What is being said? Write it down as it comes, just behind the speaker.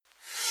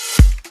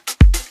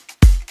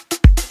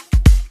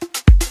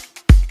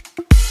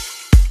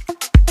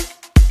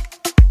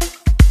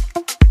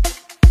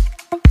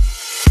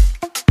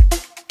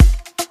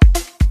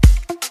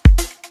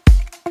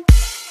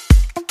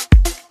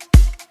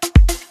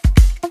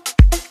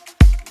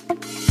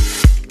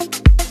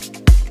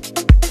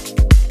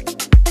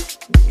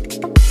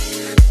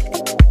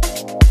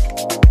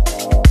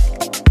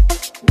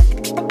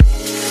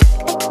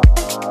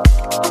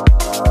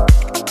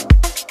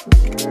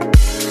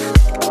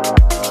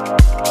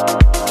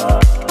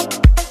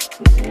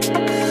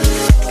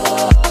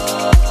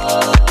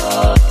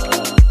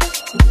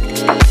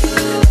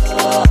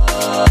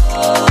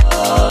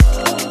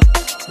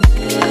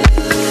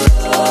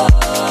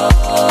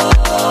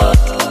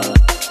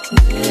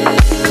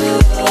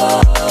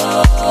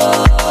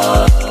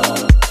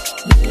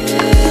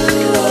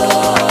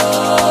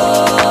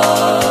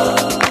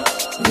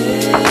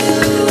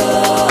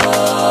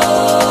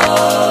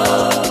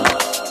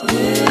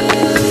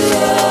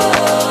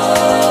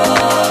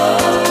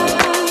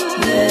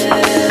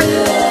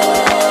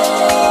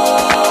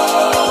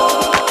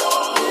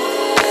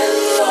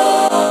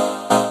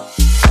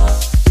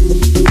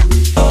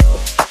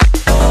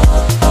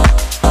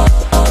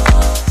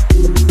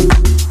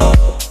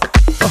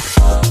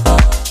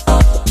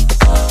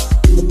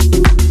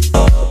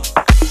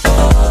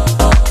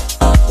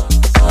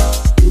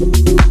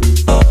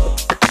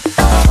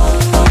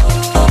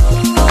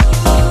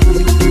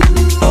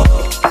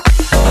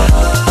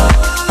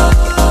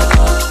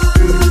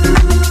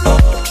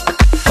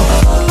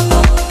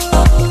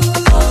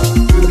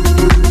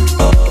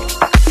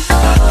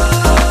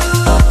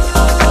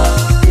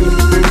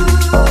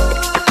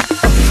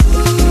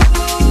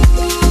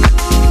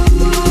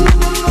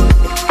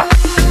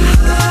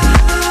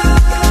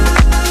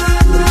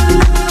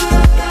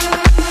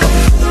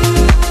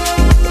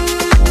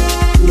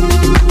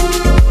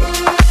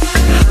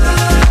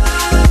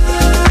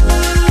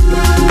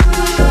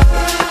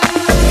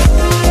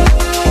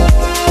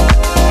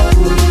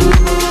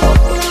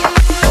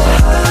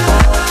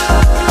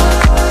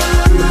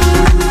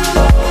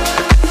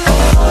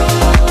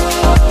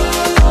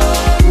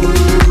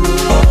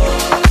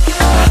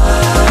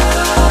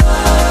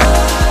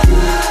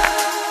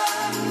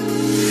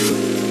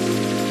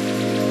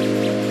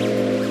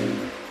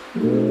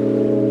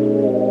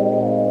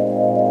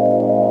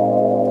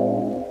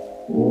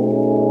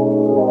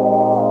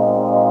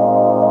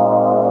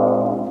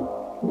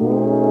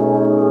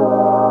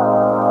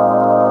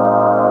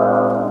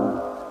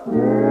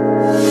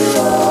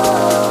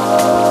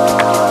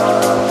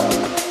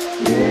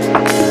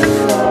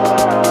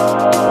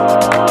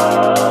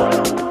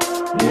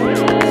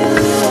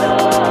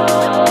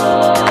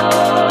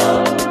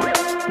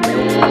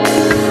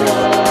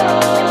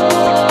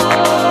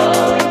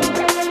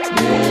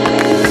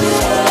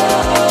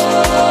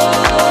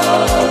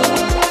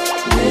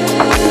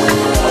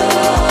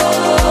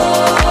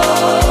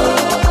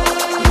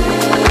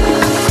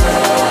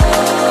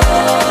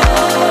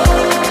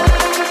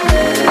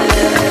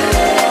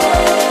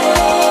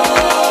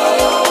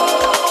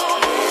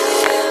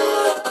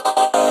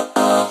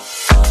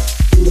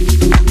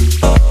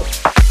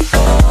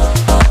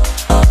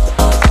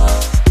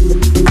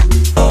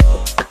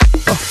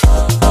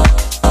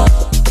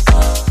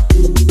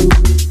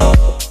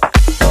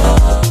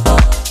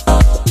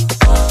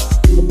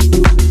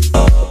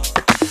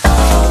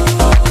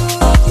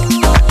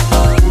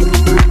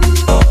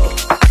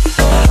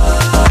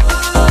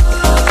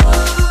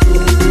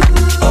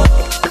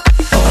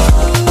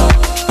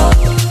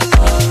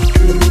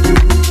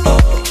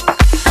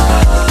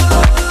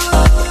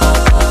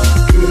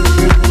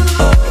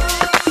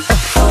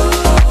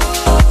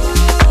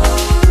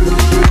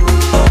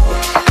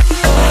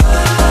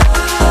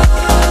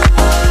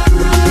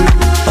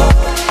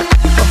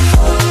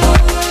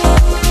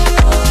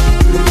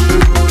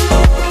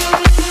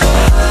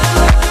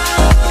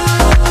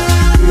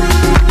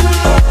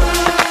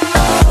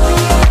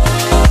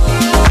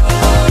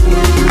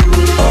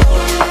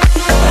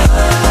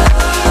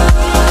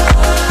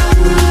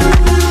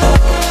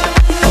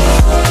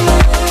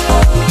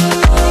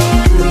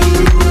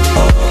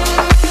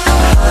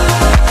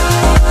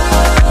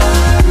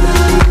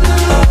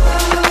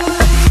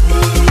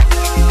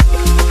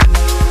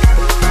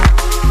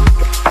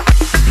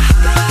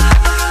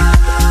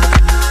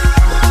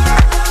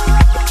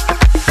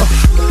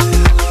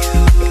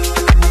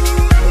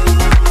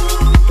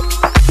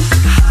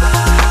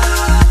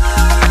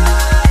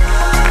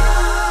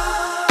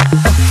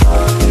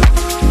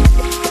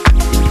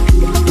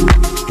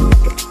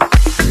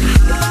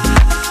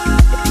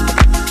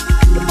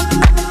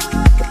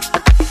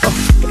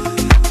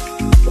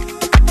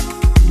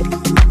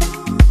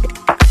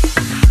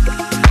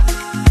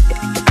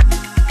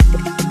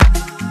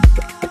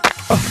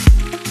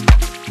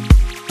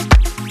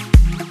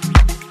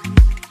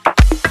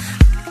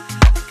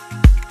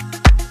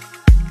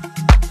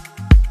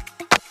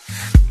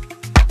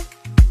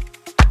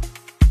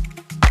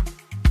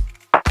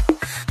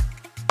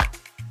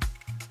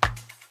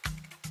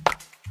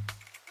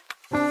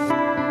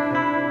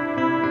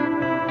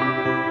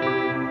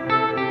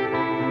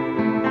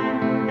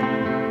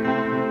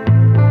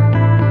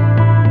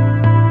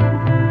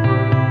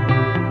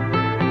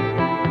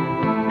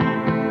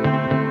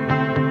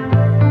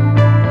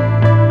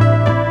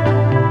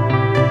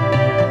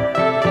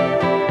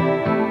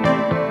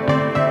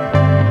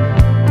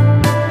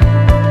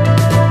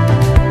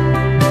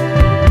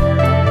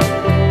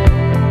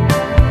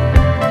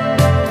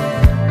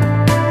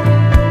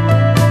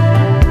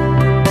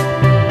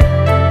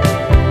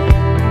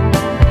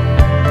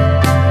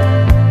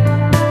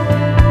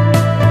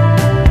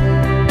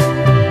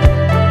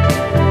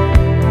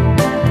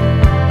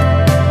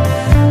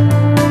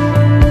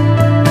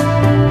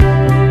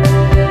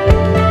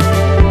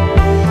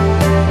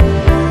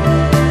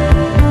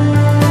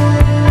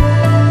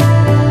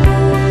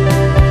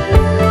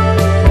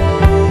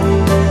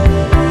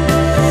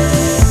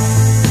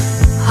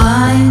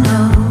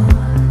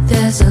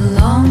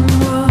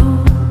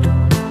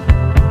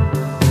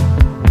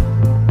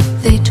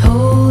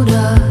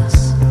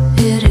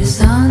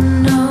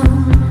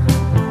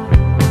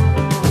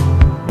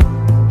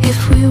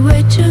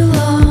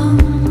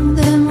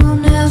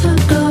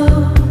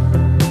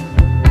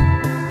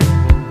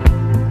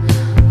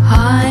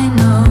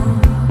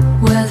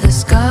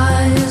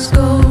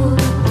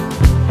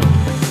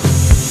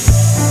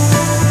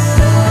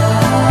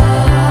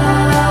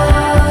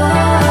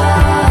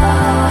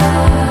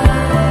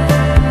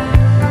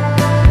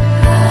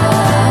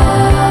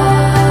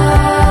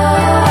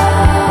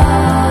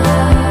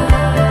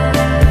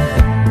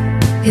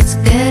It's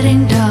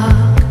getting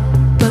dark,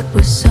 but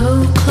we're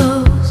so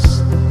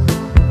close.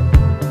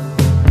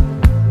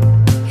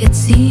 It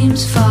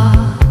seems far,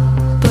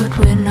 but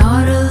we're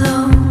not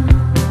alone.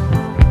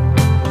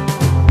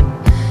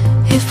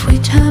 If we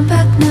turn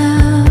back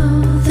now,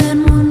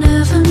 then we'll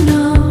never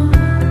know.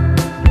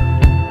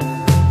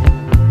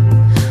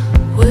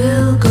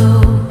 We'll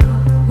go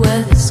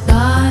where the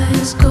sky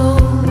is gold.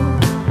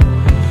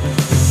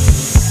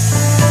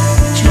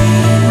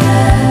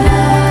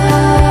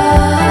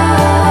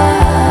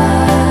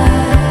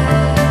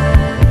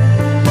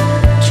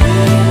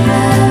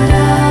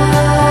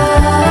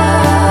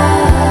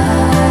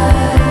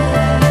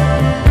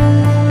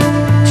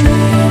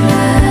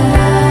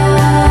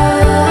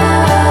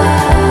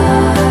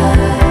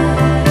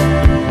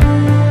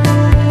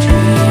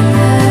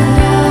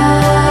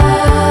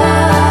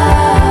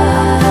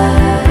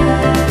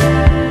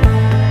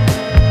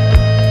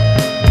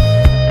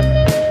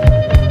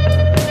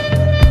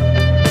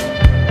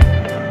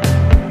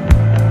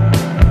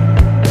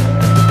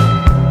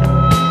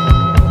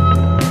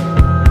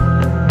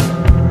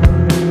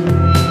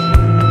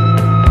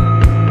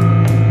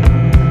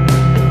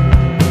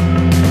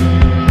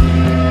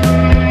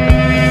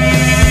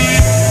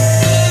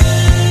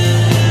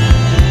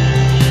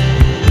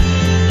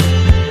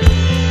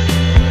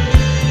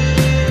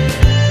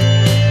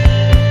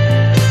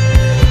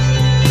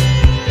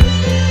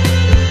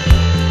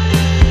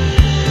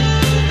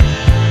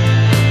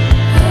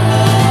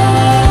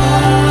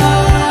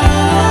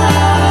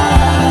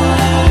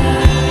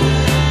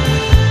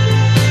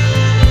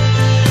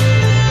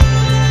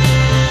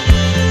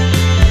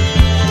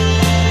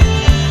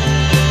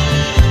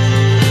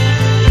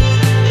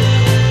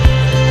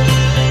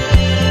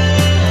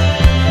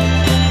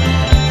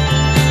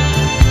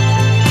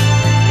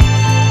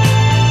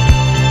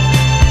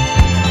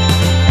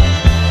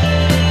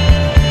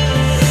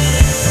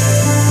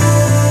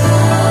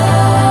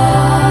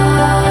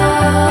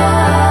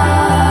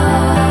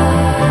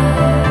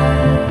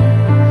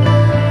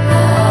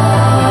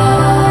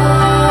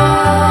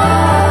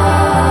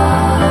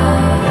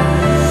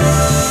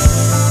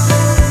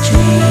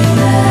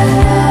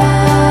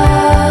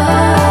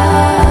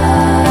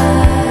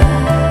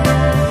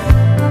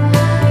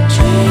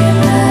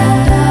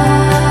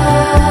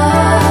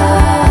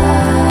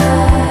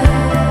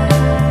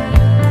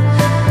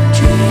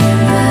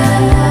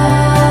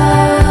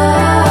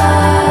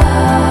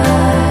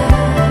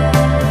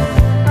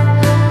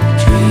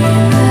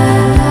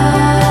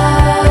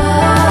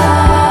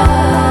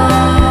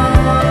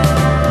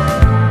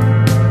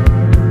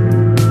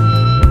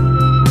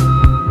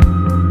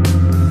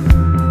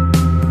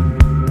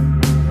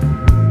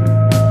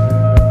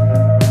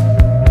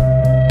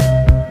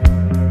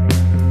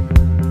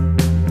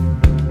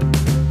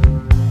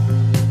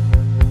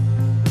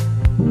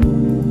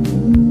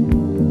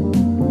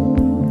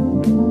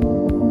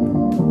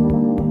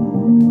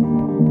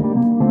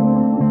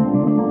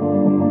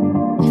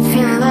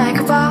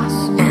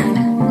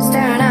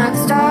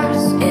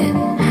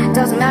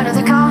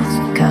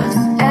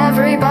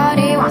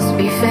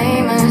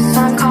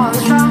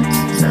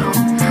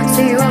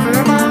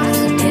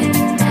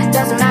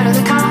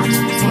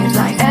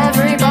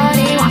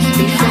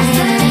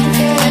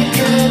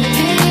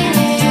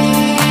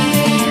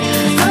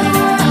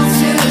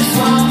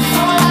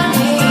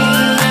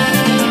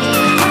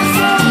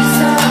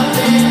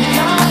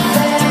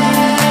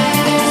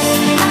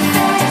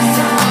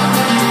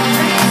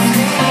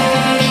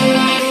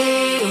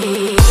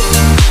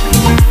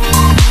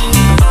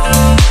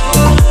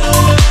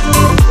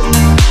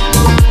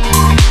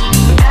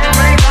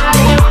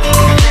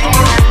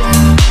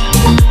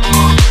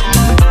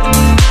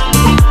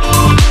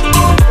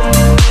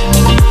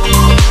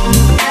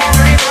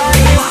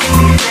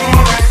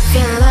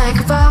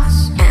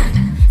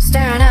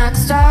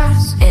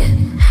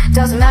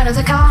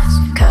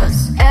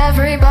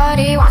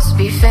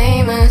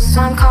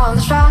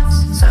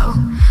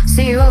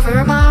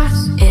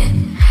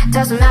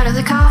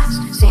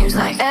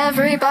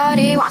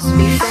 Everybody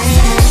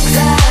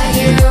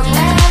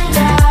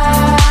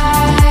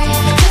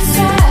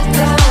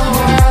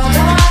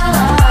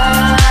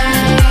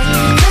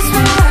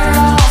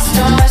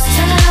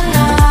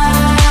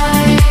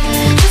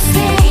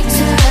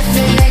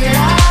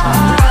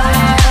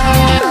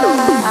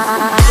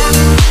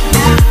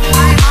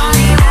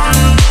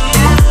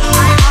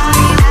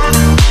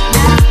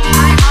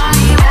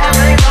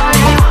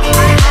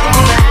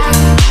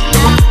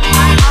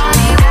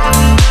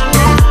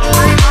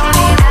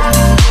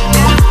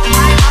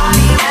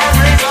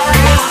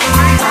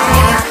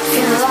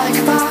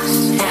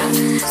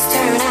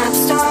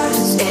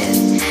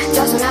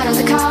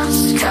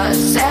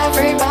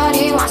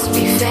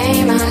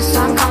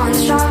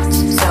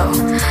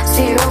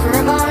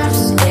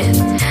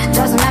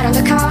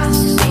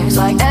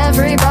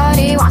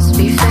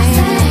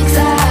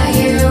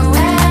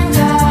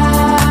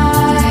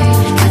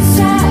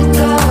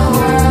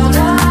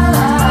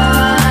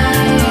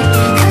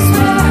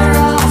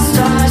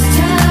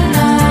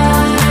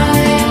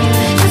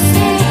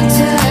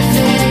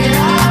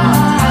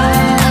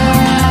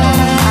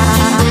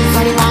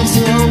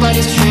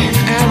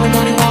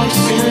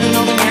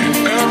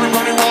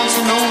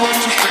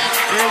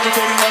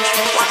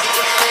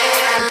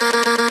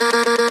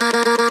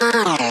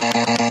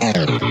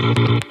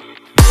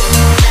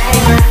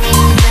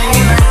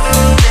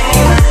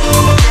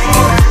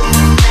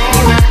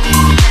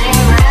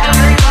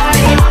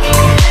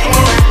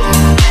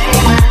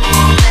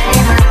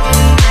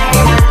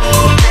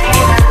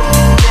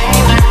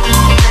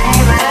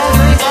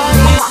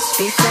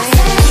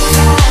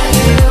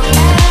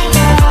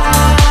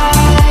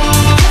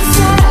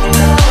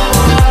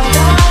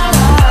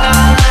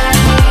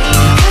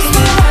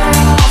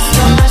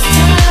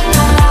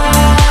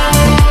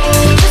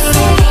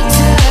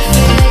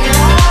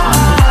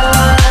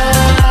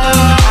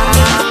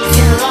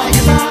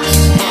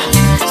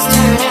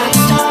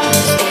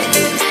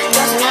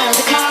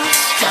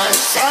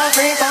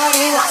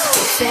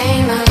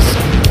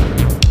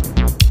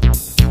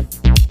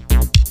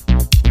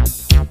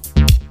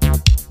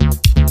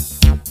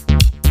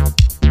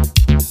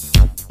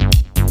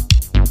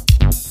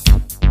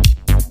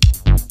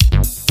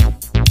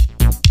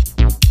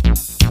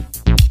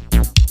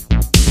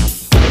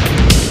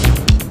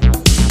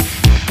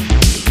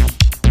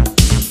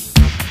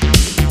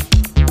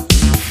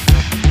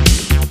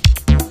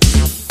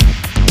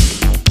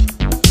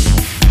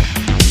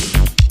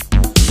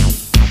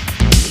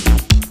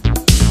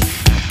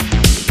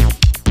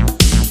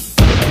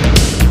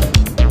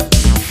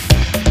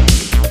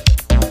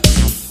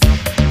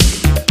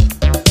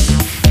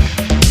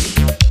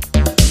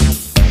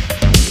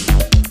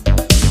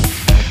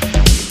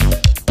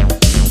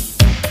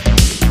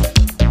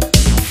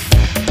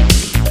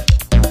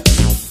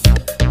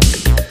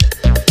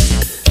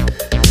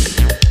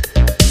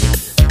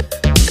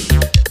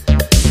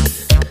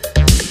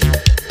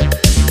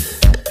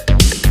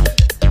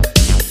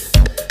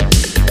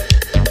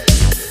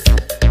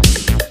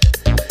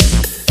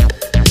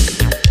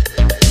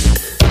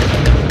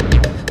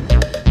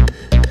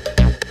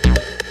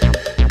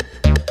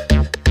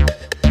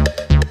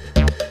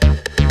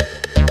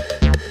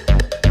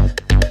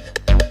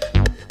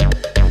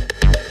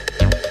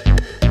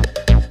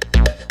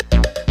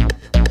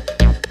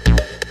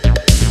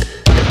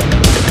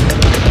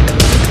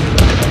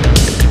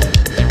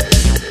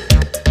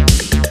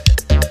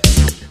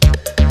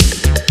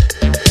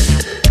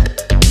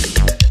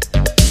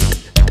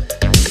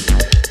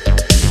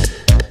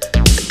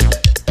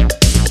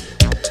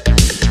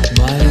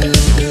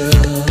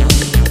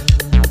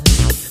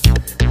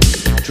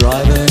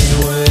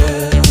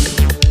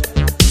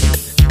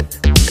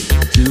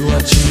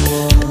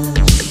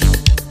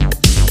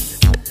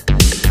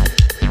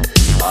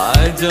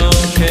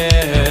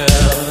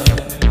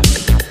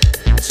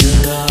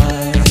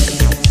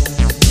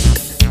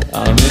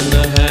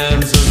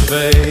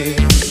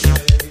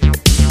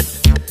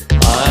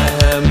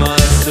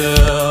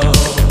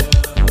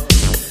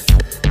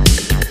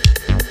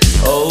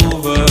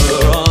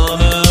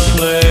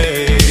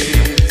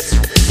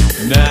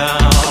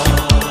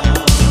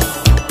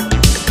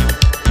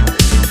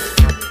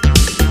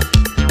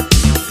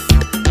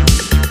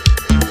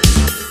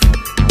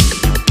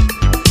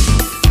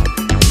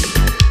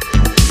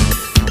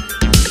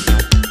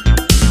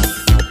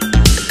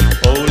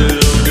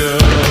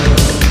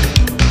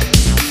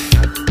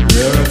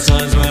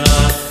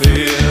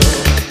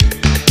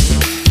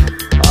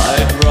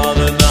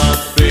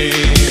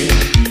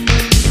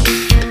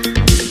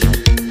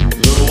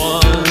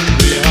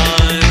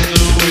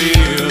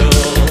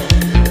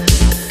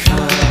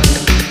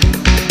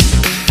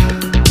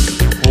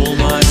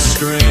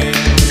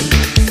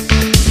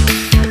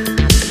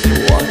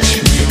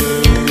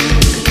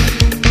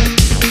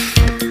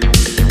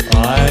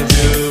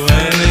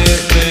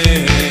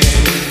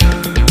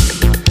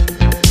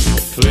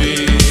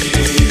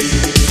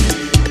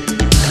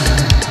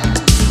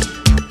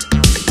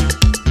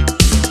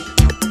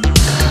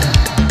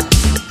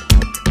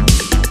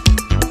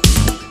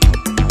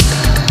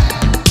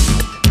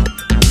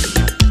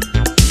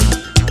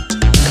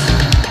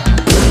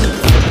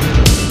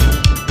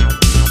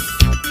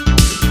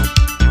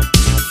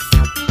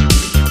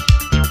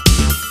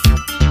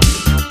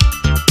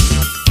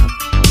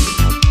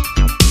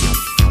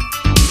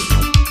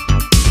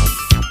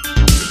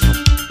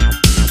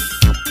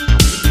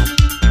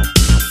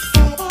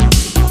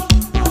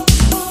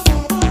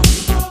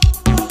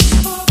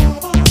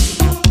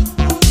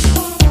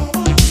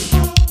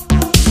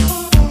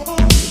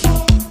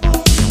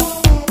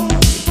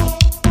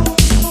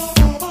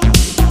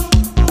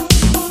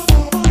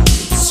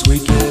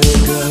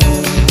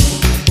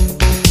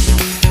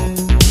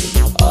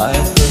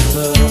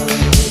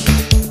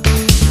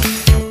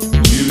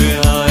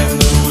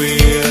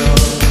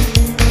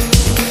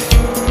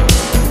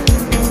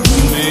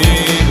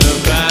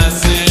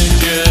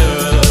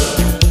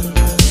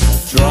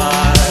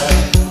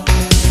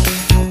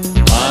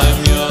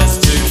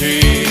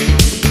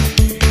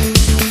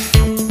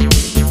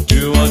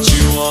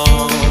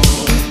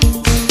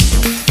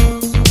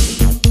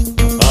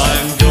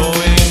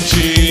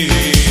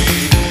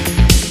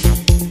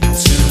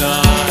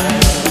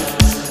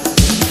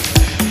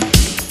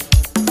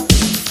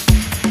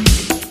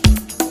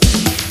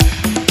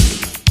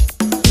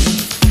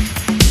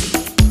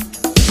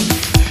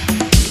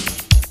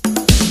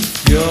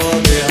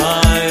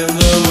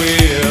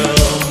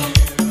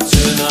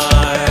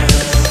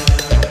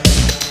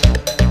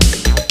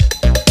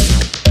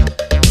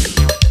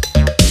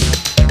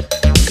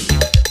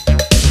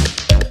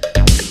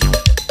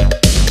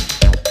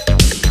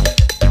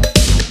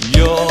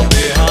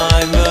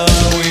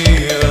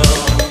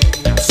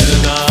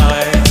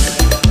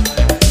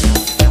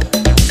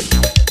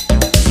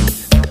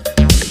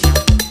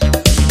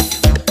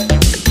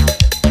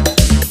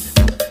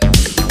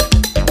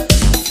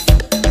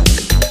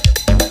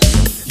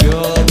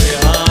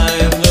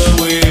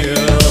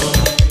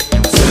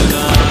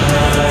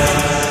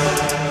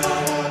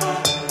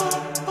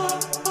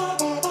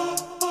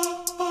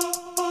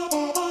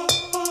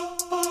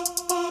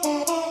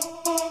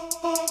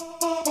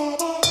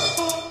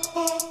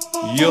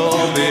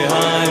You're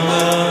behind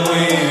the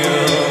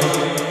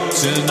wheel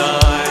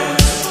tonight.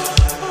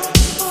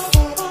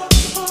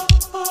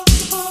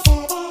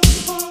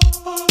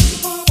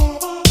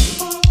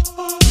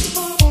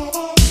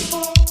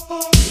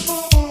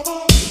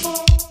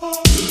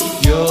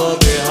 You're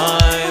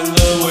behind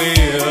the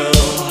wheel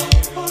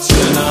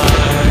tonight.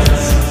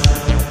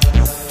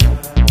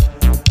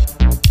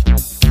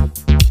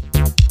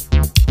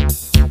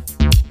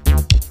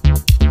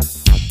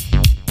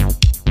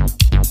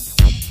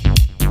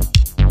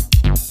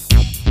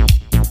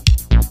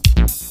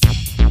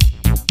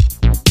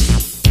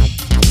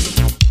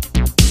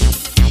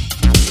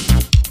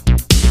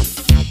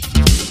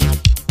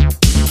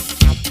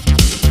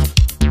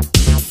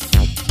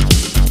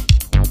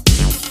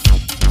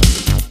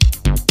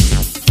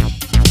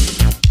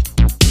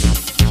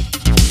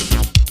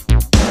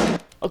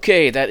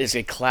 Okay, that is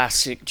a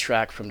classic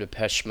track from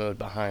Depeche Mode,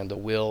 Behind the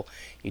Wheel.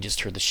 You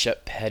just heard the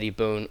Shep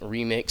Pettibone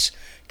remix,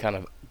 kind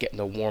of getting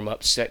the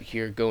warm-up set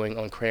here going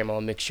on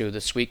Cramal Mix Show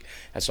this week.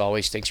 As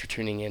always, thanks for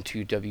tuning in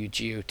to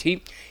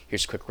WGOT.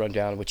 Here's a quick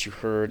rundown of what you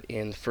heard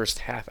in the first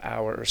half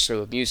hour or so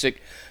of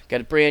music.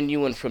 Got a brand new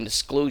one from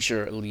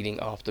Disclosure leading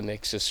off the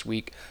mix this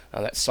week.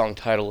 That song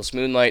title is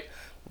Moonlight.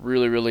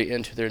 Really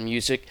into their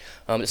music.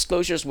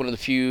 Disclosure is one of the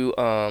few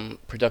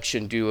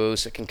production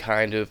duos that can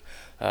kind of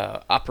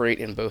operate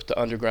in both the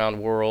underground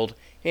world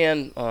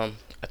and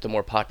at the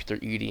more popular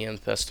EDM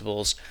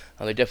festivals.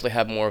 They definitely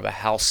have more of a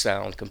house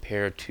sound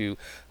compared to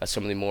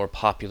some of the more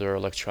popular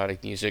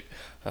electronic music.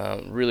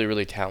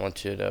 Really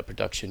talented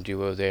production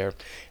duo there.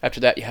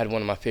 After that, you had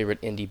one of my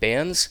favorite indie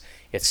bands.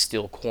 It's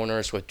Still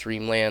Corners with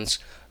Dreamlands.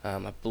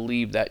 I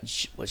believe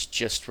that was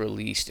just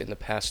released in the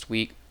past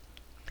week.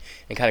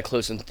 And kind of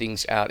closing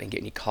things out and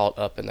getting you caught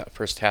up in that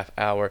first half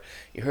hour,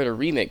 you heard a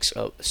remix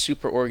of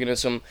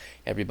Superorganism,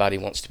 Everybody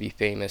Wants to Be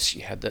Famous.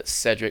 You had the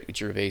Cedric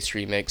Gervais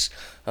remix.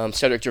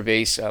 Cedric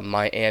Gervais,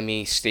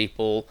 Miami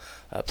staple,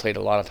 played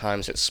a lot of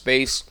times at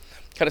Space.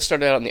 Kind of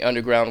started out in the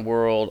underground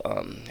world,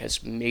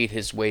 has made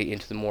his way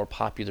into the more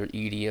popular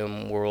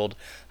EDM world.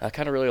 I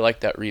kind of really like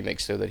that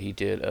remix, though, that he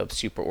did of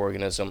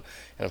Superorganism.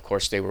 And, of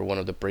course, they were one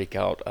of the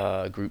breakout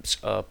groups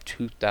of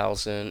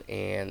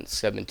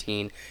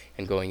 2017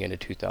 and going into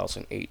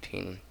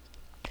 2018.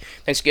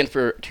 Thanks again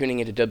for tuning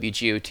into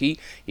WGOT.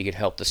 You can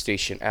help the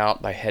station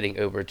out by heading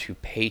over to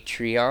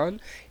Patreon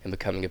and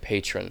becoming a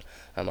patron.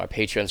 Our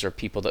patrons are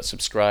people that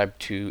subscribe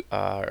to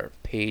our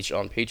page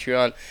on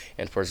Patreon,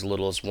 and for as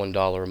little as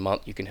 $1 a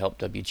month, you can help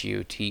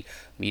WGOT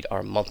meet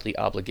our monthly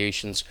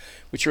obligations,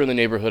 which are in the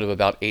neighborhood of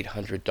about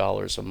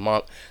 $800 a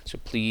month. So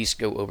please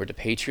go over to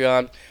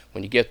Patreon.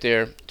 When you get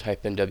there,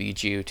 type in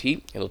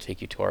WGOT. It'll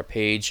take you to our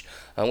page.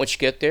 Once you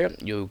get there,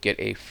 you'll get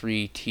a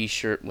free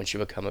t-shirt once you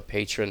become a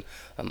patron.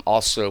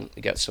 Also,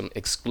 we got some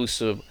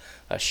exclusive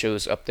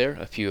shows up there,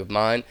 a few of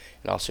mine,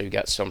 and also you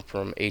got some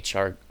from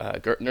H.R.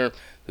 Gertner,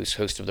 who's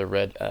host of the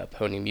Red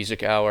Pony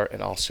Music Hour,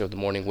 and also the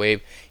Morning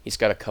Wave. He's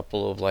got a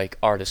couple of like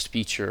artist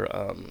feature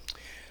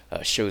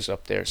shows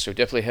up there. So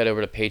definitely head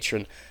over to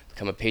Patreon,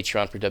 become a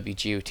Patreon for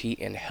WGOT,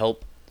 and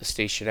help the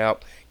station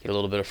out. Get a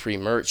little bit of free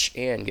merch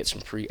and get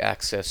some free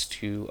access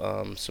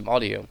to some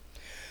audio.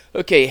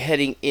 Okay,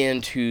 heading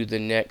into the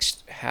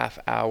next half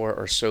hour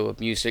or so of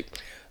music,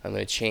 I'm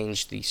going to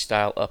change the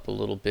style up a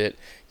little bit.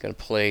 Going to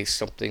play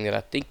something that I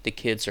think the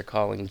kids are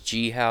calling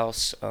G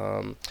House.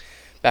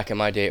 Back in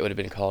my day, it would have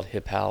been called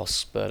Hip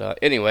House. But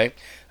anyway,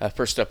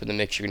 first up in the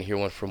mix, you're going to hear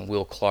one from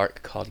Will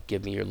Clark called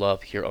Give Me Your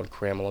Love here on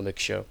Cramal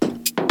Mix Show.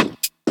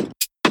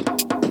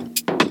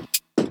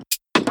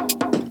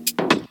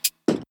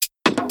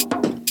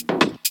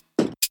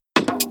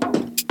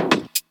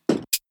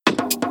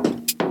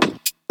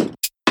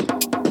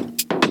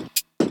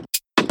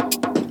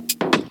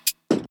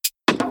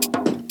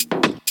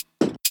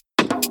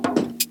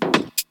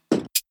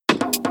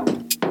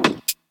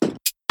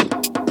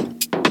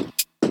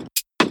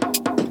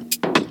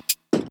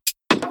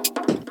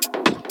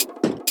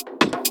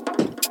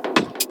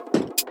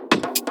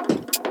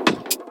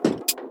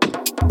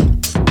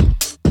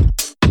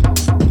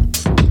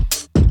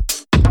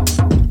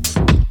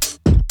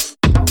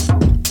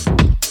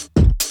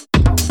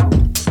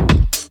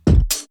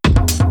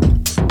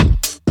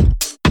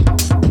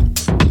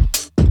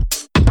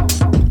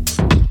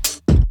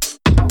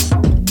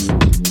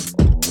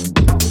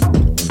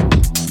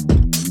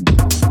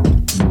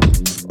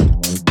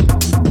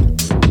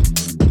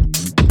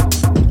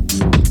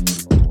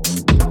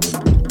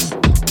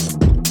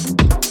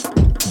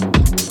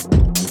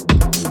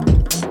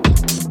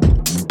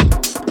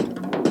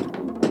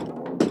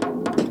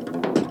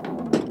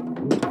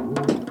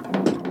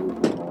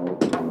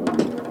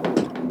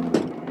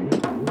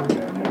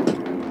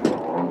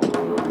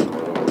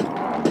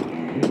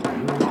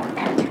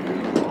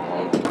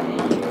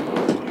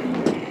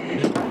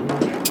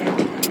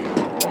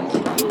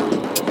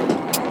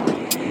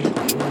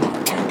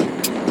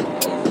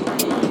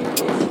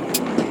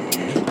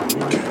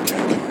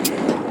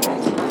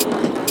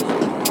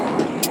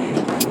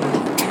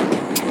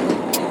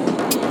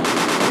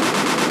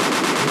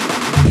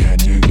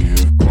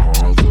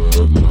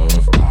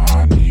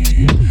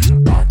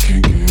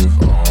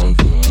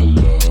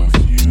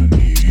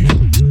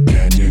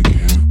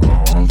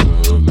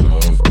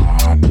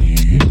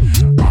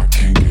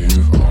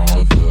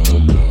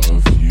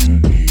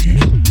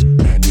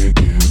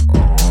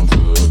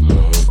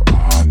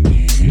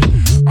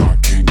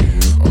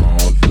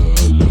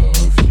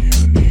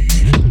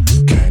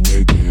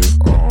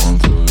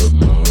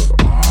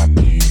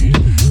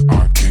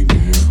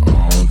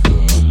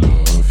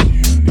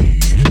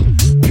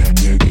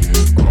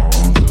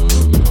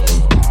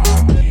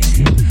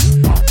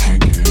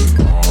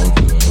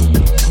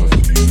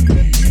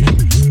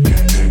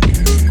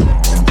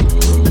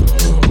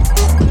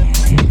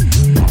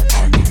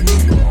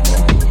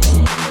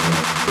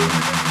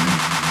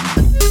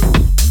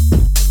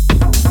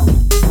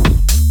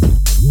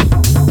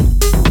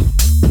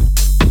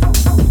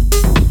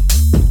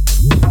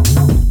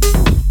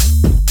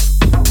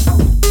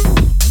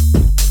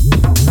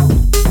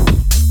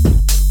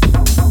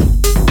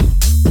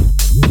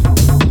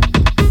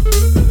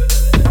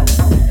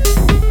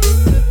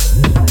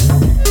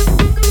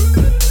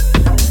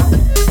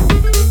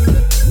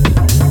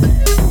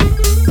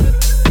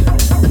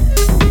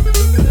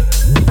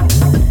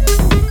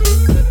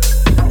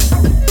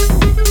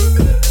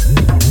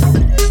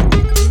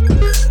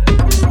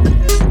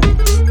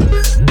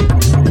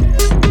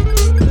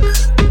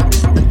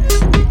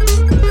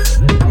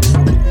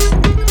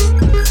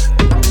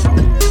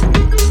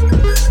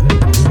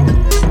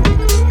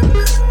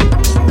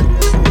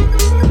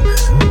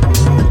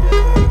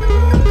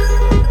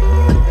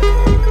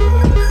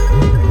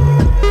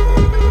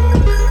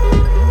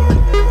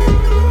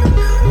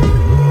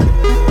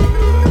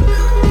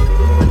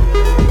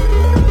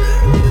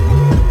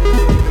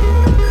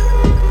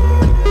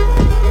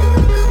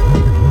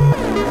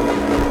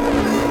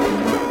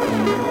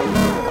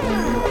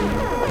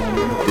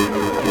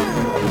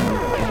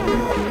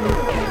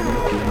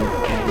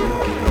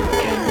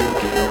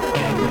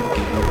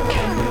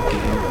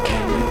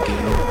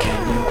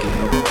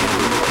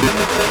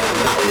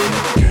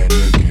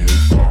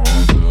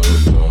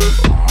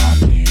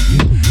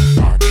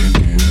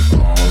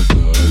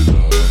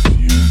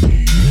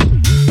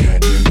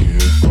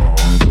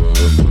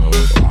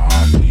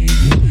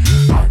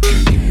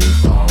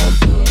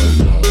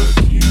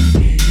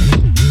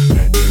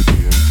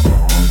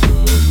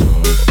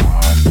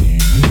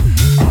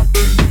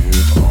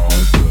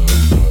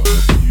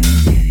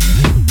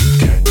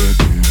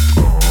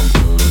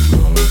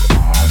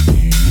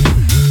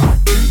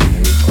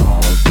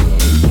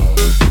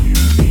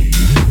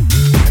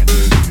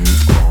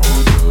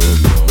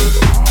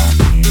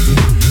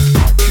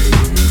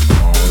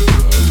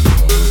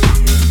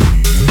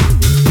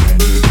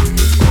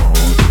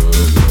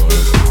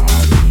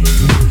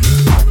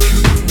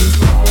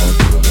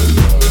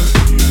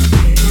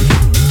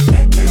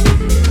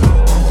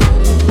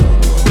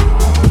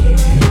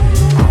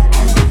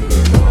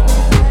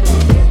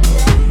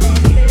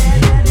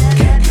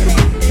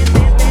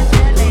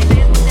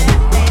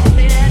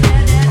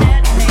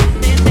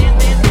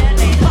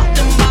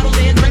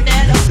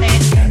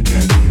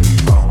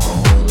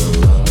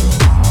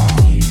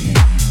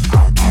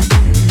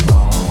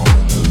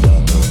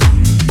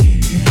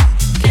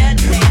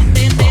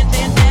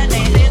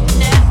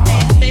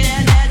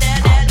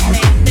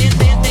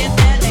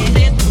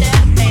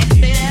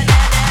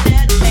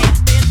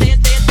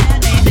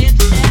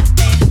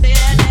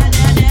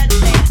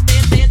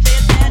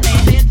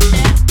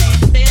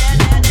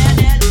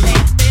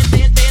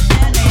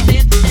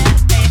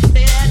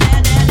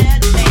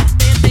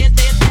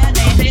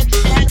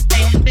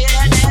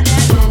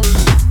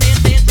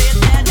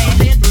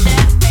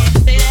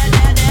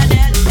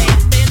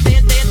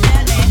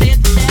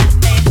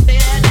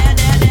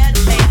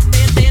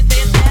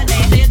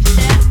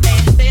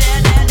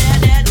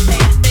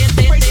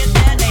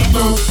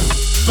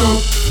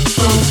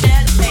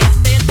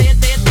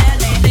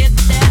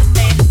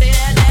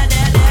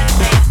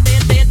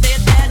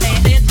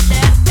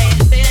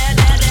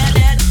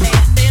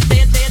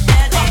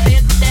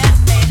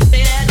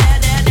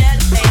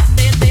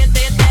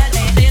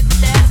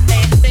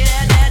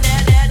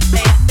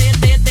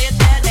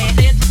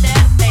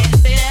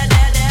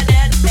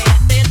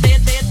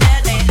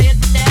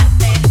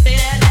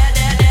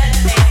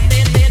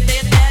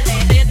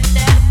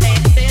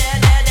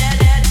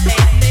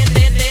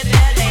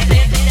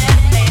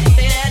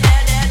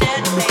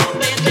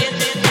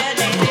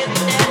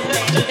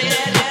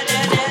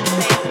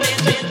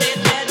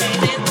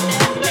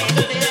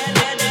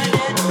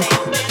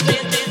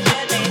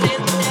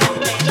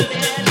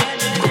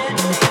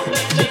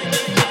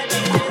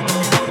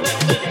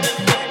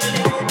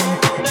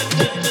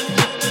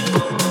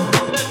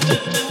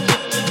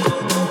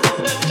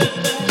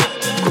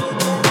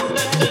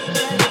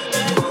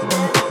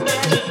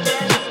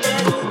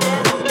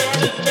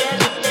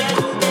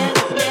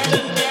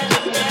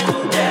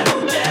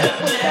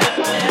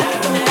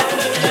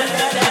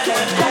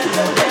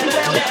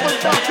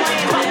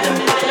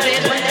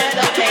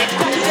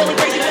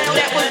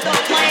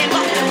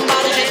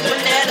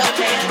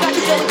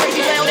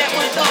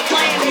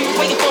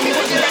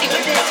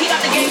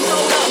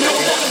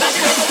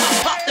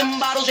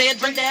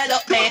 that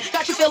up, man.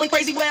 Got you feeling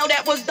crazy, well,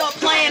 that was the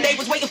plan. They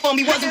was waiting for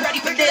me, wasn't ready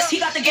for this. He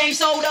got the game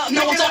sold up,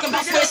 no, I'm talking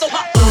about square, so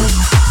hot.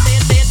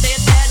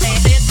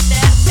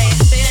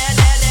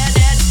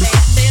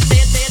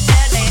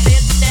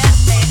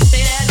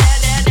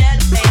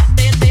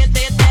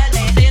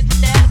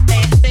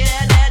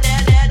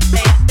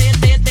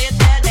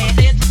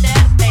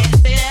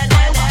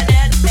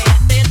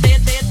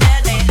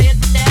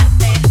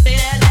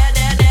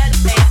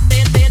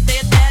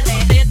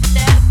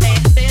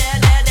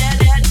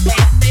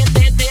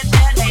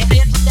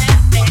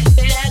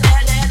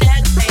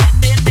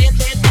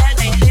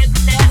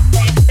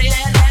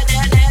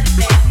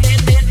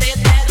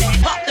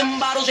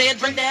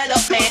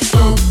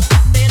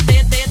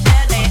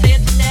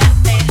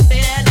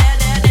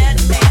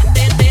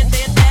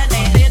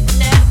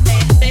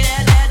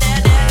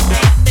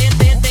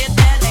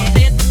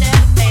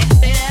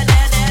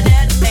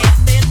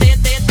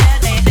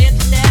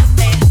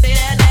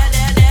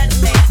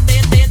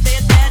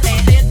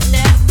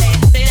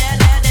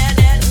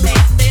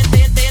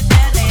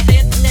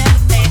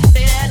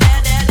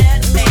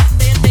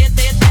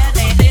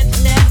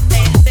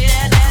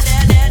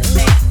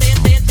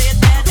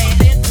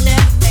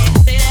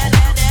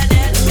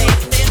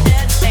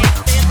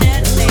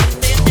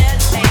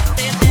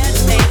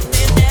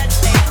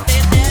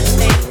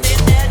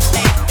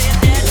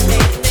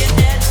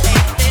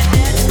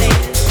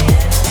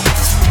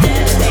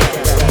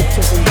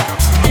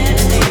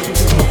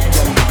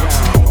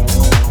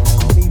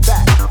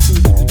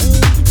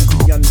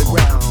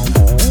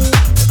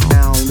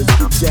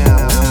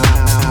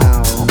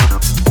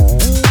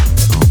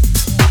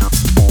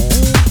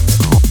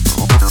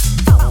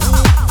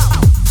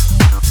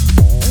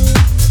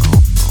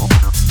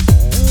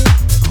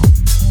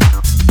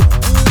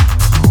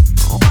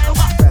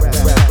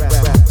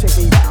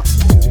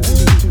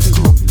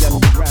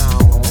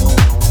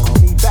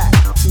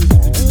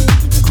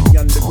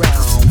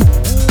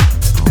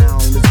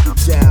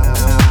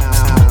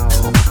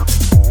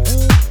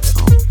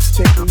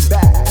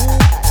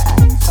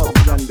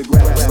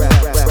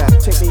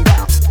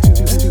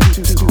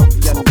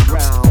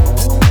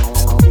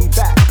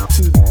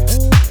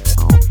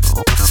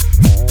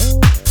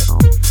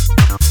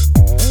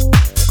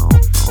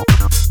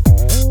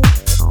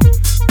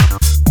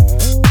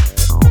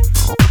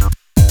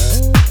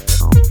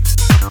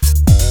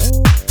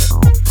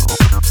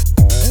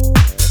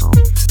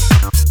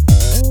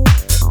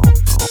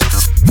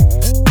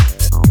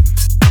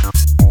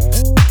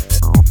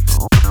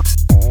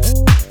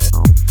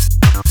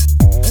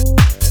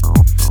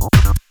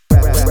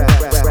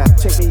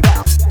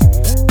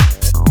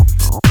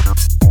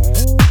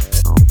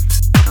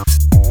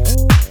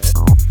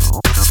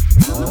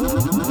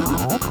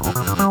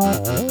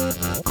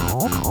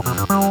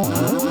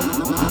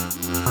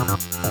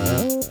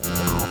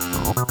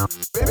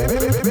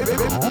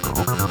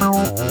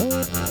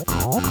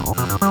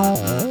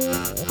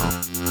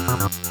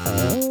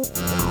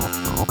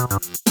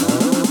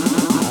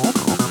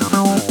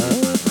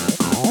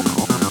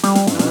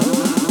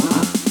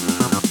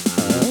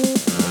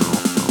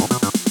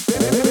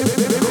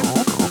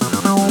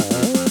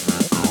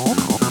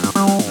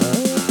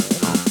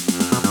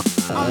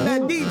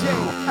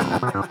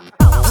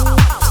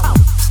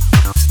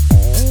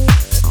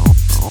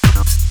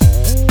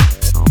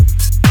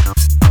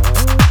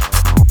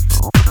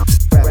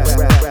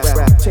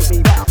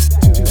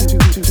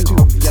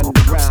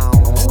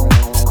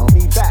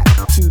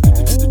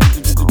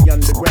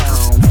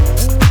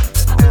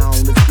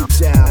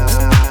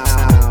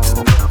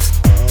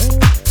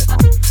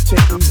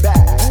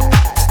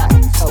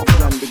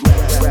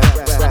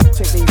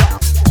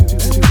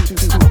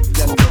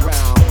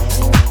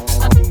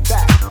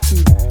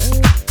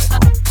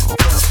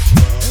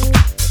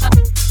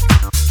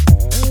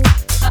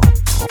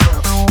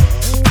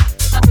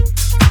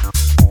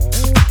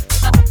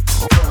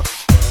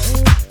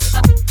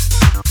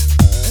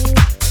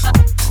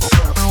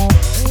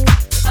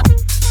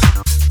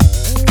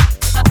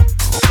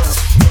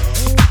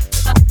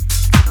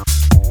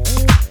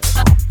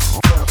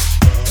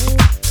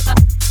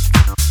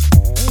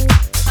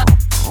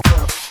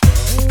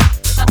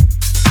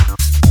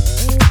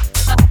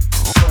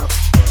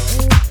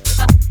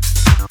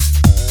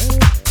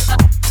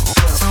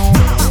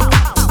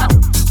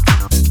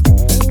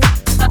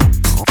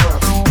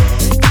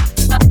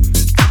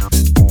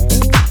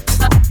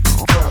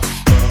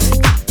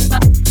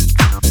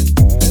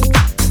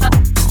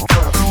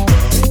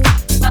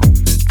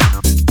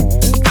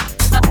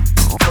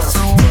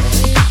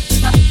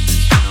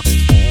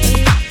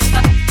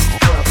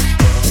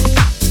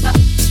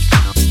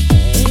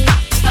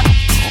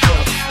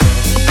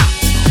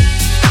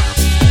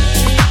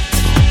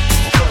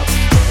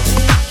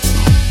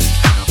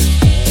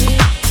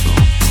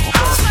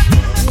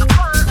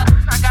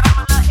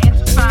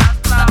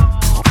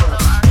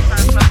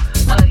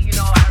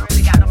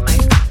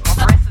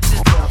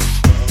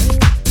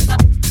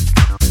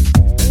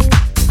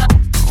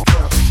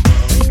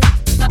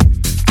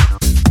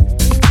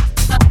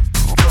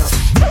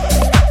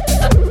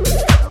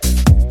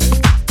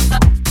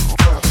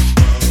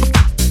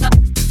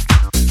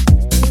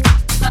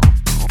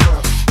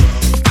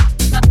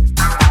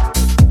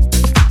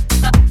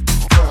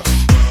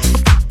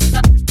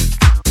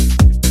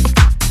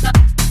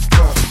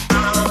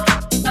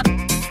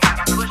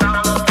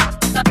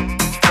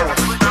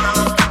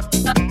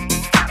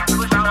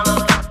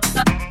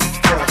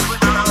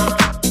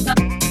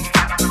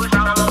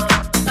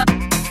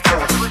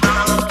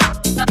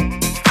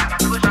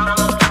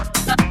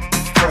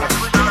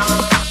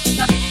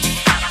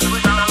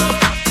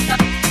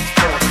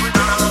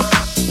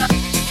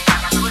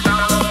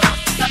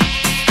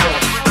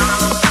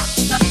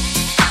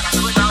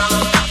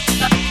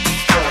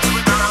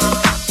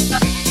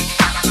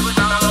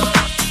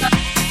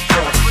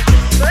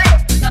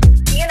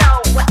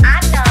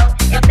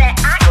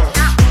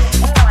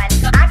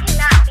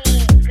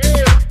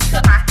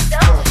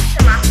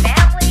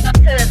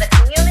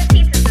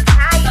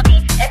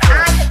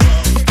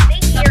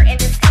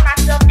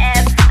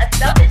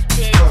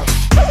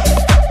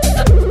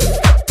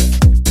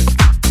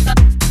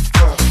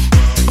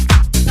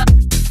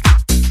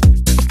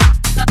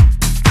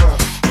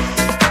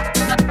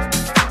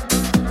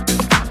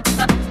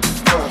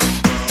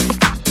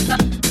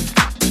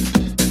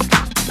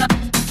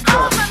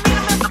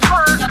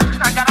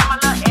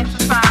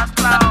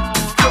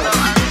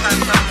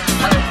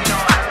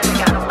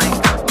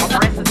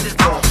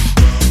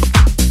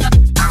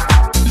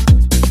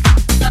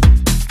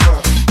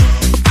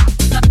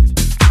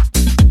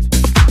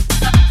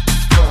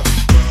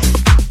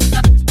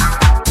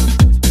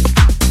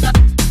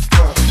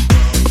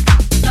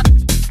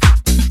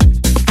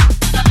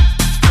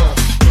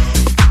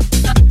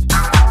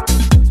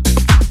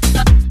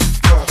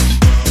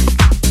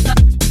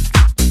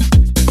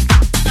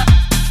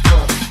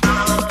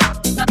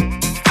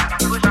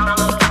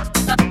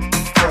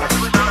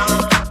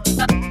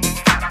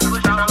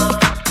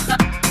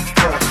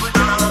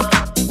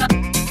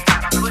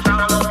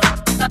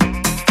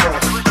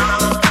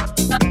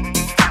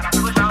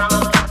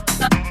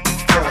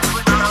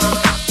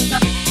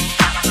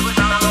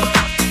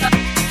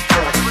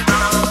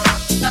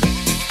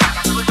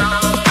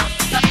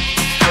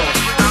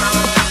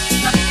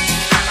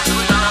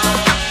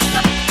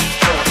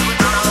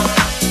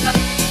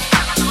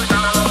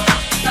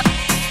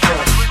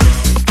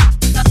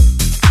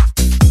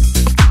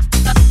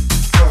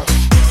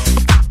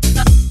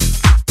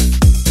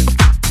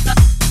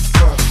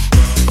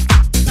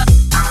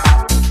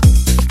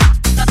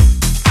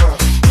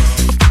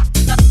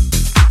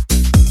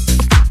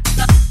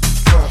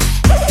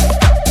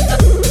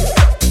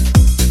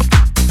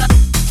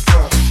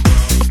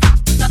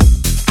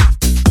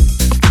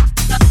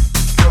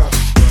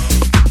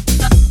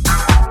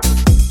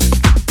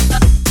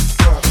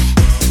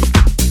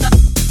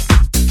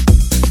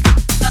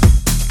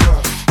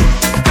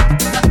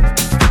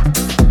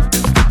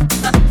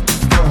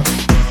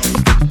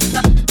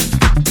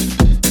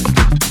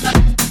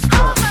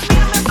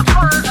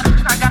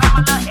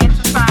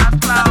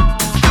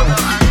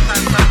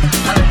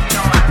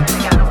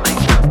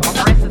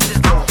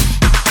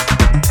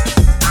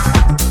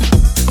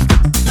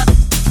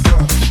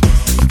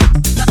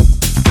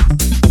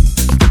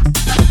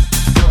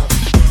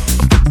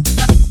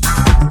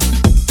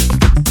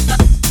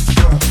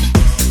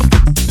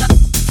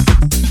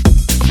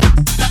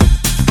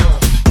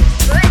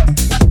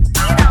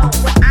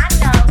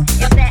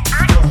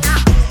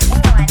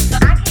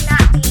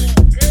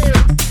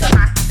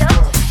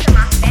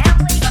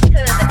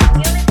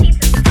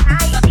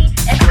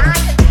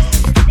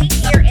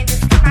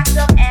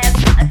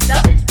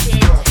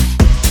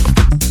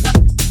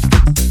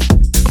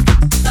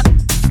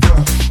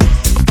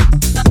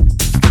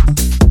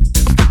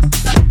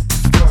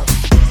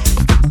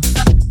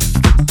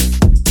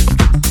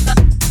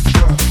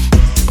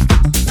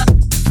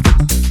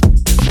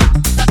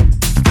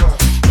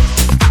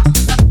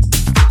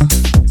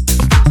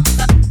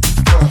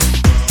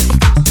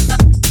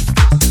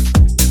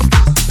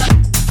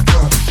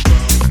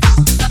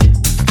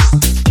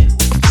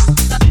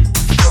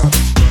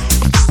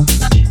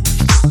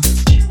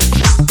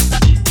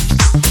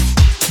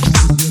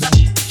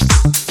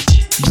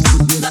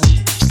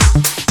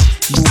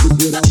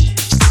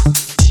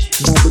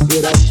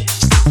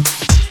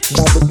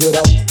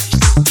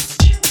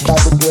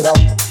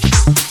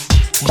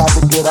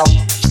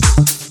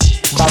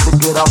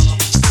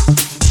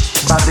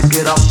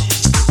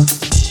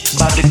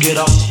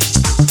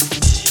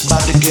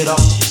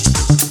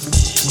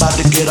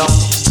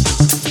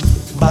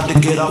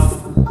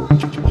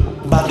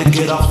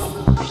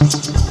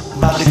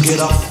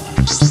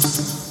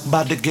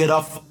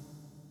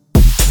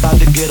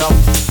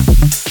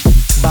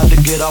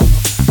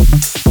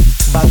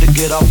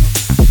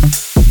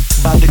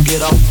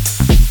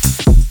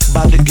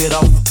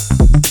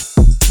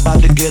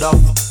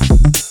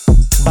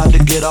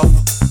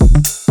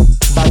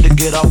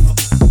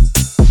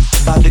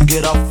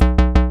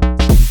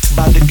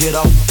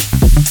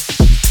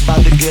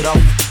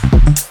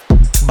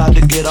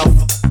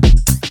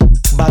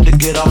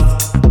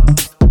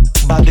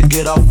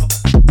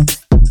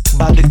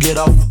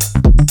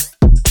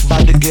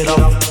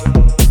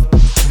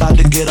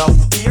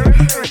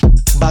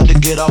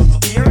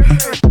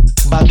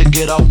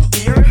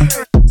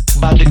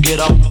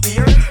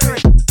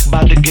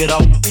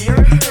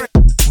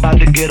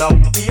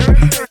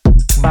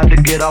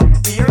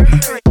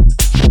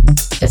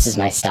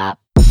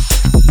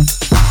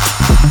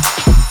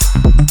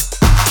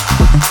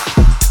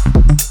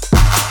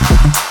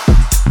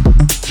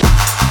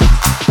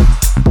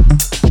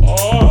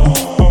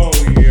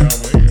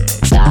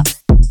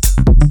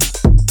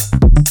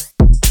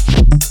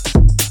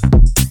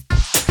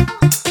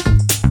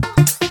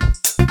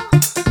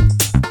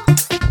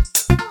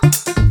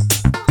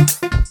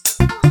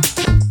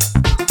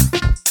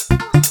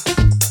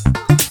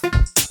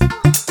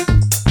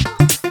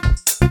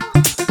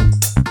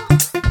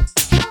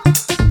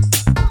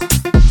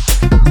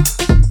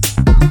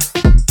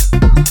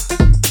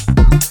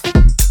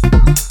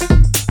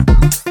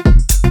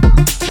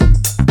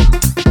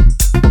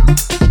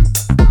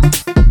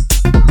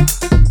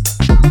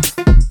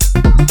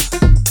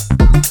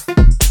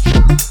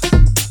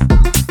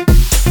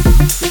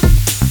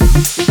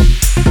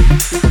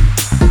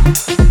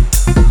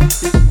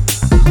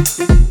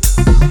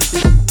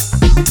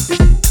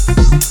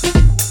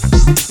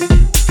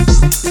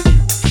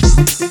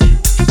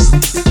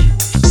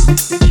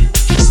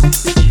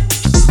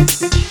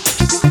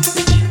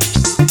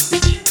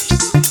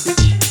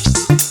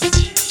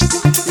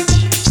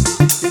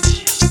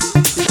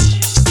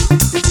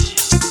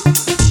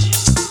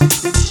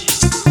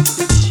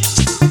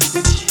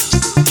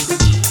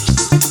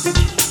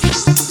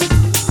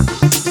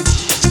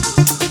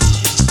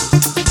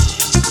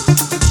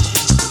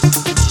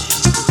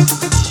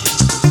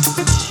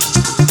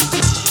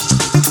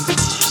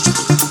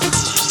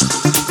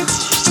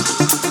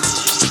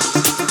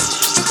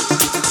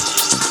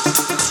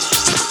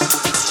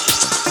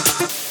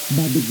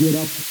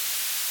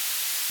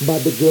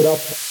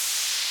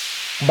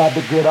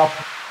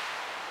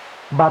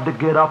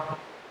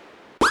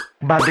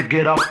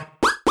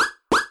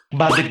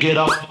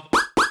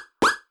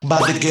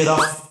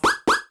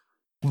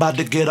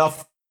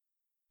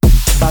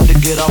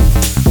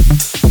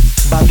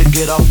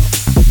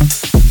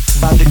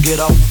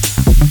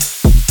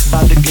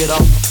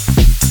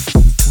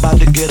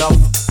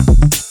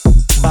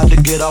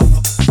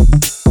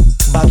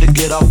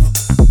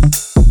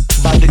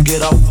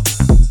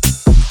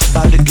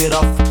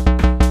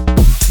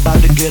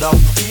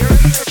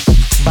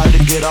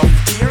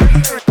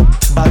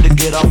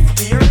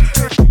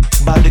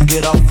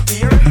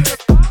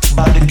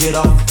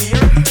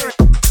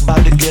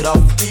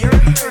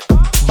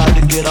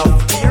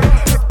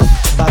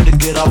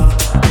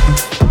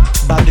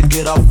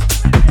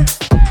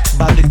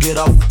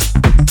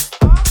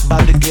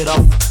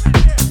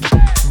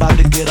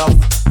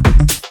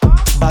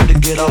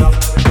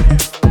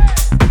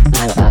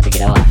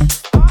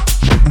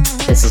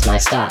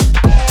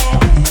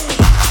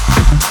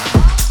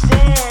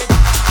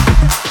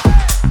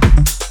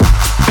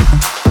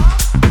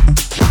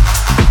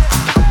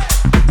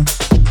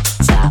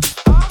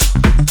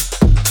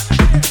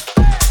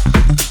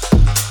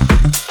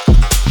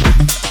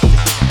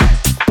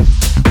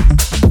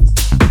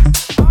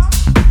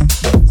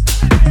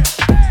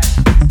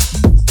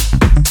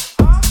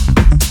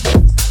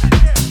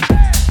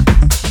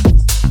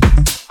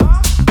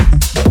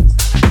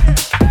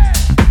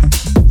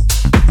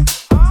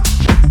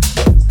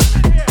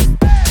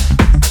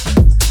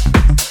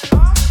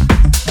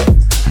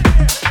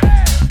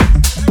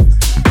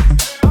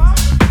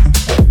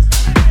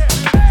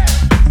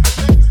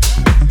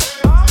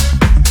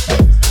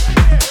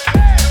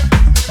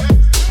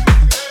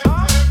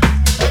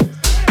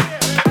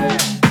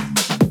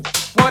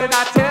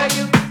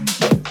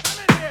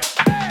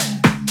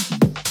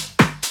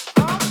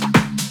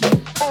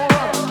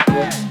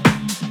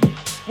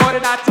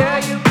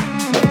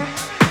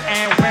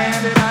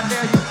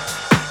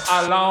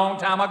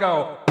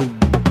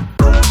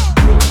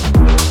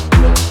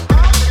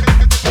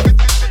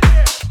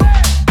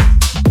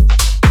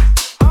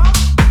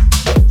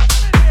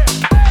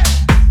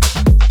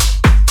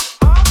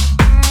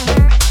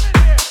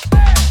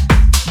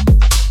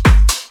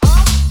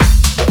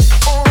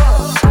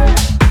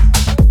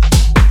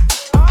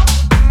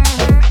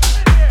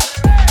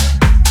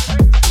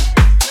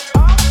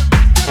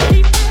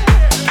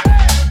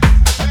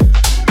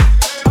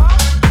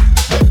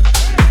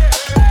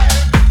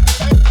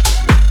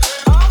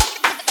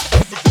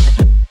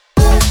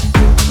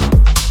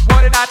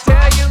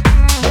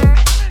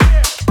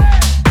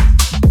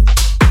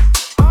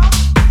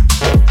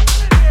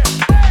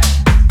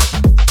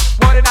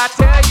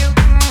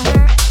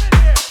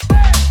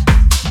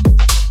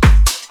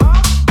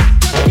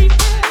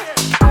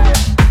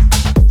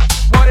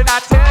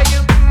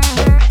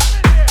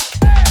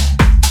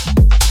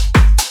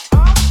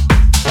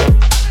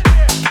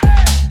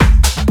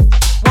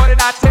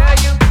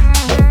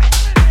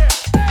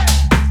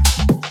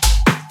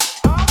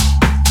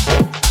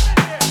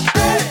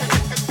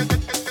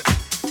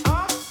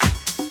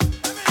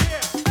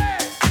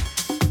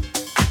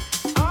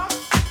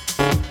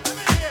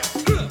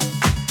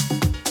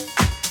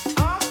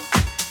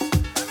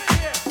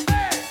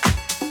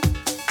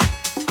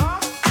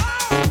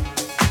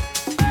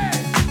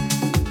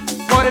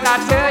 did I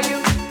tell you?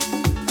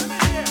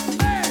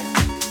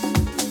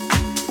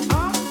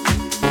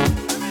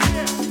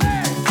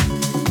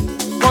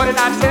 What did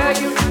I tell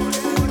you?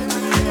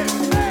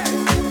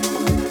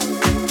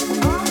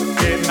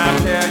 Didn't I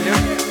tell you?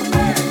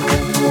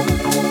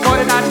 What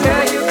did I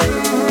tell you?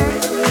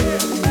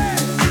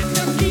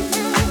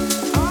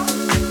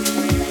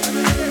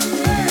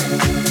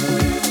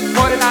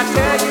 What did I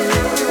tell you?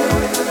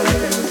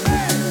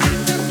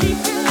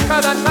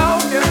 'Cause I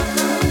told you.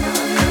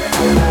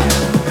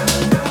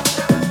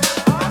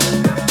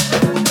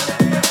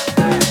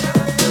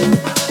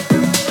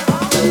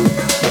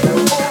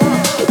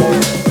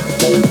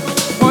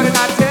 What did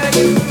I tell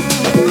you?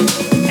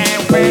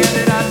 And where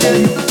did I tell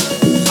you?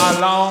 A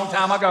long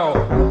time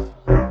ago.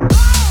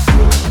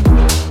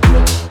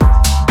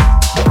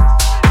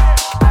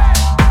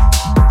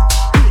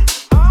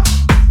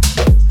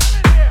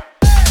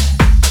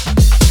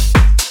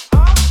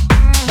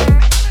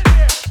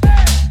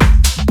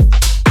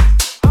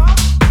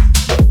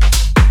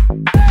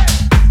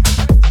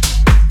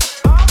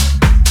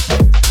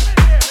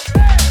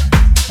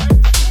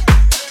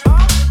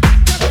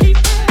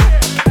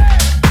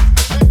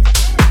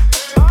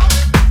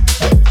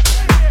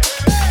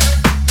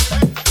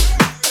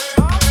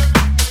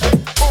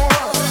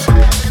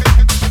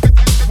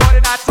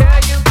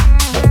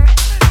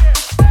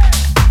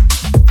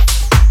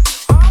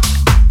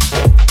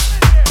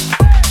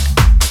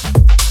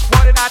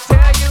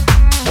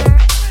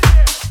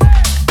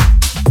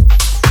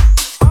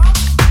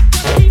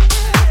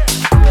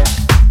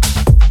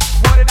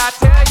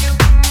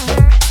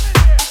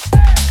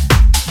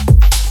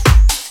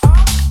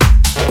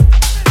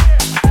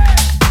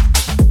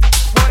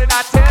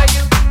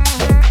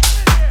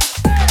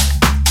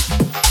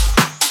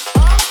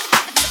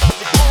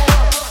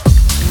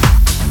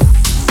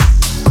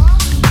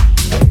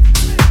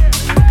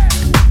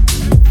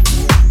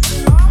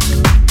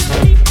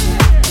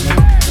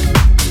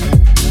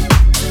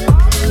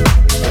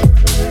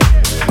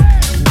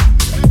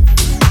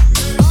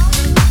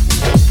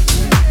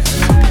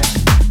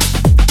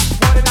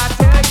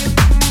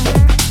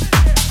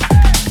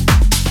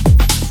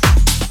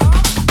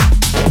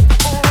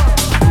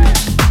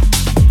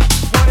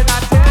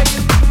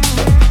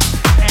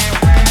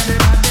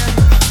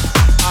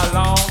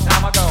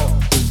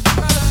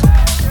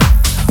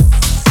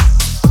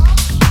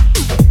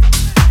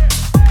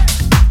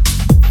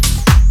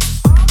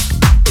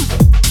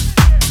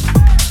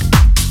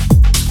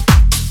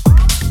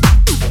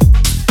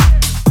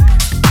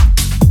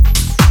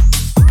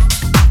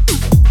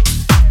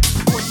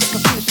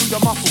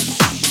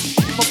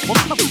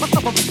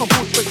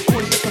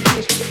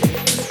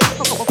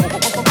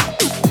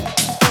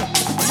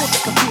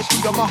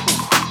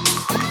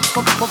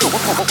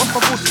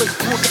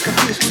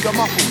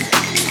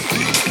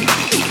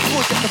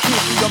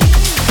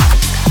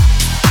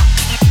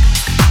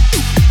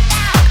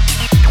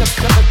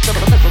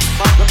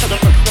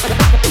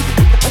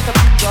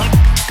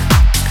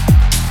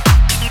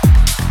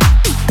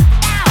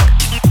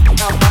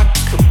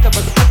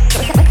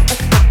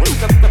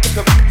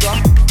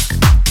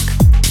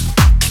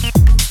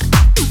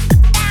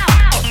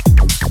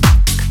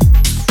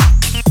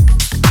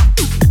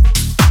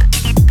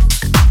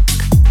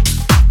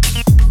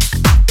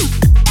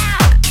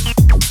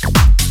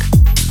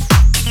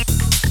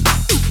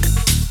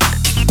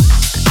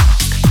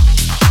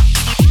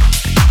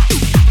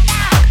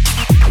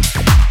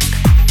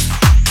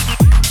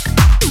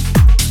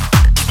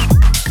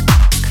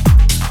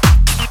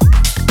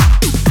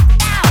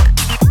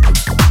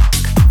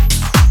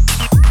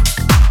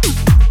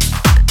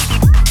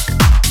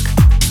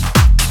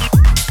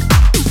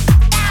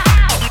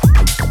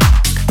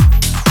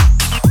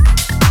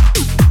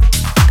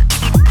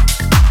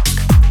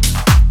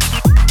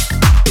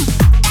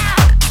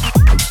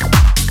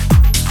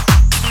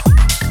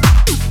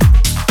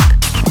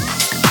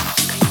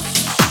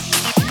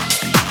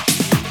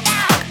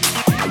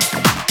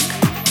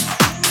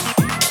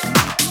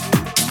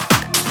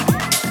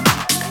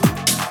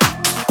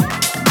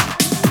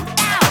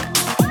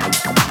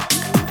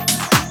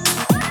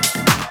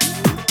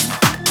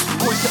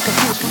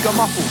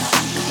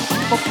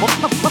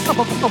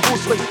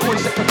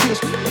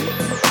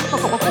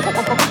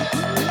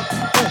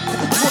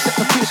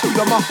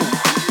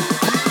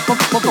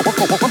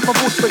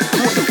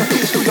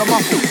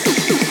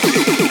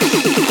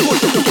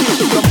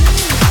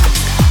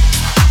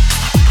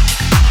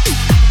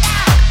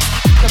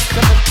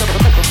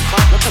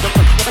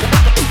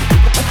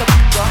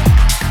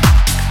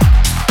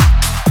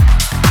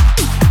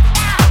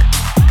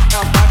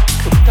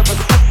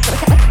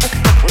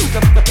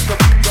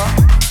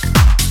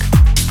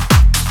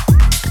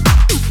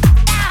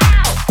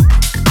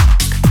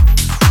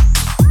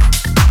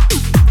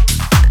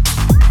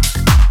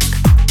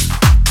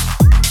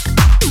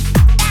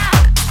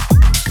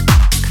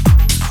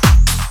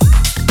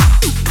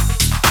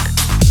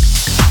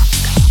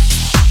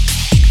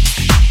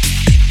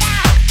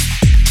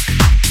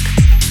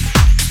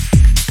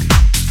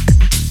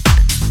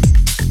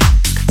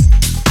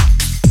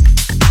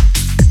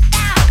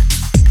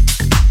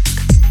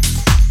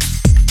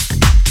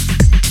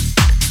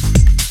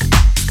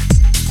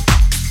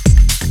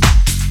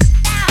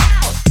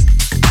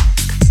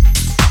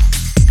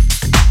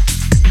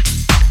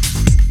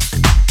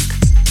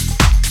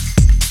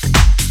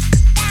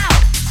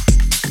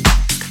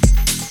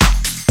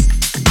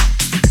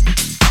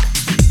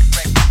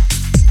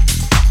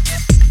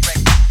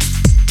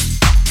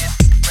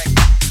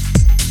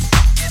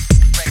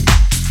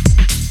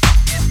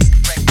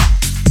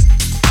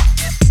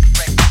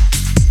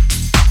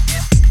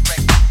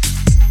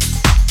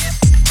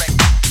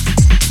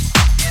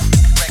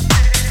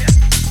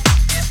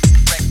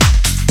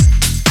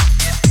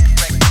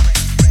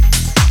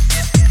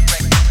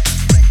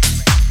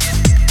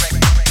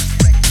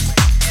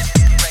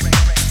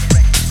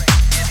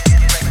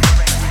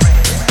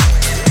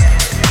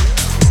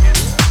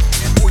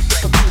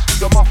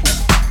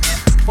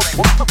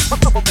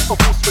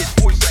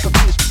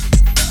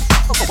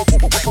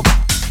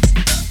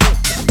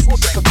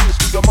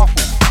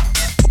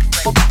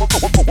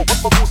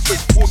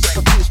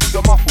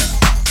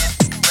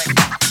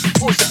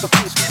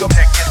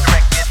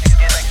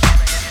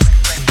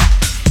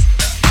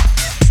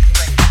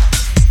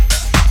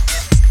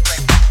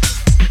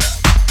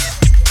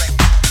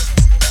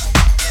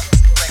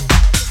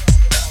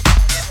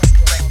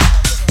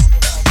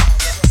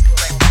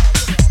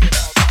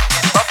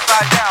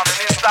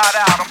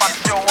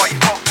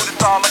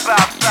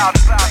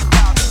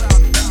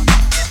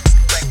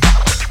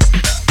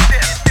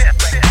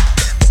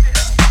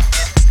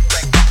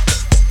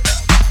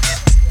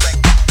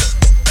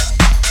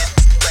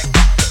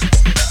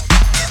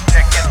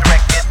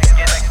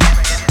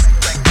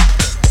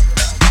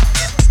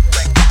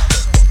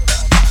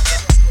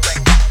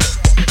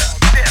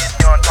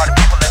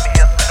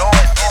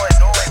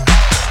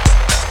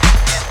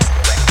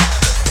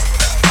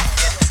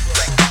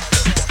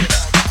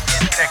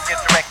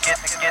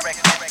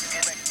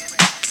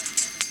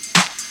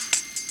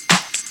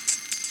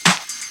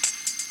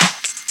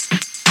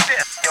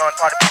 Young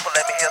party people,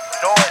 let me hear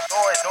some noise,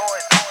 noise,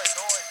 noise, noise,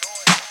 noise,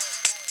 noise.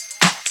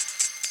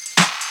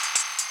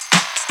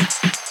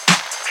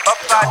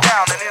 Upside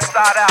down and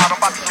inside out, I'm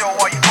about to show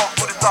all you folks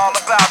what it's all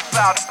about.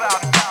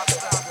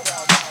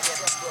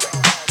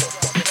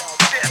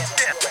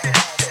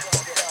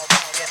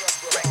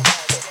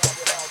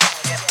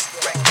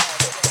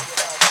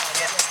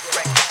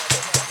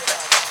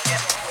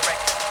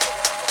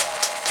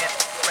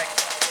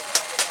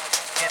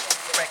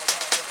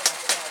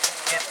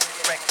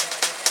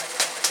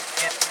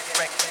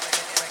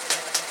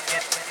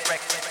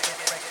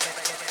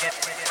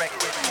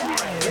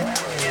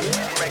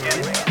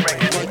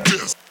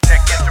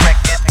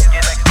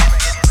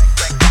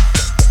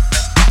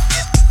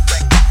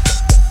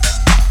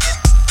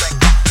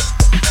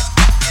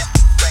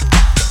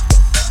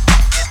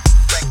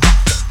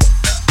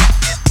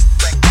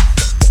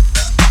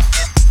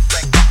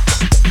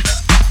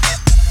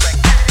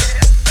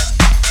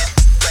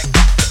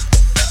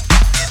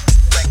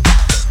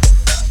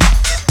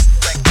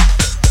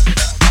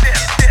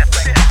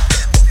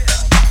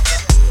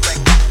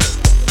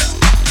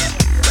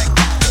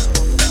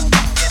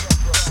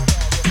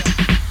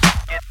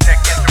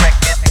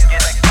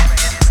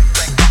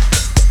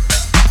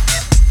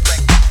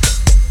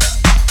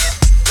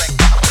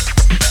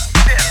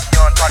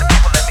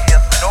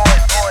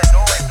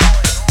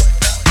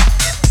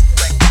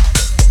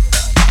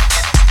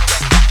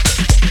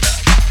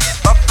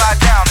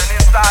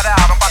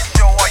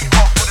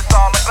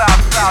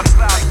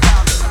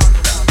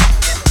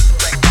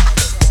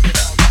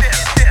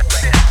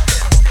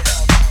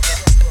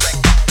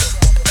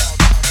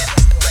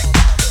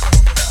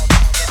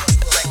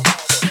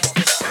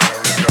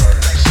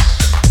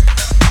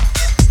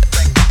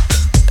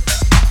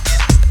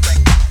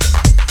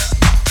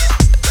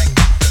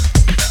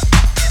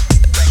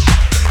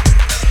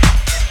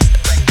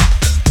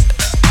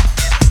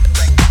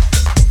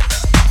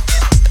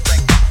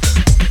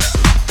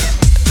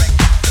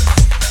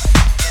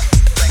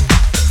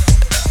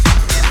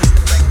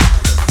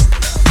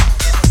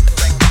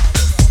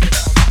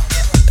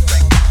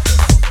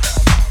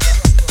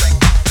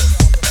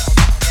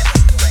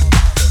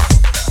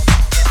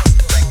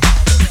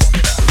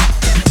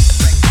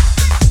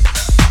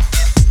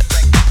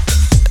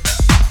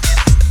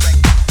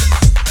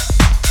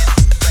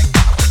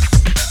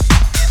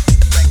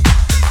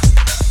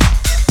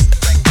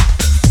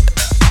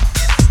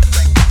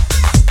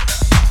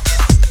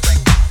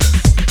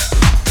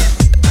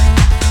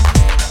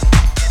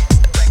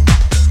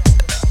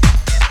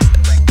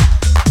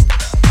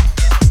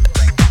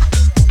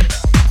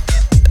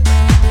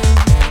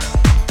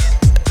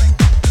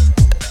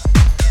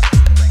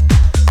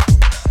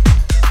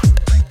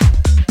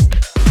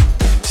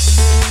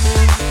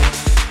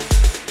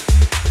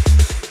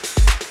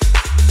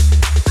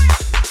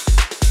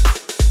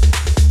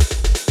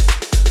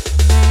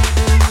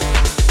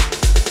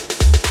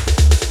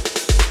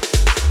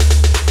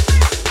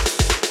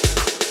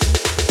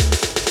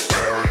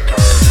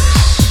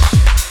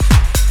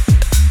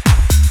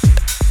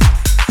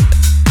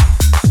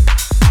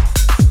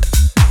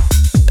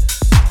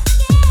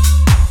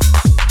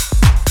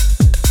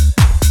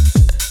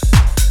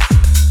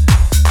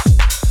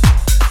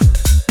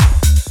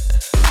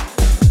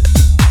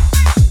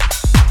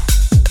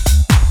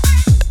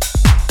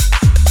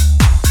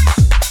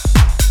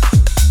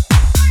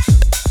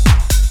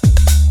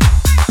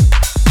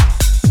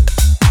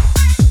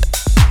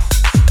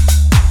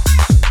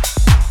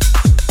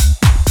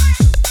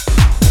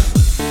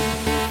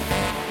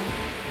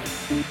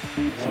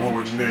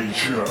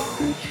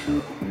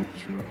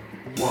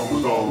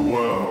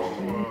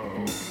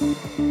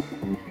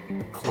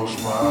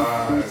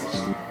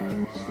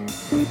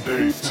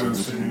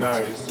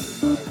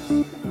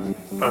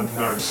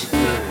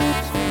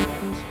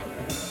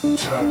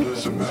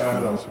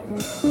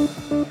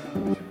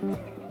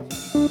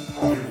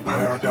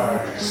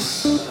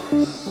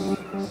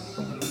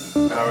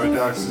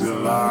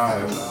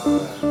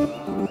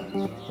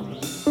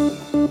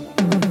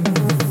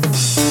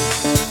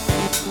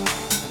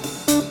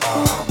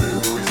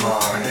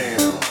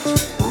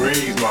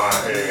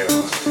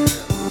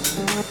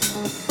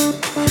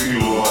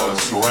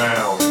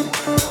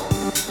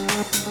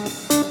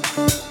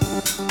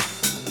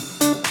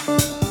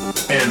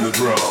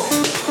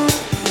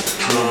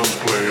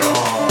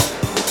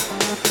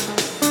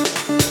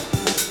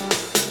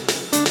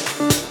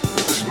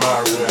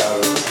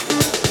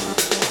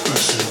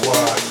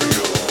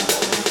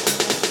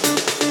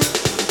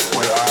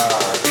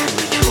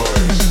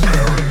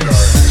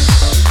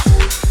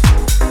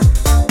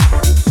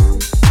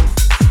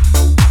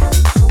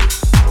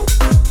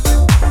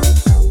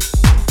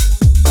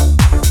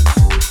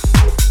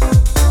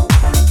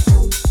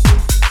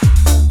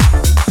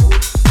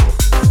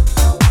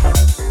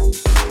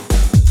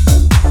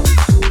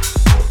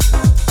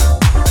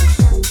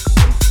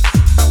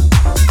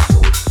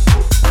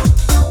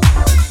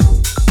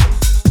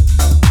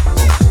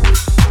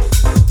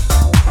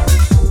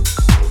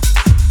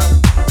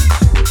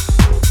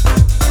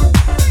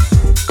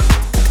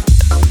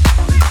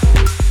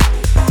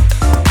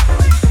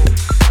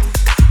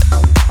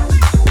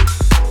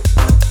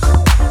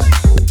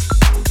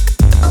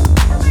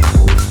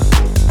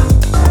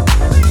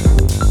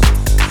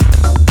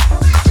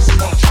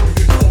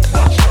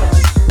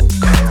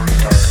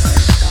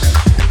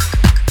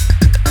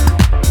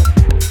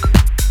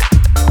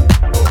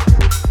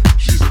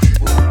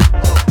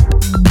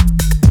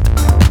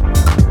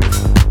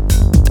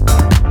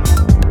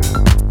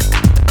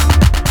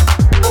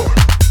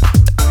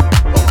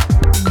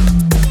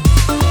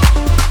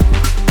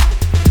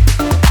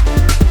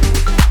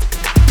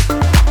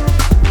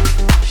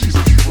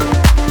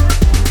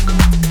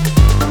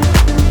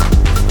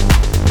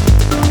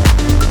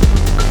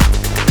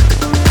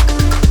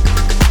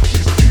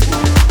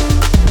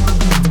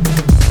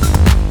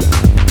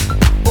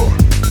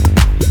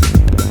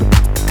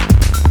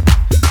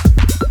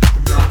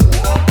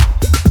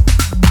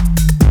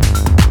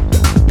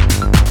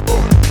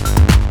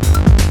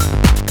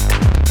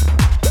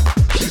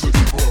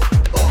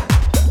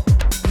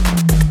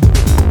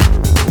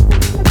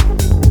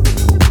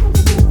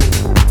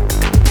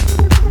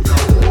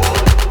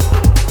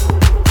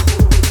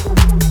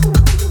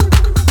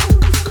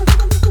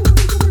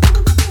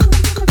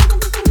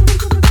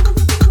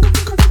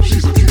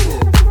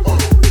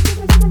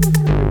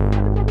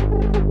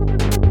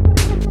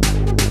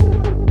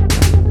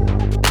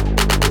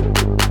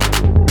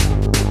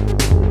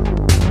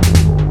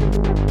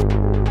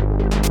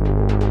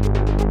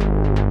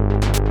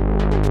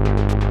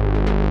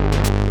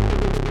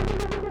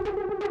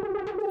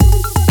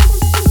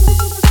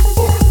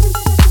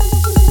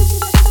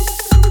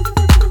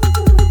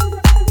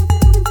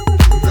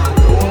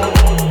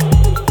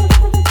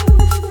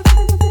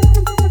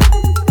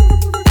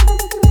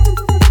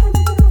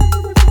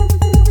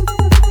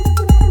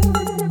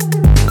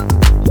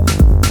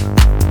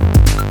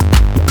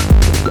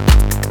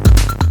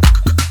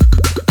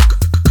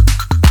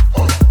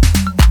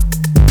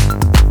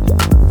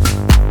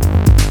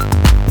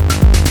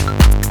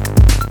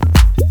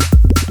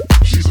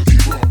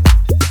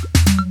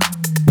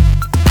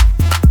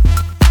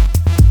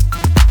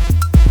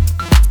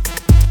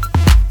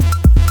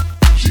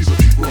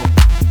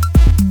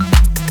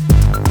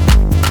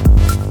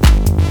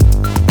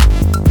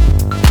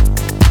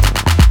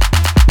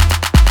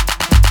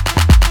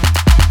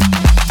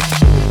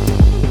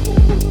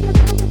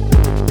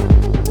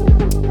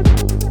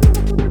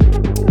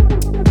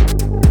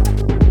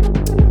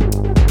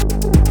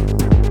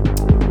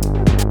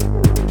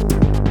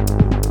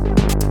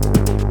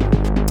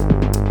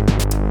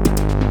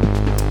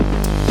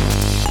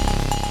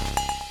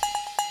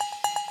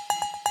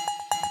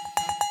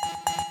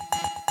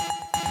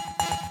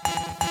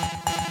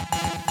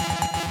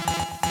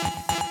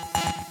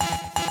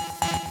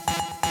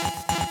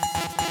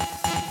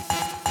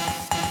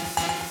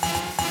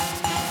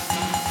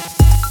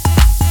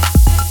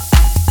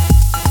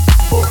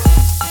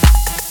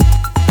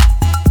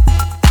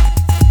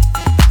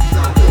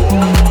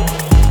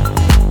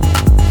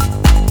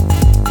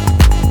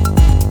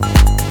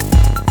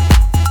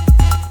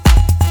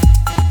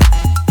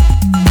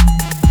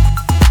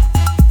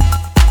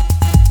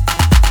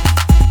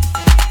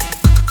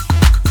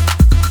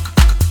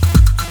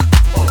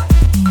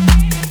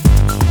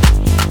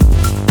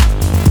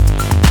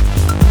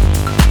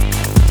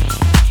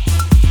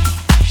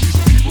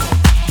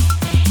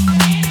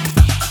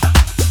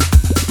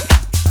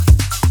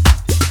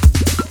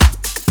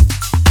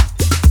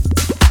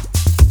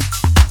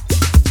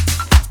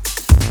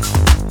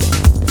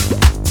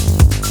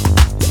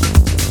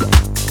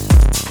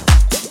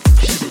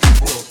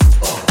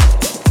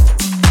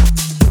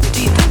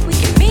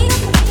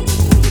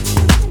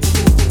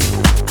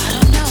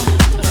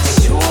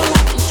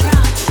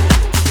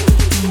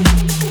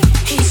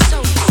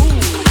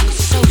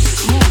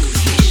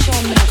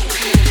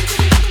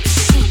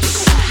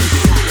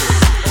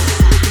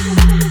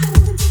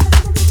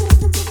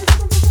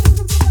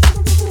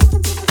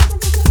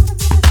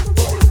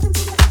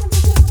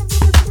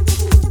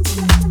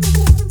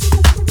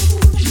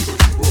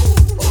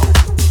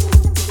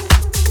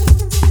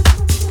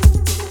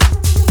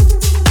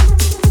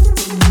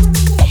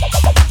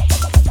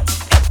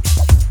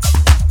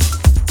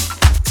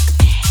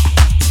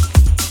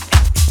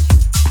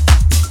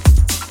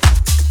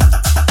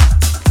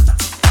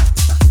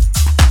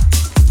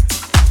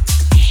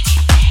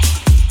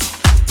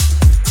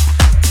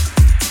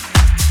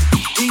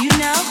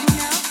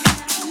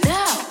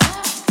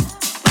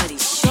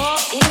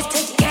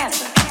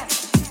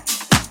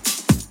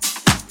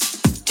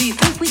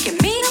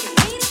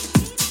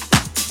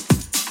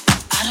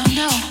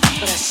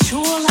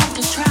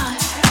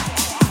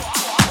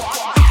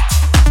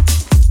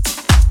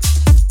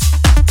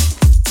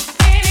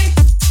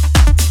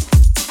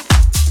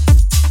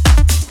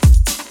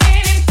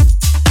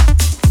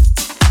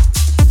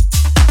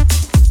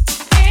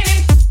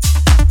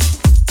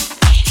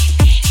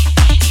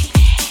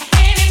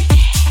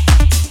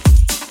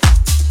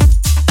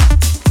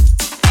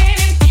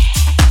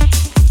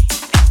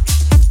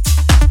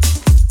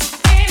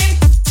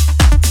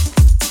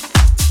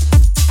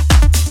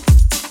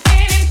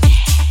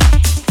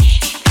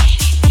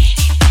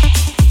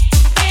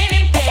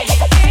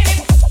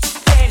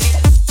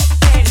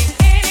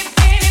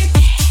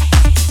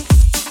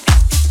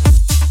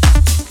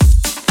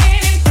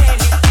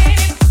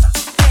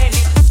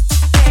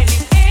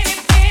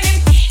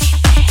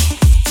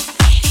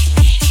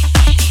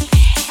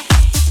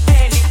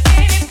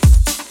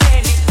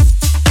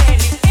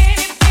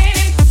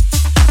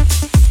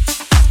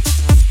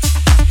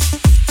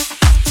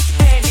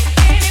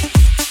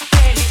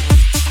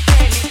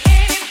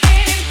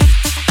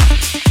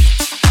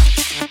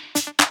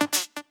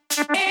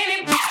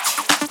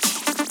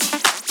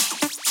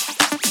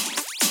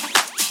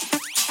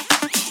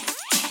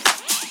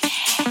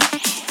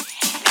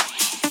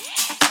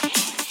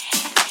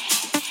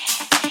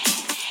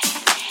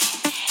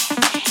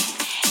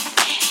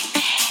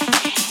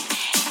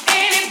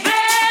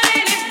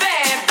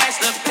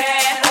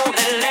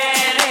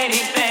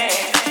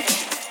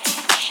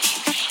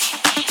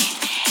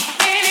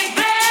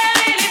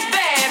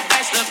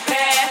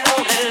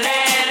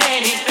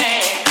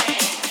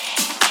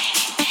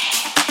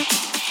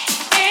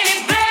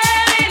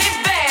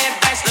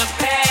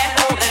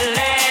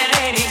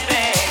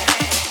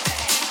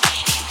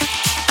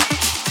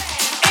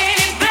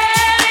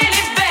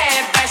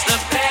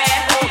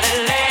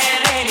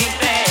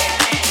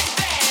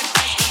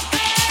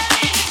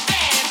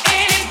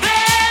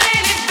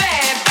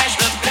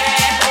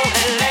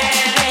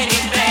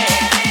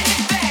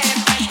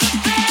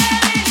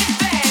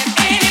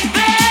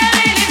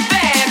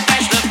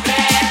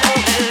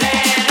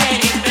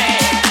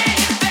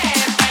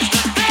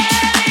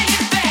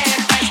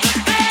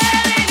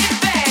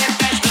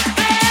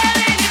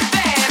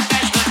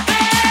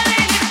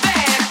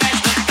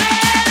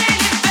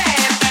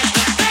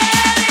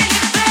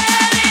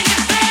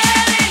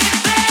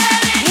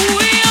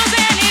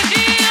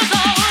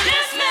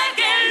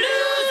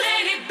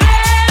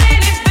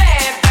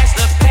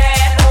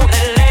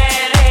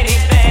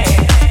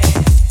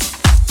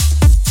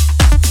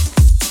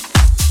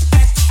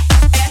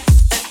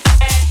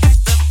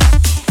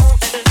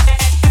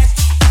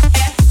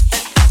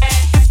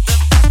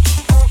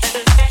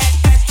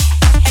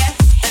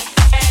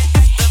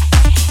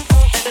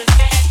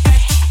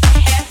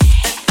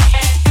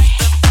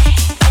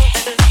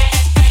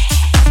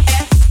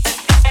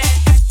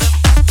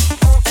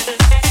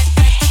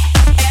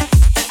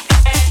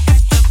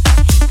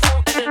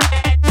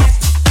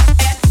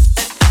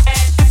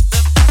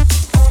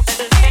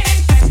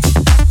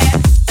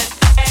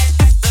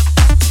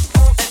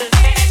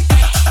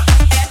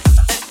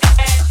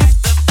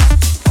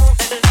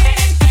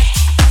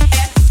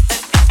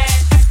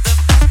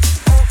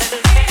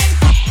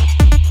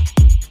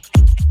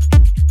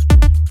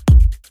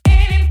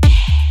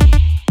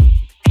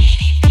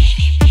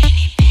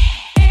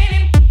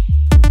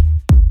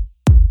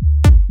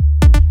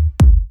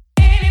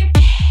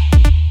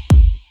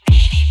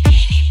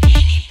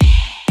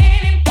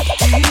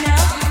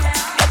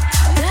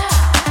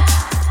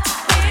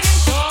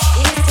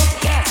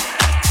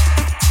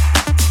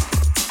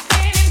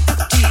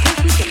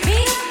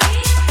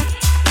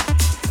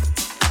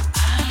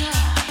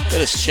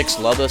 That is Chicks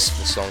Love Us.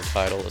 The song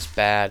title is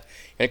Bad.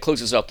 And it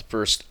closes out the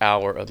first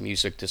hour of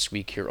music this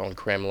week here on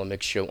Cramela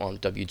Mix Show on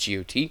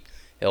WGOT,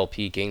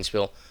 LP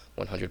Gainesville,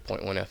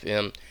 100.1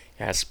 FM.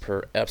 As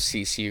per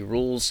FCC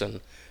rules, and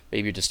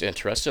maybe you're just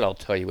interested, I'll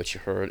tell you what you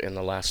heard in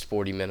the last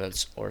 40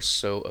 minutes or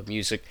so of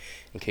music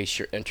in case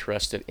you're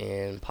interested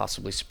in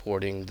possibly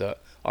supporting the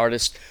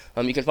artist.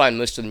 You can find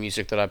most of the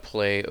music that I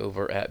play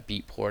over at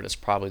Beatport. It's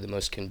probably the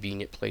most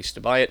convenient place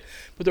to buy it,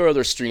 but there are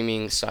other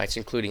streaming sites,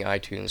 including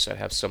iTunes, that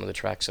have some of the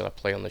tracks that I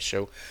play on the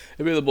show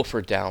available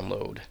for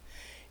download.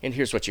 And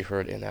here's what you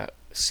heard in that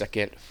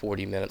second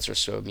 40 minutes or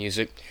so of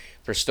music.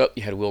 First up,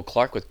 you had Will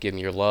Clark with Give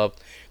Me Your Love.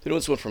 Then it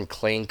was one from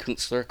Clayne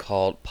Kunstler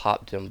called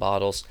Pop Dem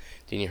Bottles.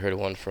 Then you heard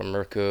one from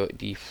Mirko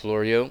Di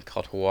Florio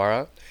called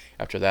Huara.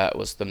 After that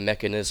was The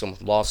Mechanism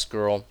with Lost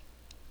Girl.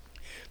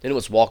 Then it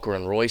was Walker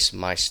and Royce,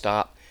 My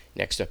Stop.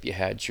 Next up you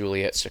had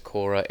Juliet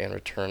Sikora and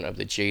Return of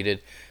the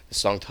Jaded. The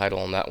song title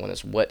on that one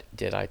is What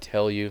Did I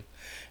Tell You?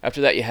 After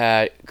that you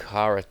had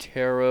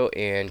Caratero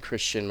and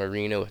Christian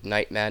Marino with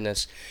Night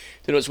Madness.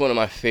 Then it was one of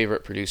my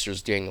favorite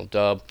producers, Daniel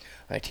Dubb,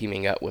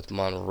 teaming up with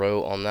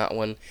Monroe on that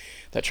one.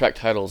 That track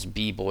title is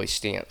B-Boy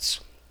Stance.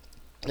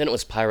 Then it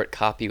was Pirate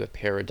Copy with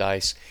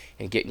Paradise,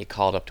 and getting you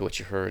called up to what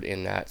you heard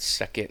in that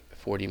second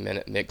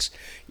 40-minute mix.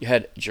 You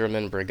had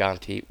German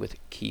Briganti with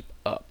Keep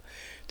Up.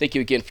 Thank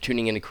you again for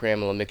tuning in to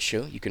Cramela Mix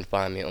Show. You can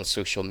find me on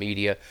social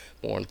media,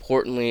 more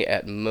importantly,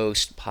 at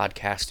most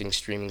podcasting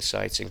streaming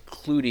sites,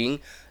 including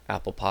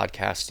Apple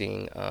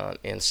Podcasting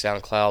and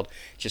SoundCloud.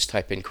 Just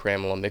type in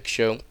Cramela Mix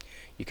Show.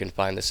 You can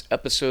find this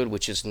episode,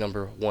 which is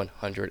number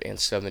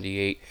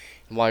 178.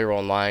 And while you're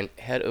online,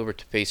 head over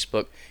to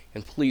Facebook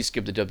and please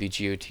give the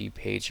WGOT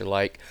page a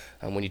like.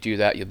 When you do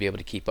that, you'll be able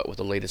to keep up with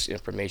the latest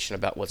information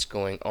about what's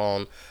going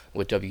on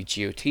with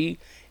WGOT,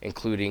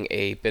 including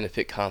a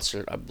benefit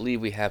concert I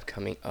believe we have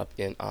coming up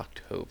in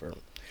October.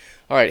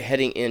 All right,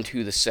 heading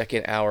into the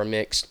second hour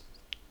mix.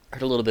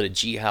 Heard a little bit of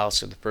G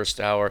House in the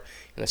first hour,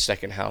 and the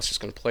second house is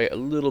going to play a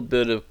little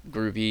bit of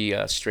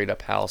groovy,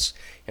 straight-up house.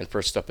 And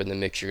first up in the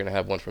mix, you're going to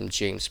have one from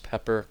James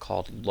Pepper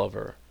called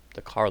Lover,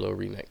 the Carlo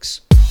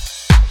remix.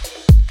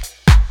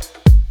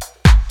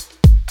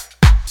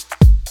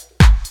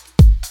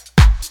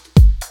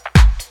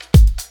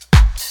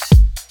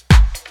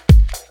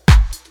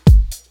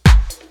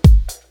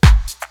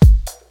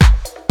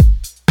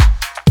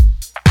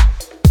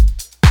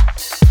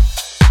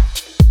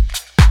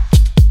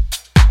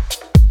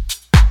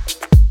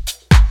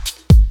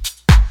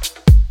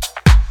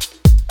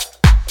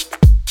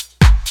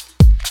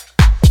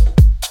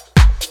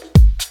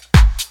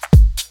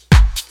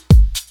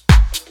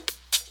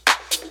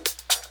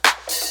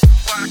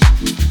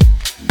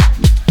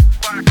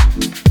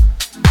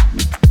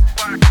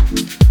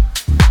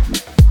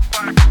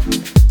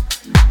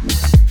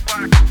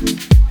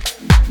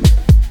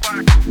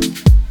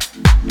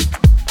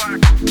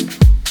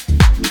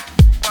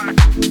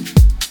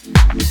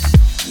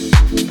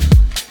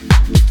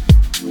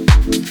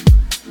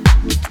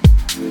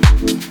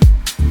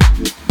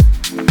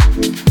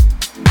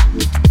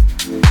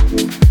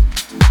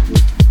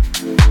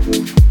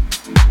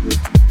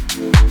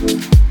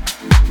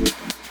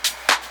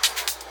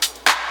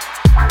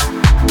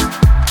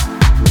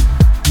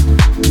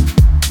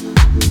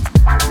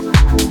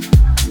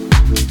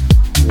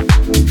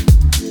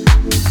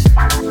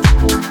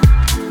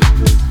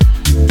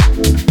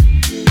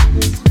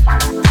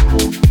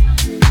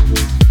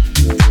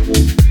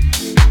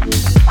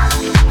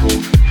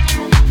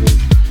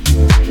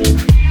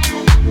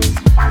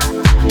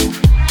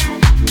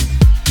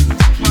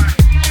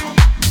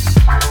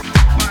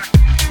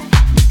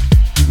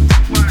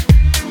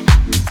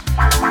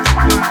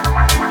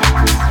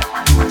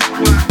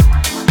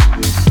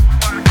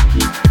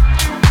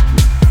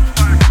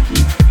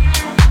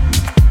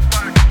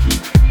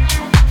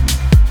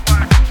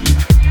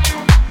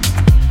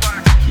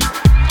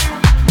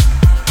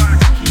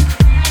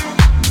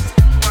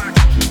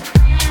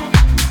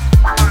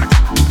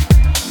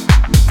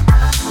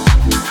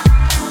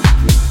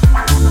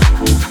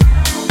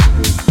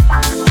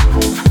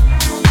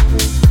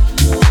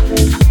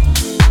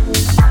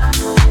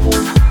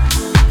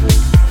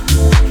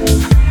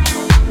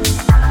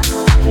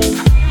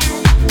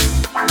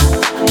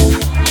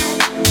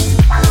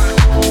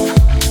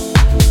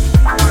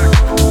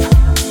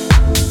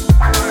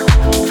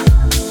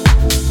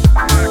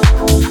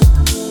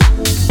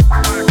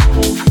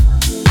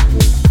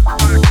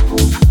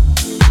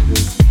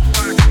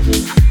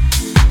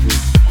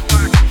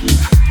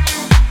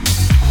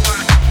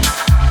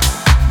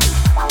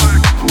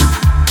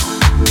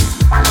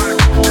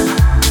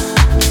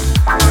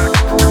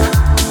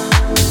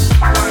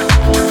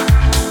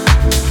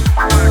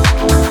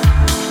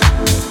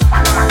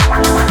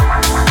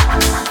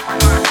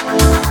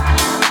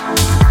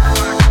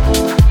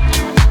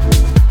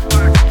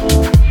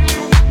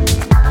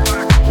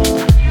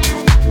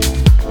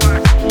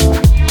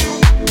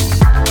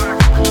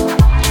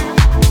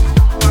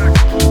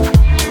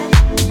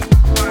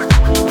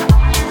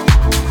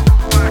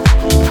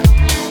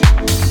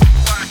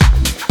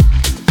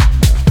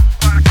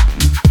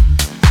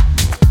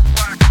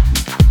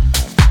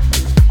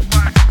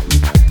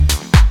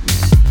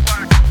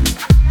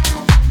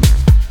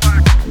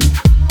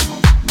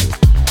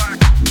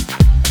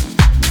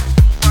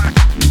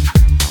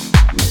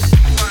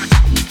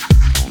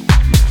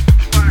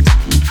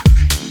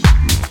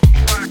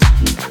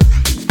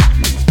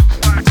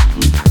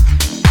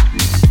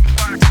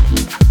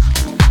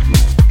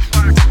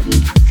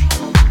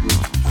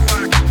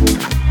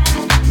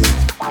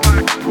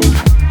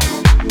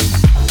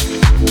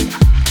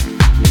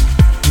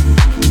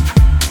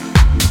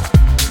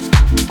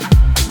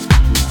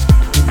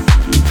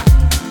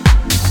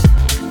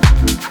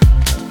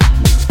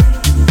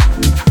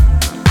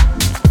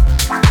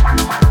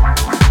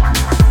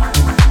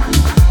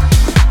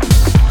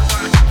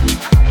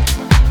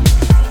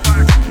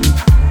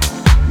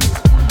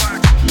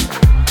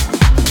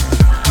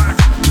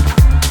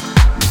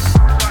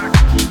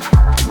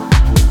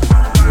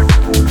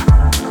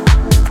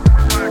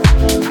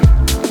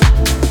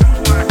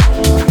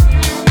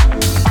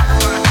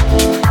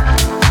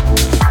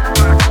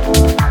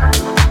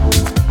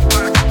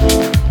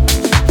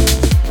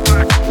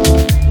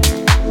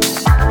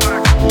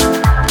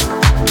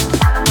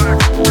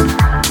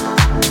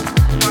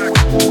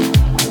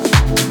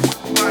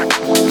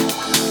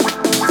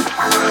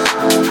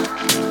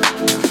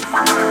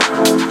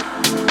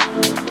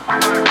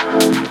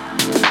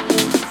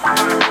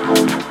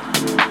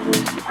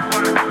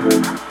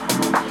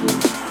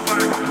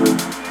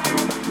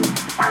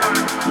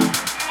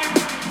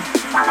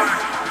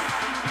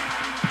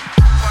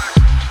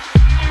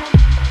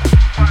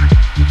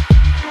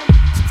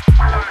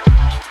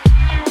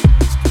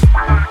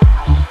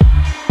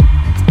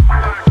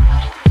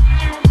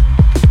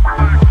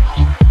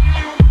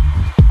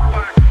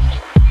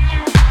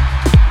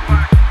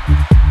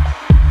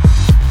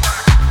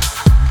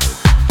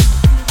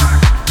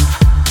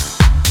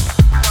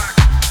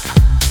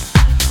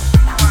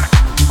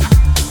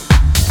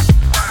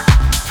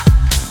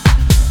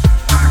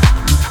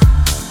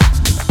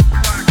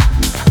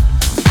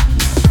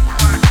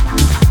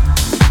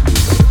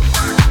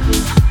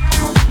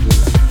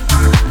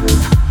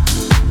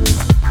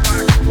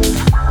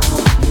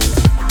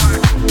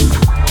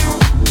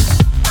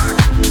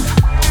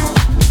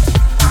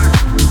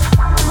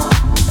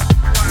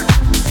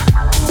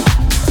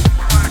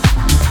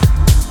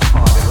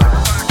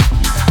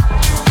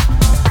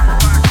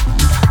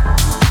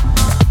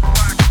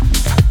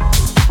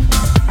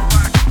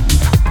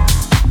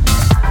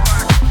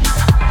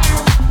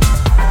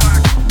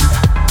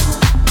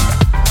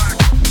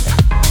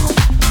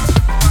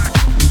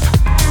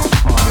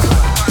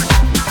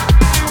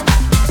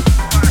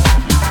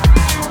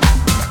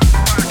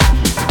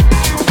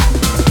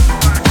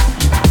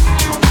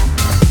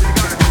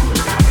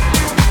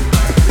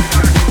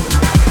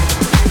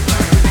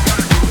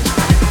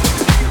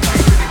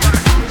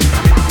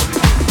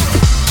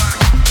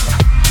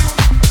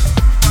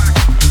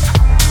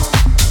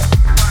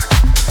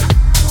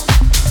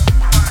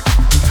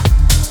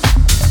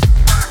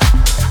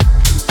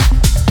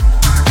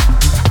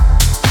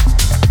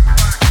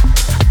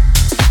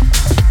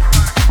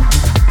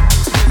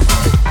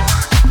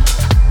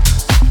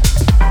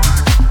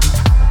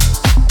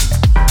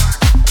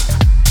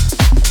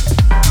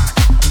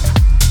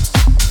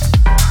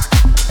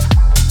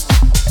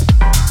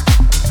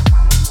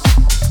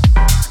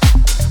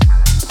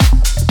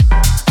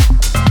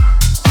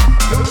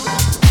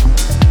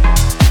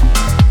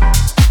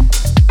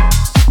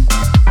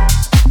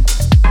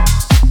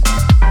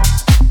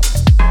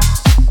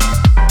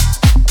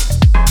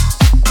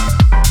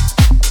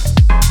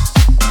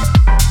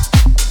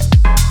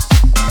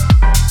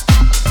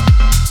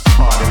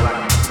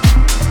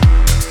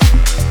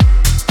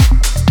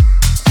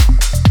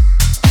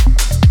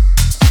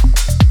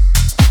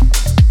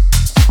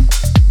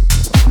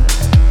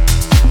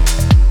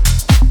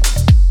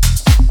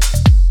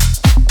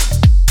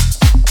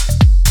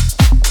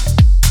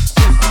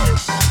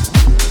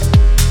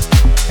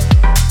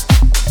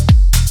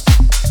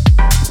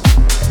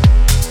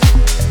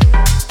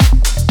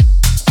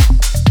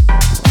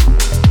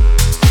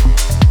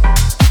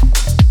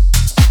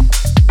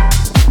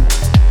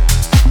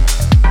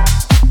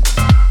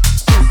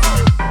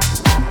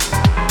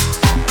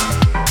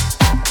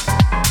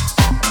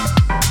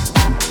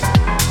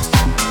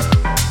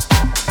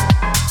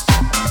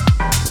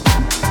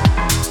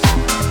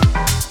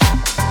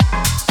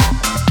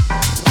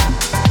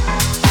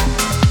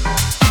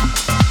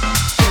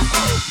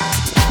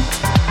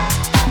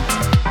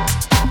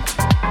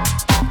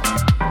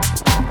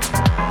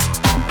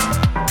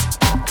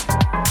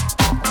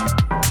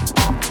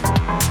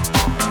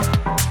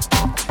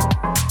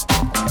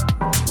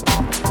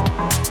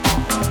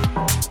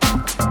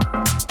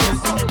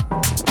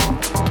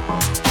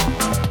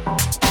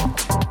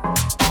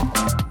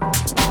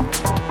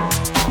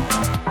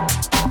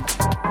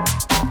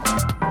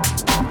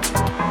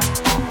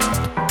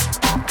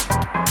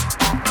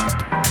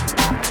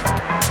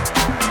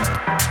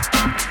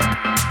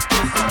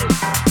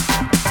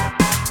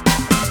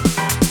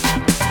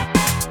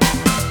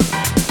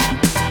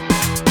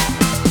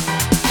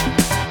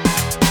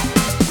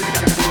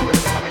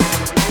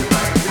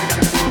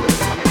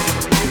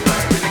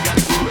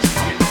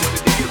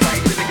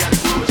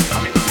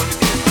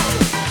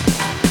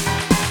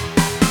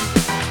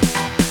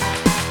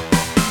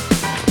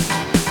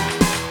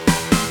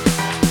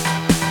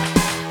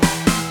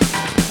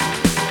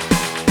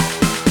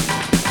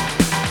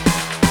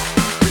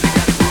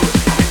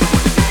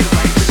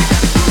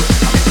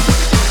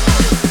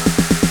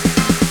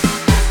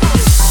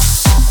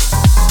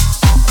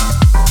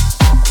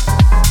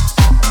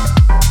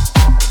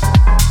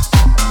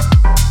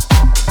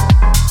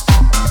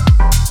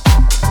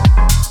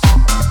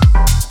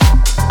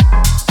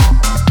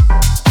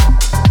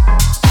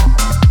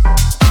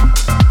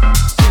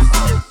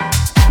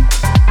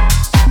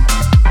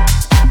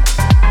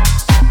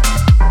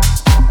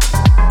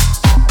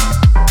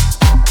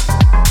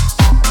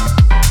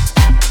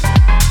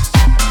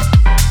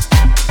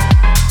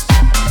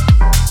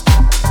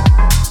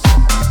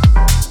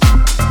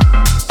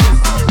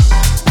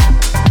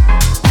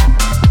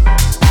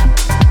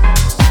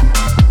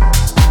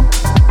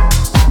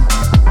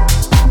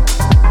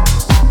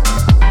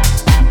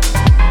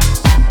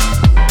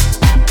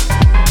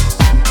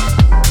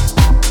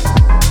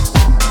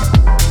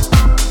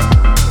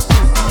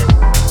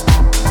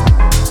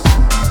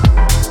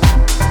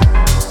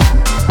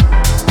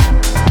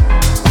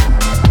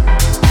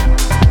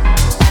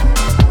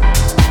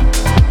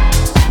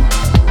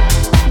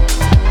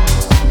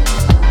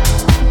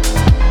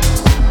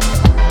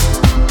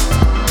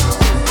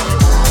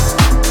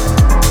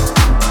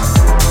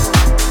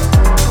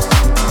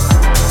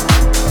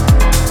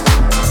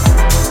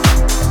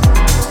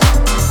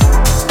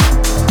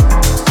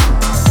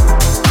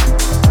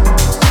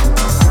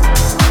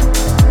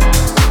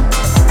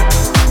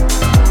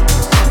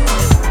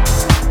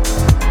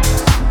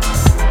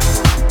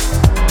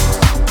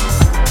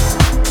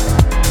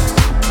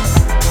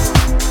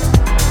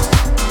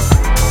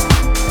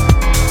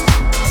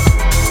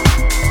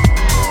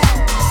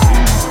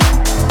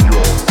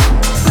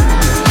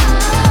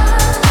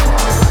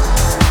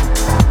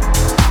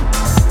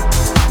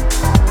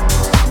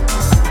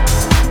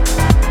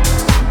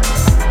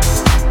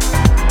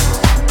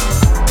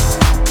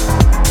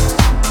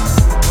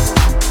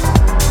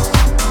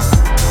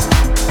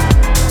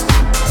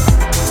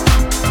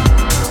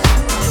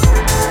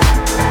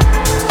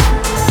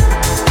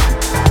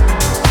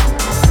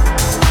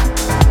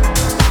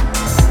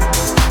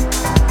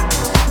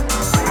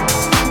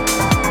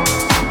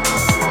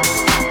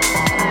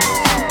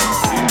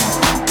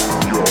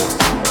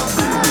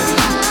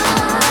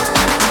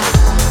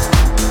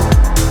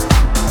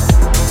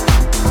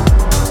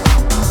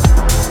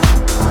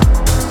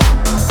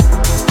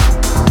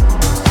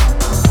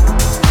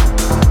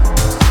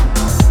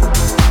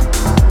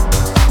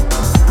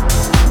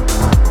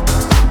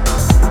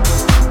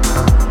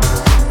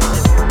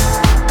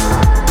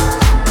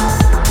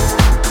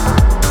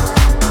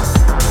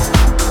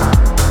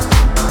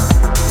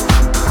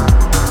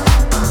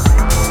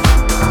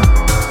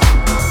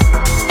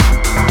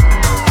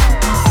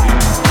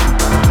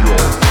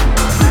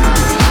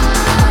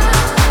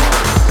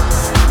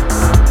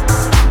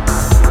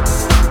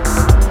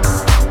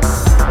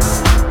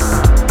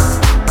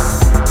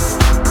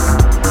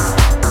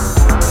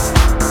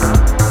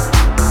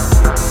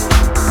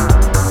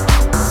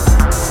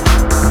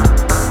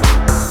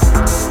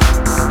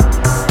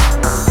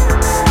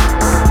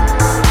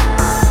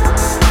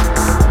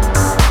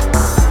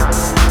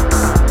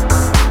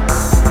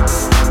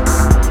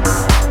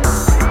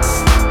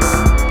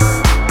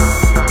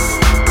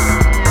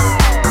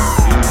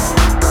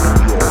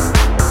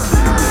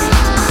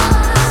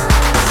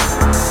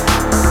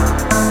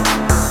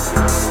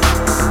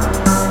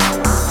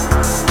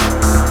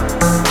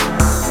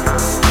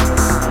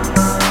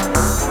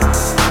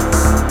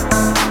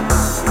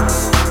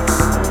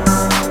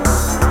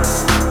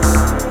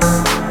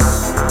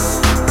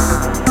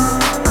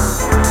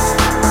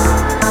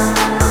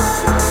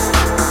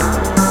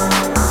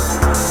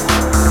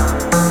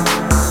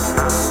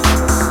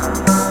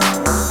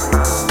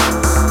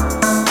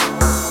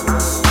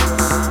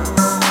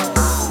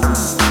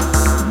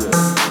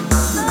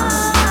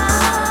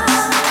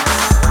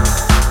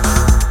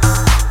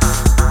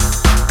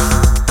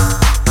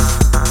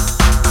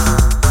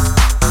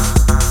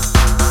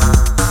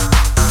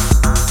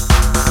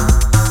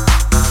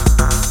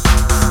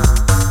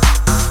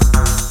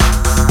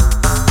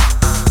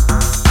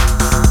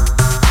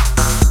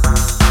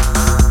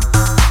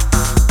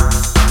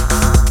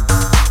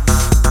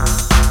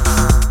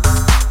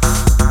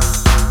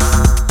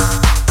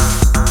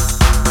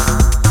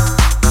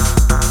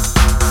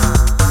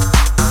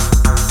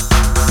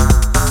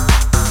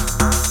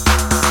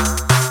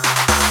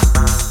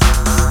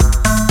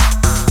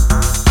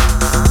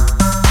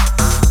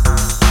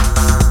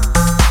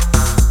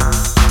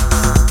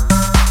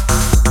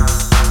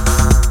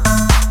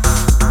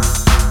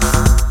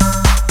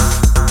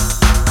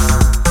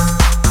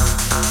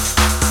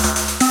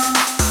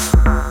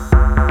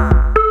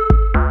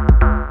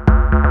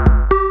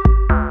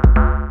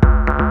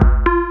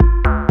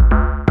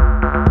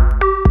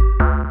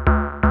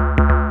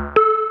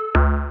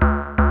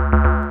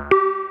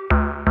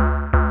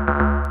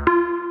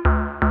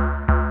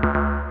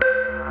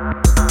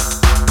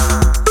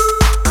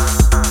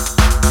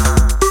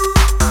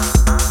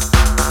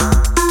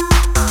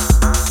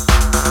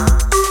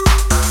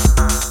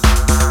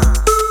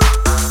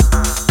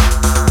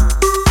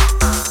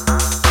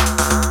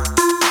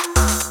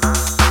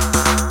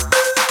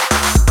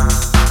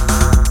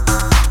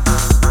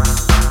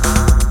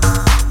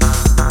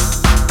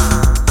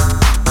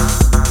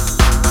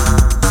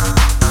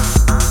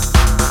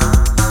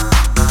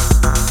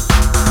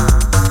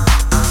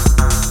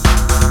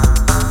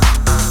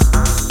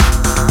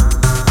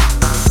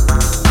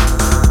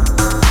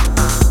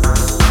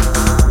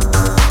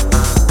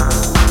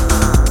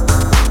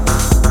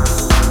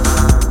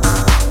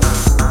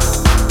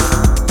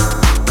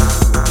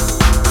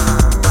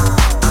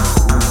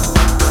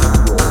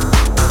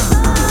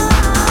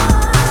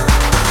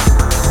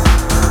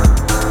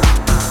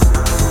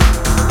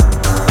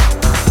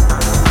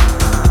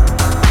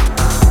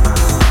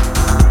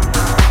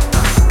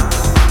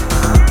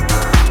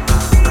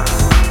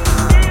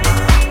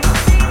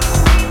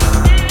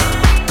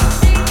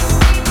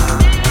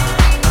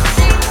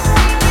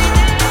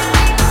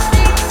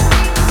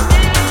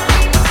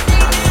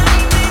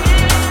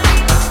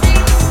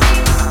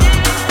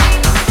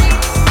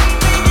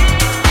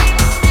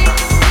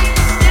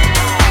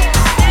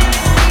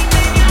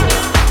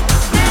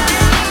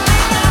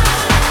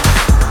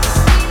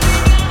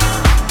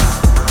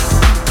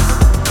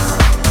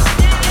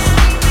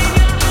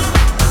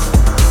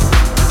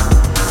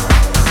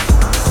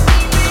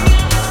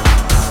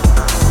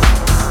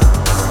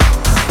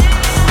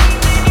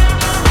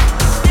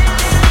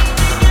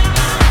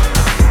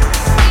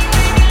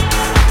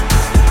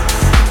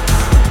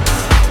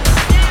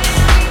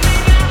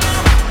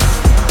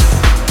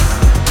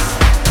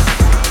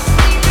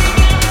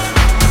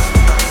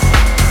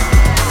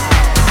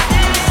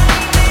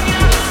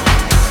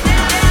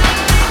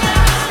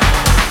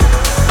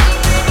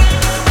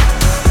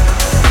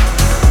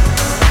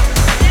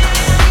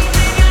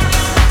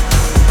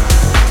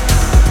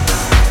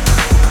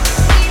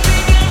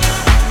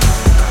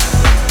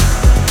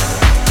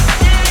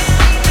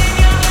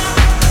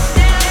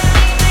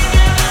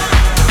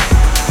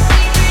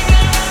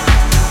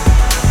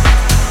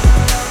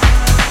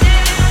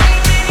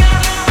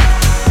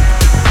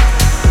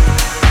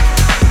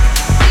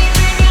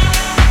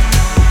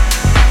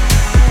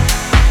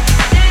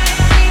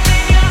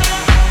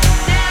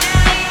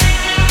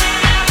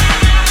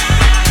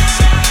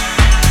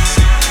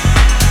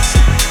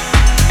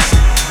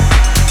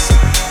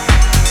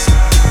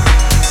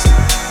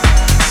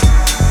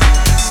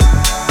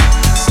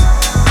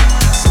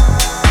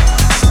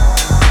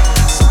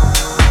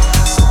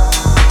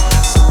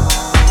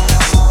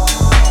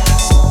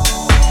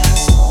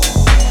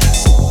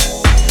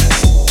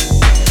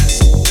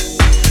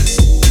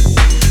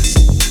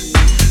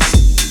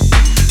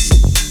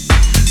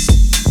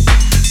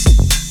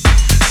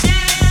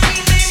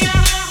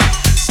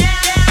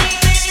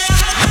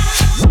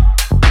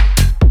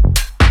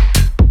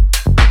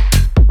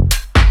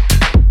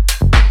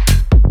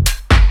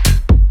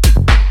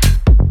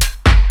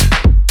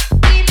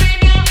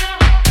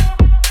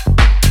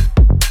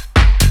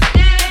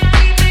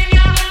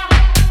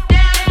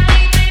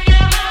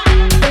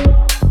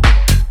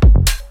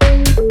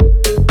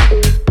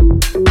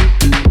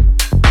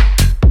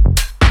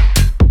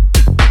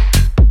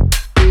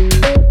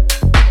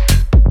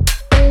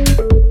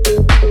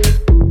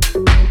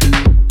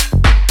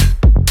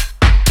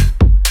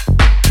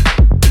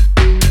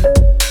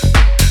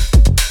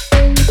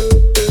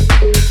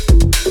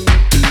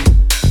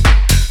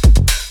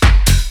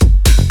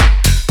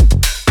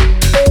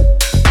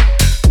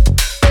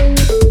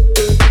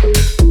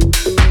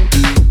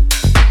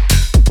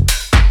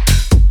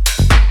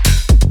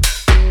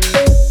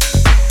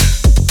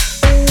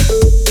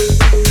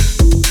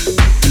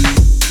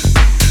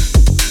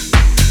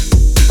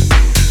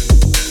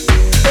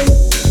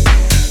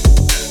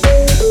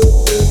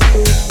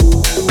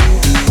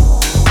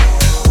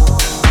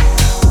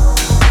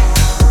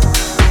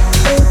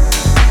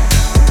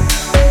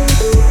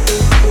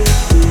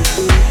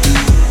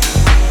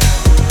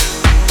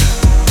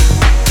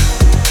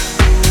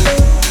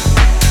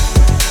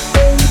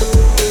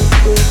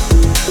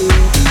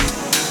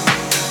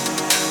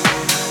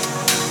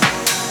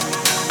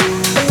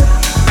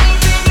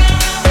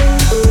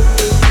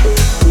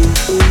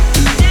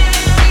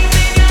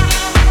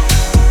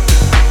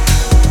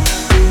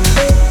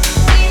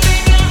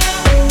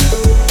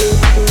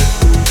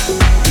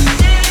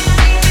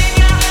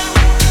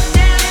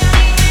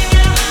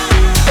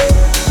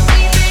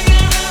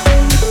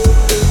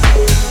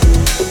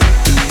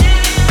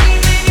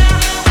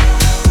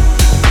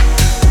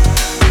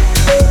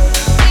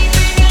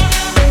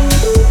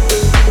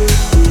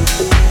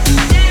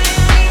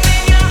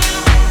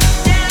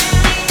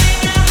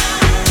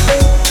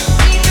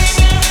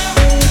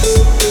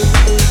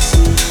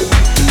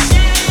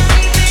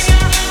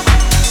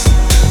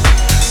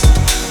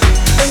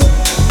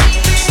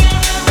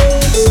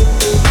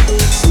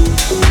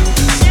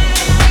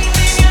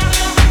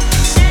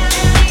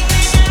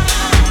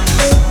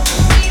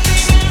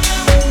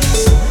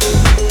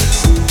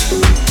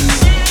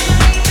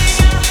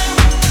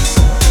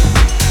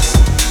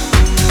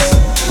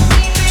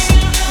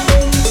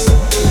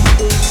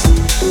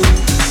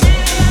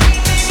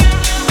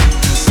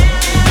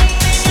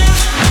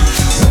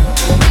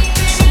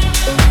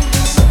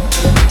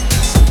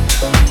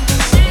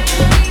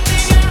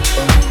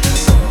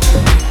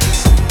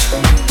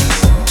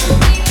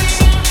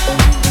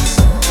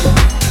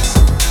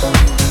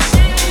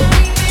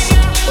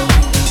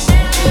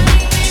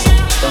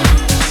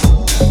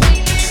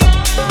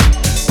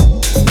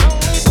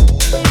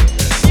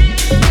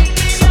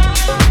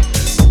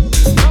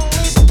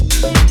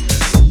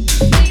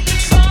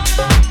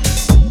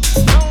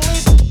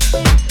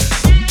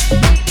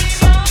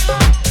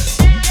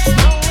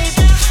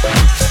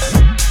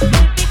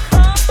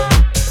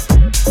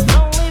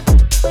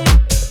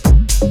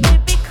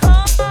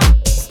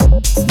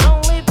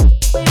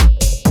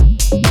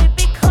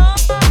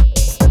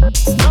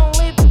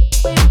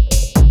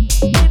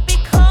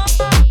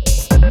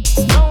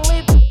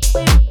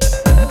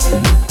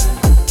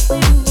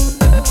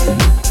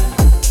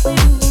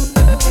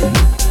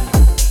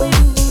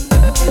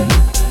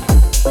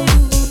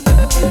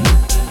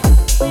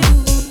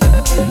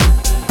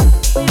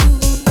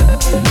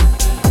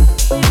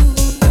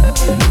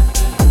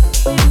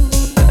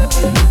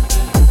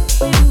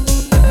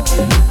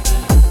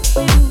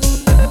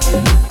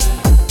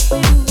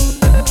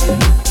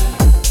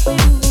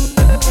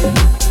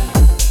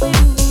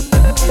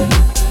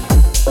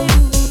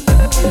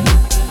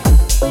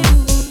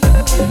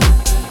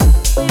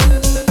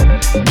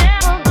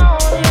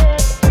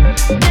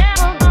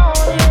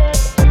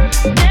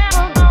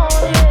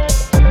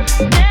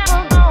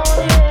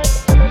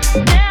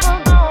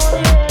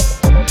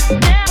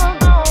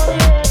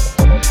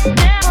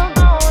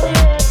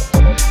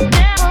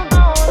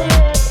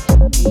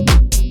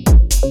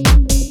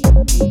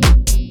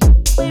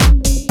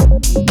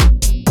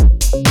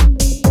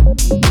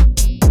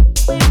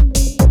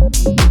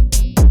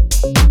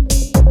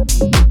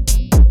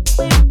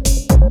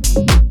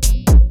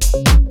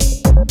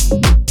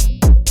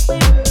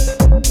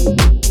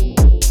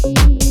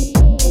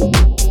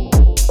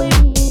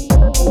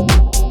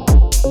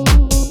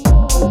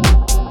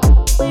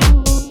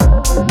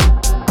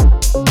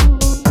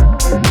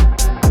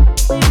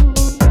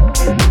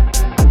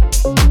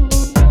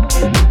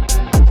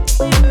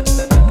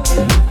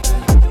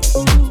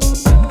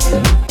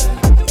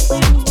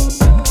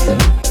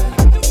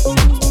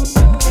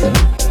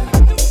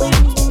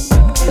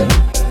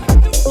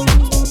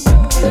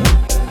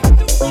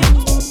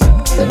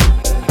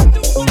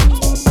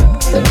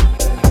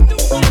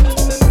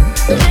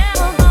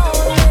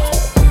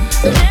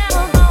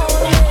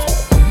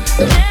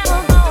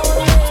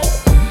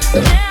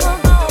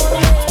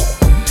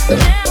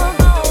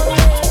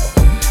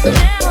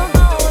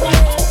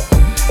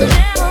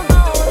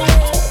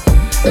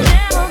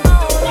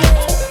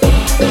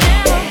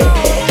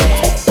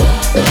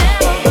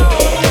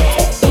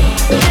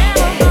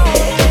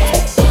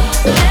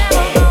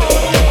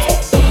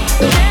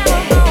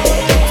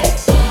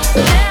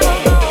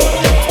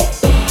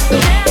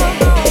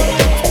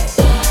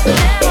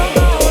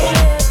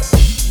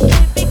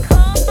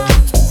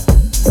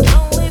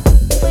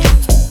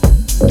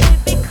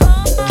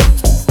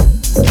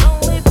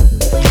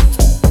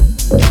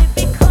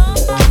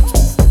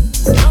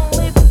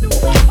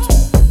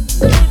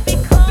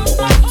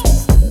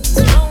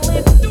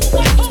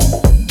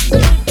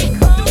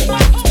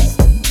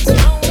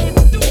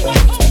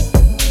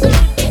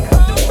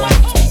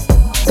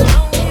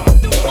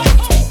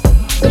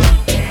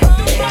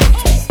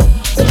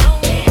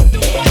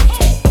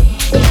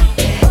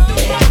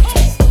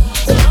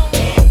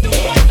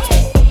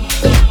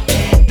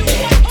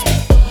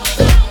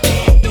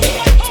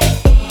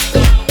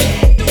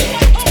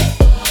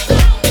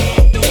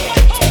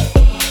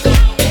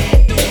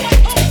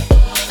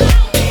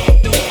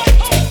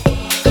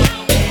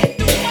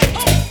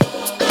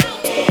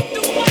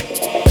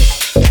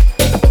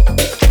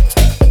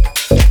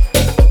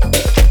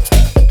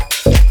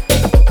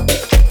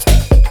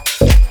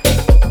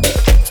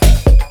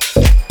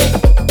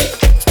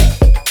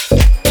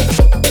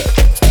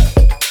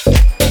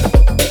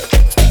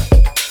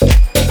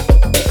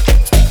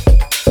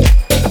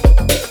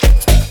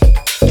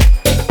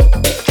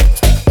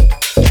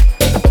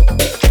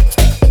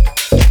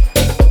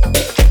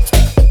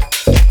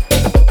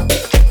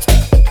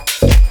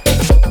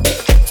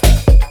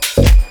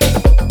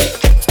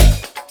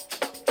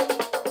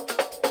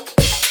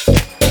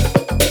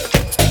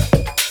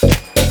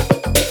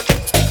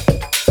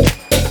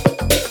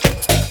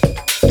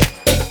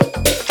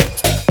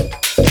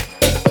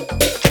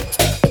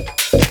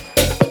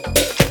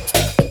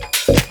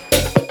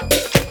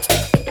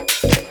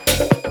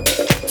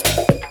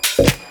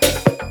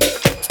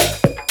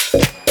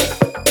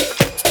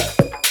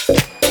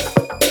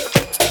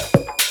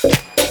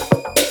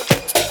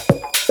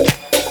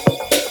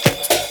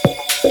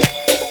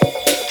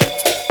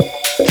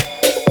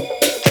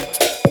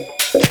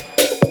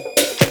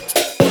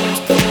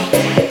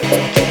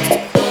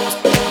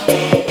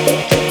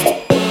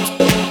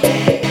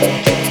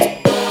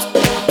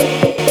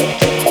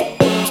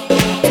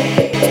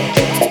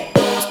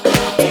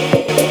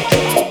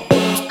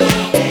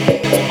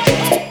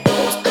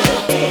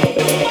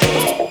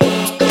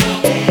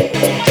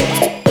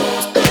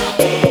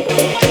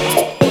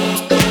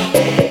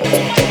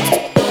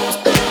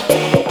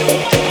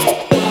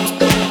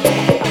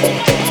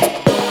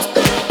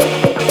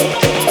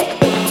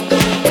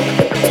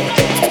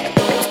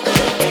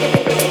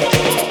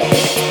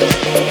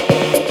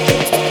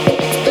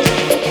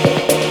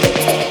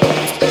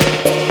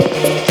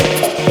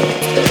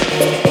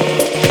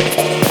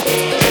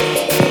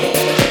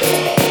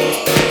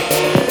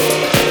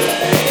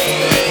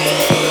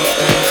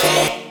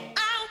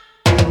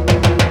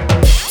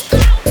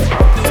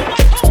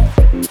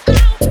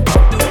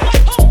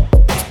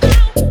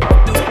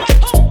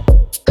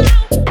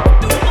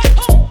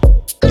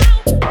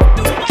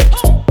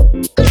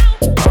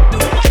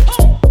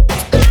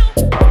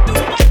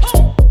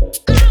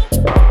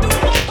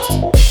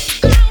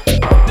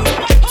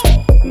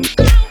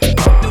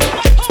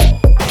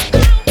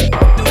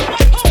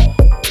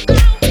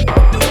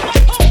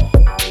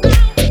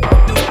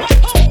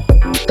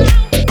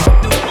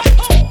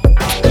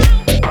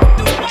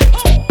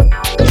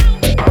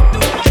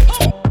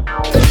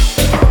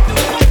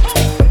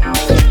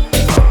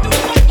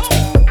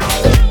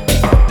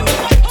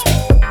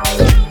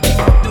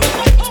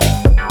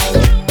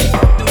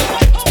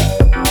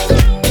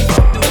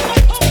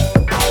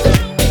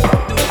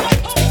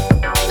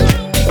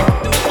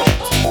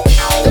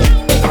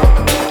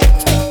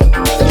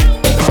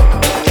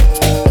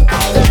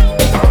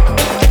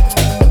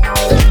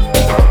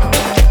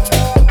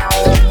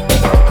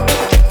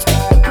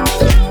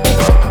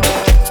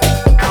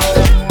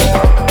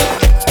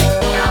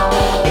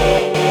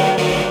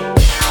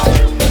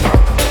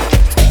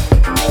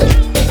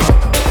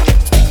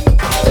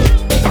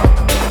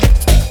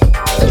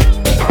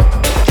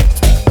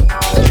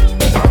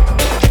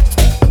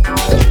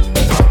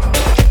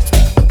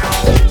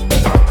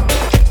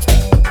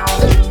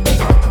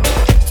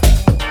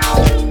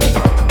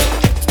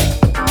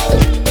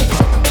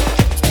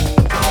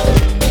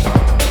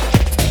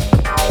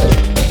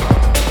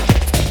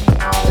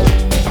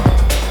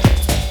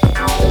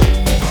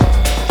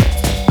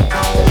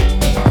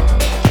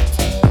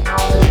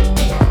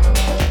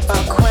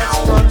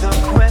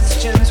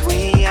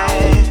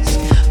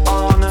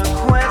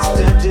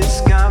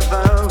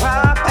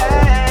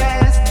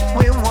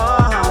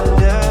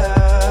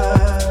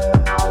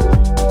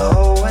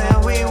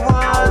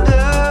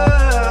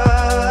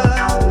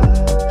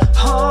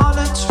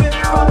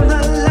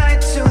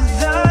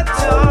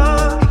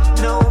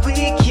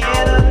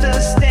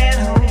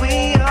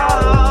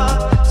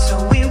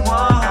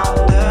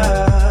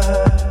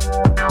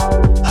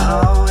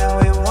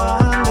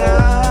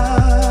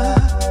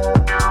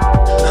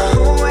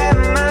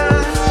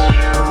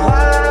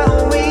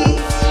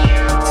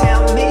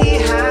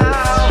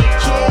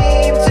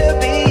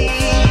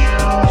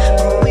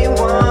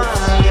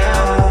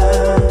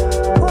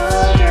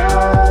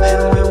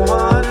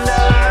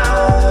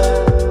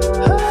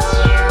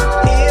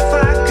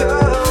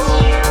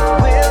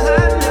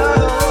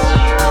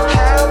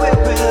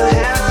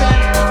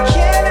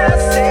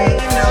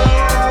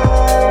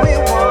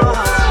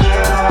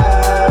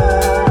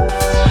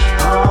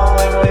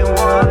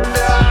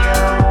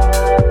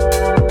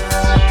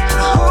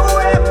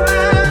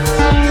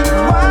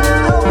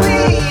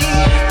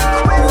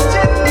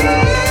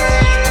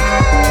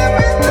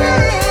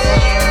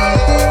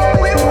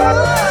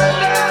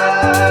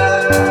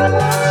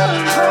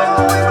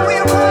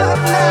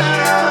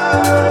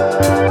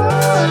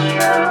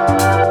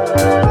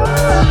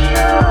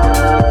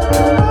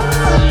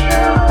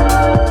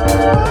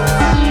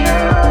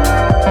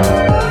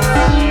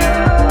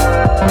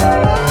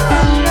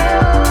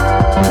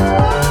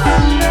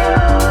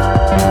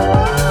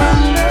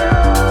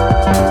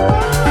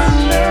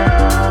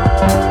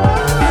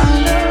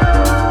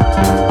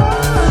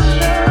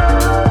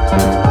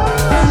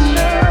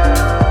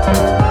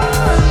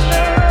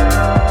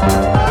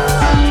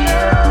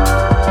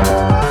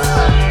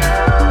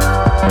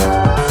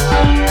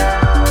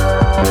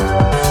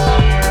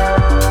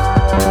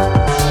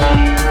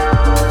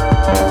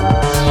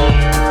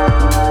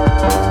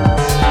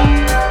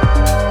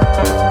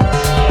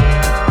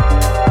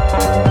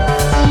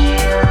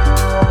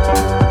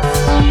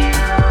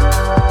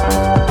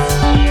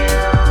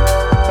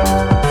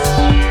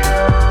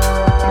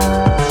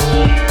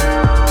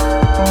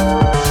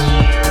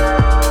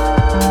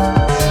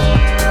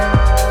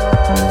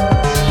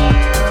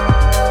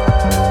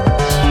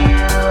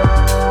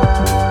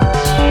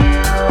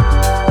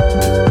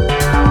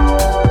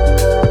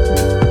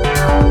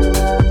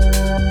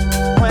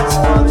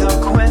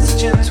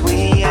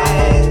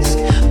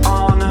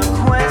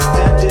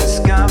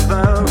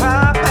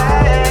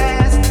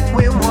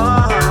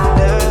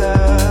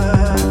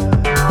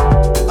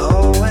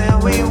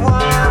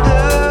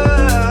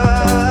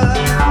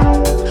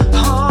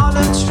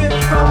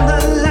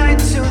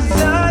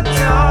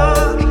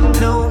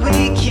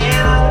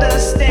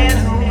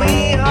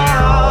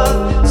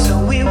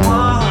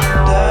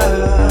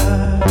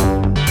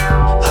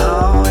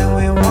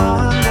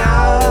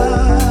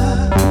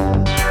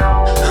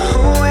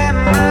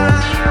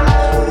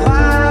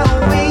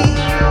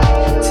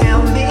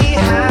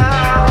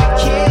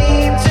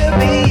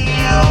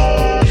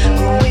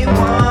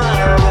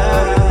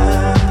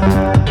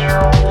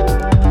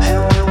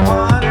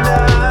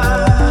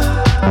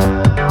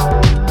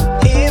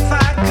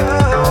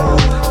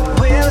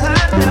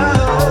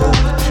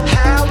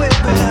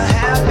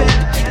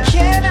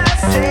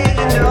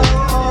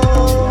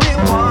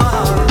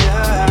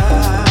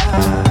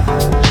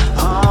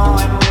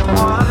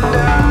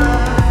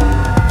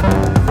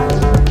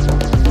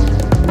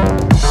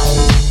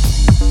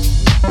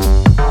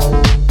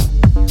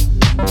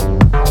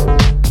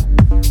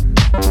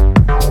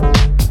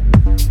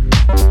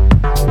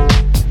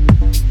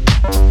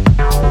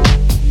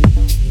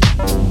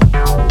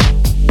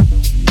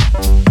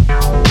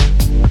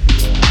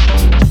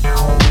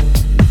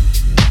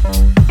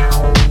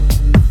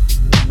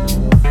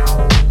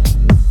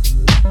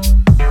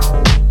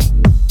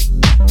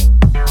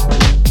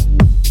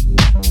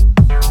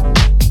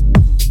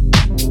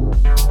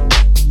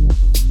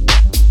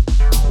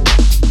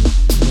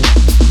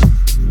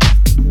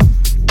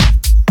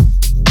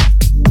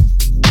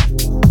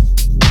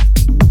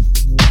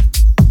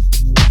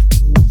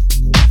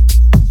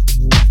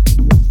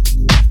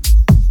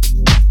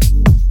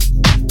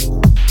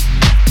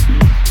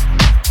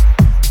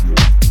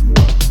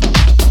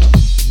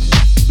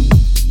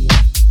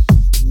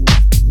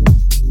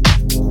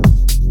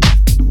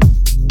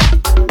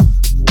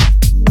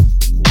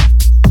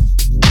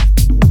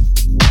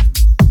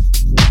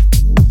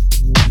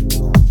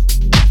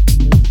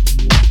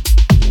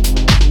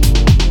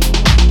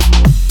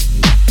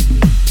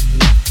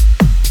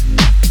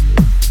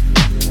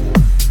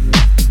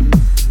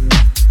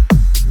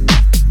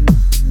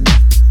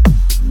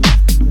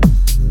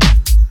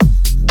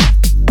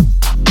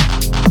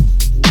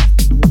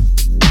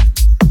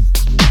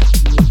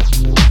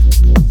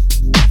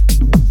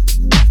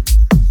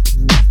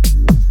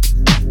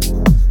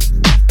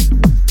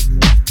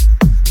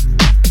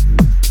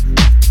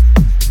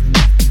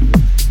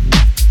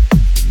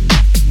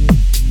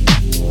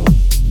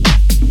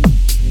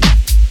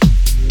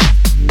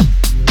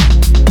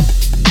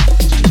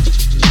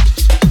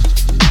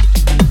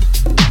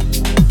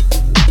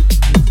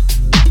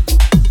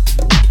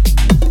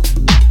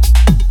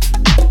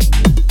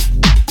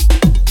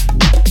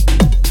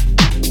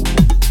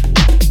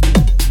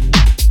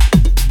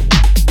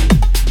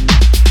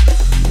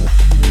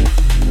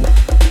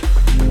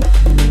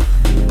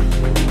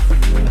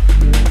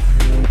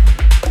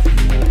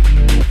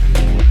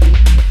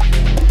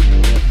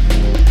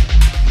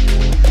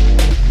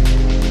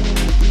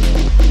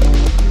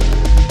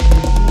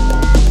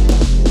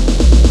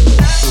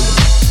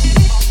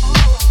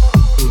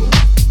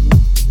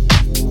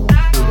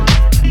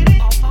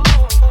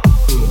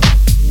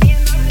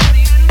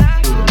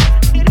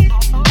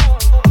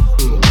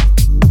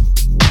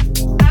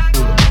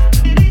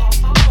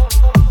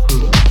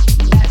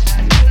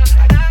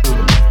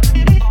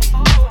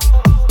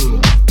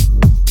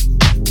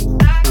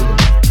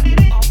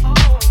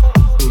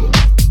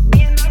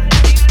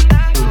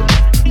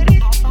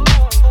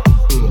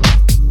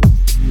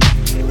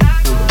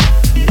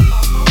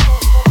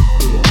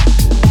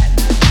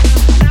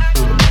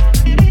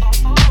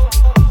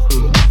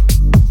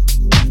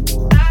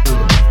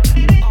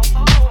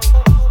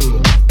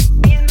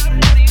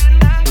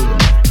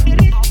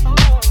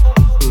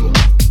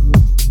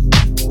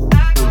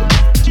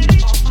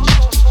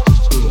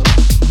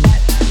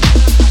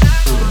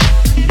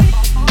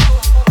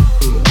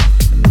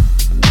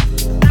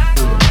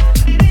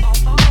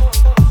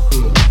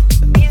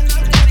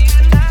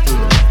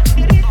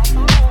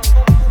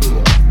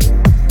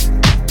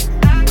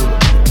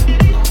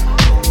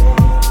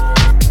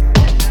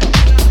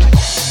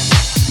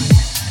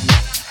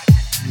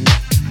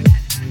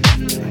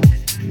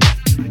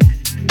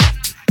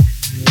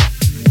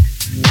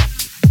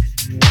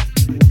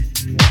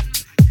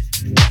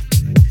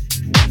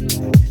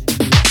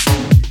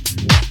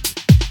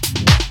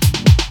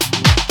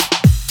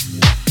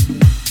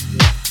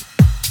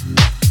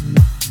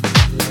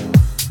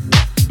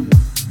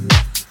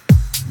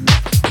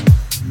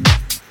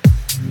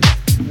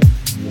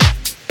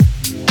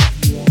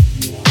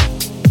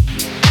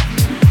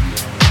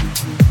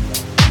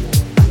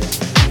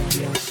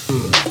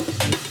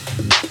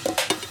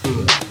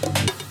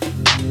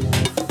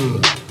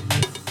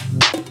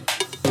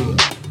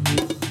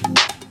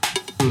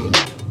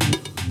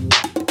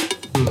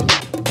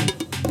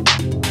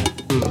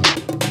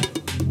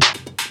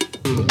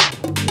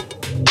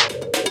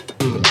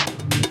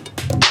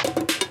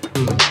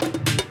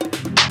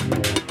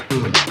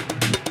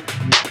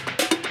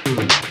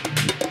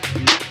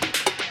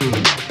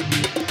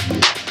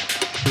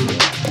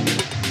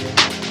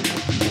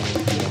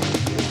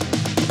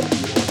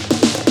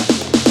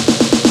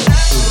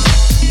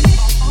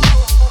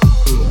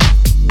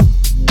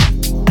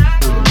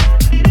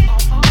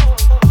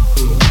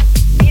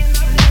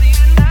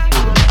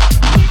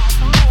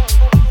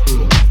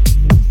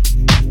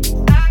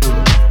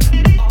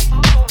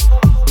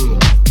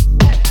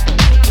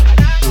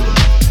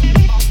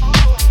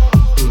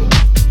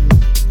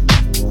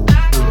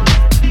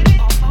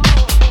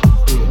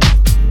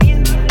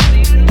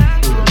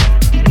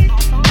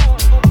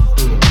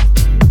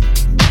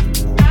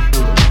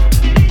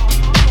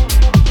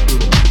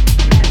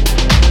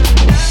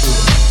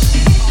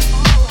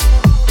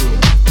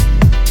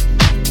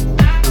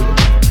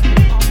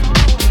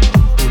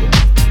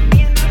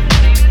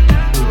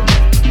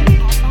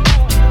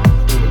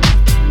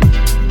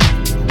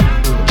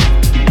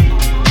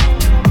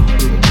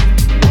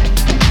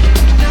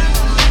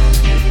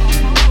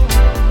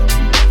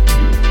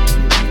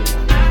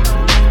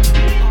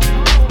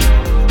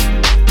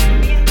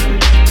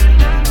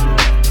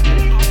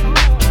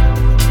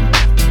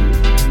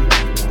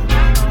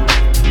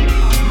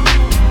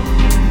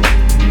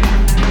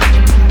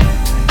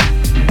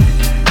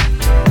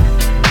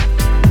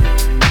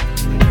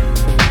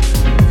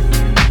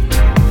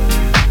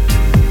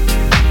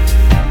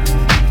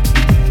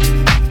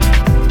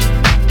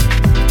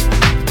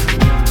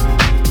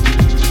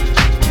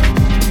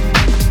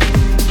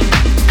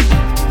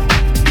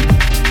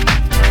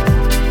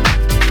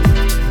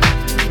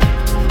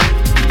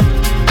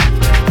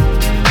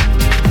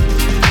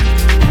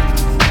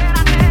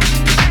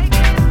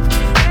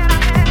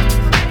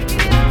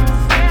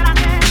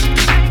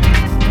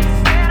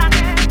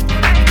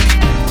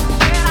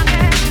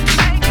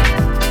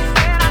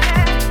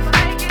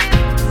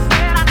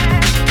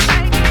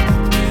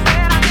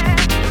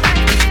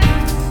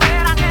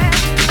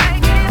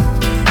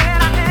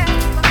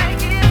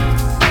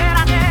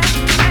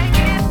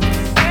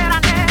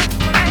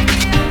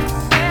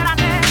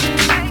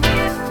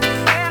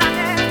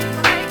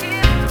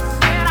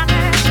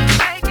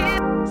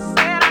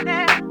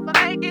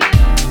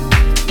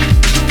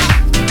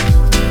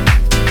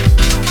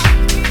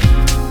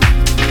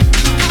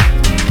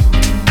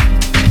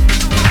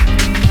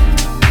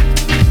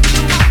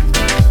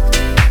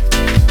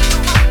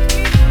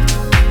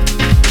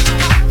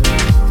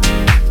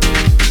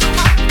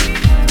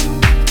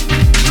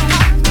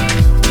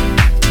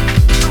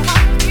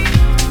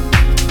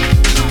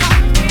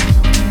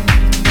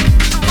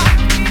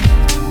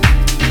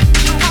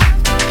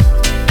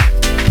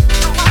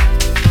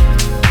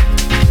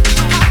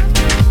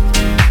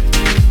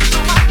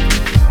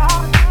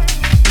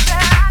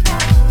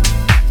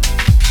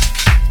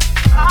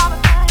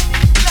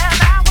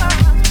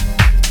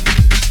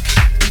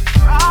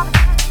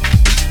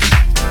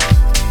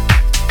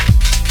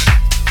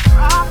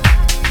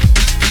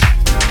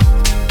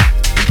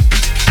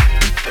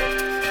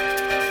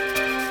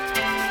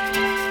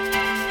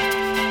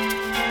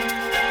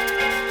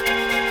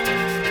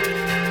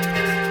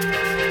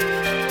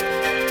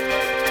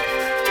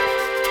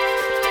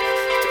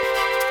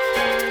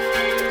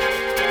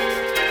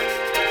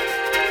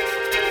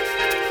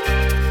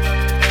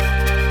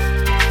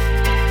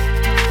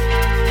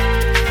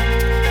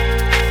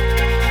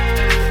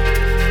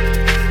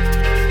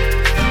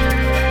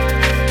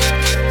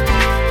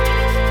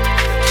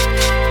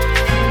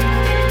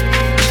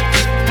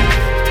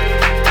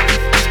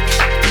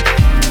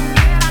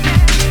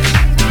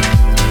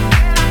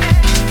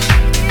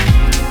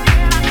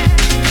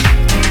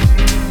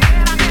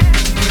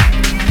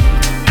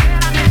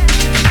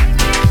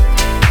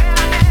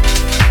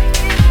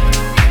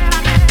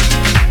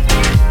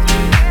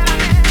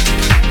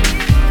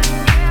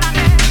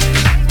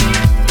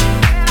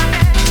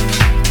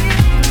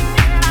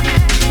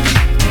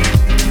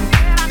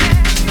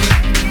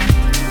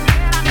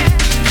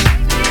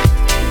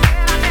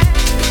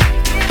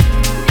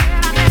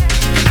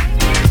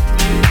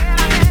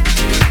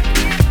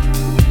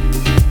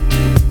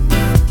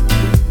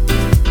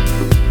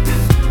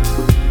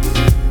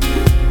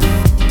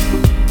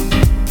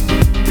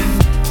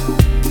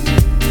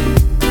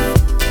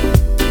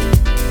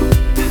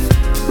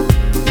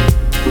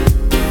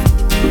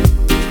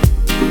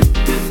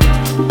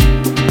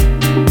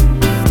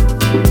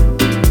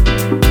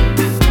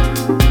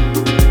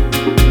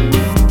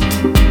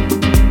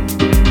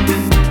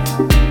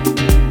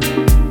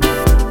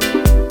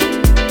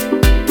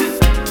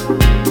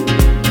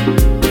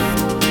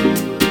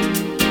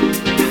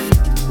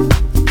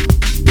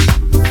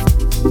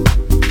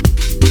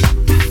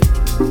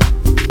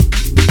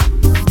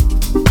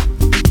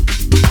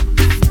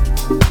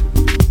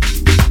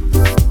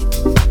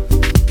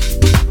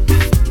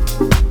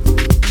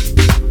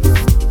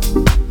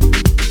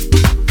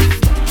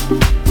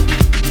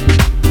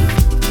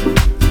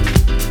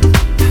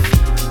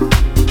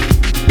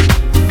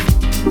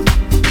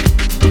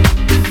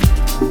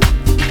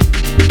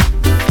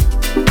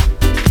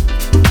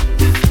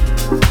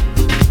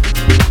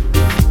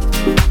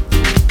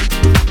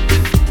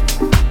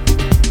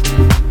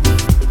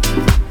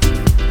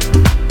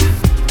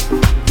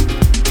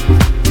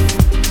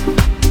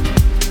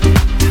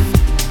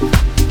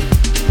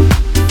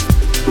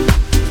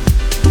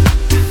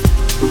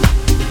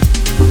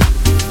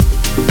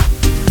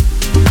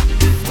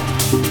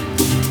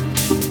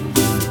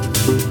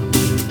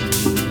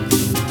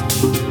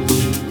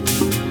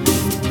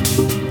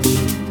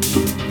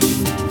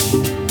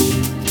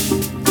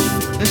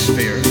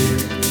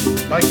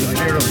 like the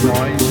fear of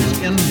noise,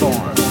 is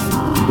inborn.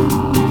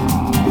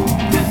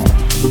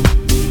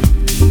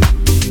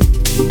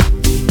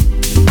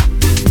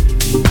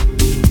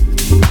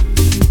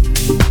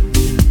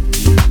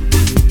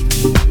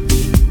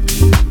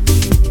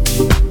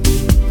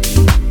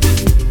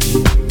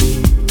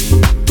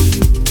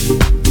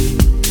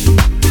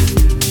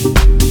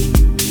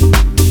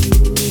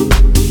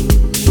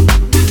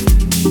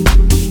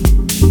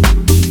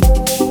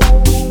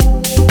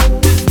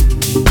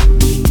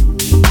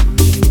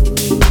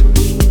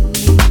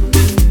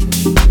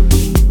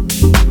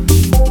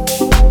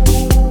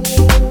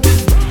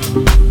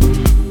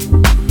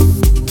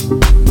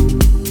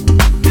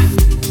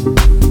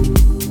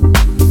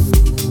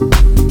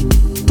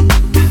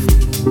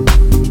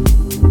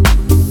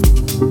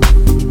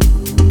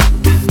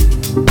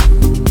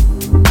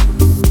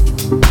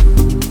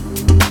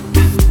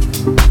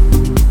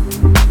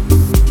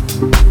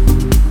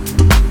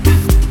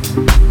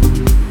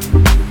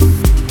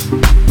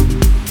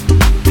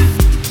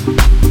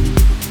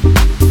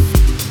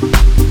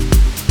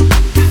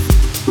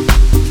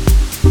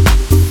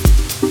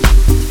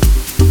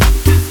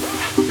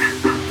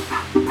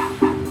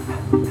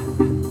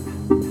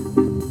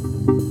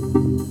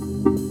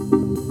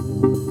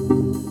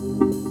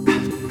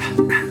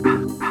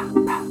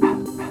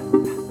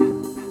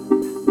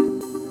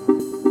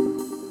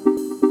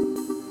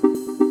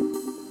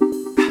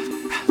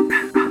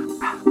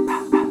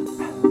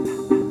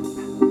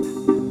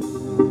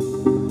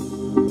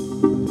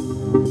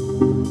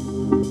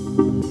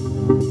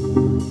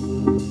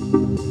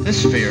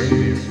 This fear,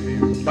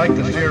 like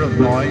the fear of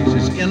noise,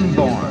 is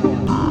inborn.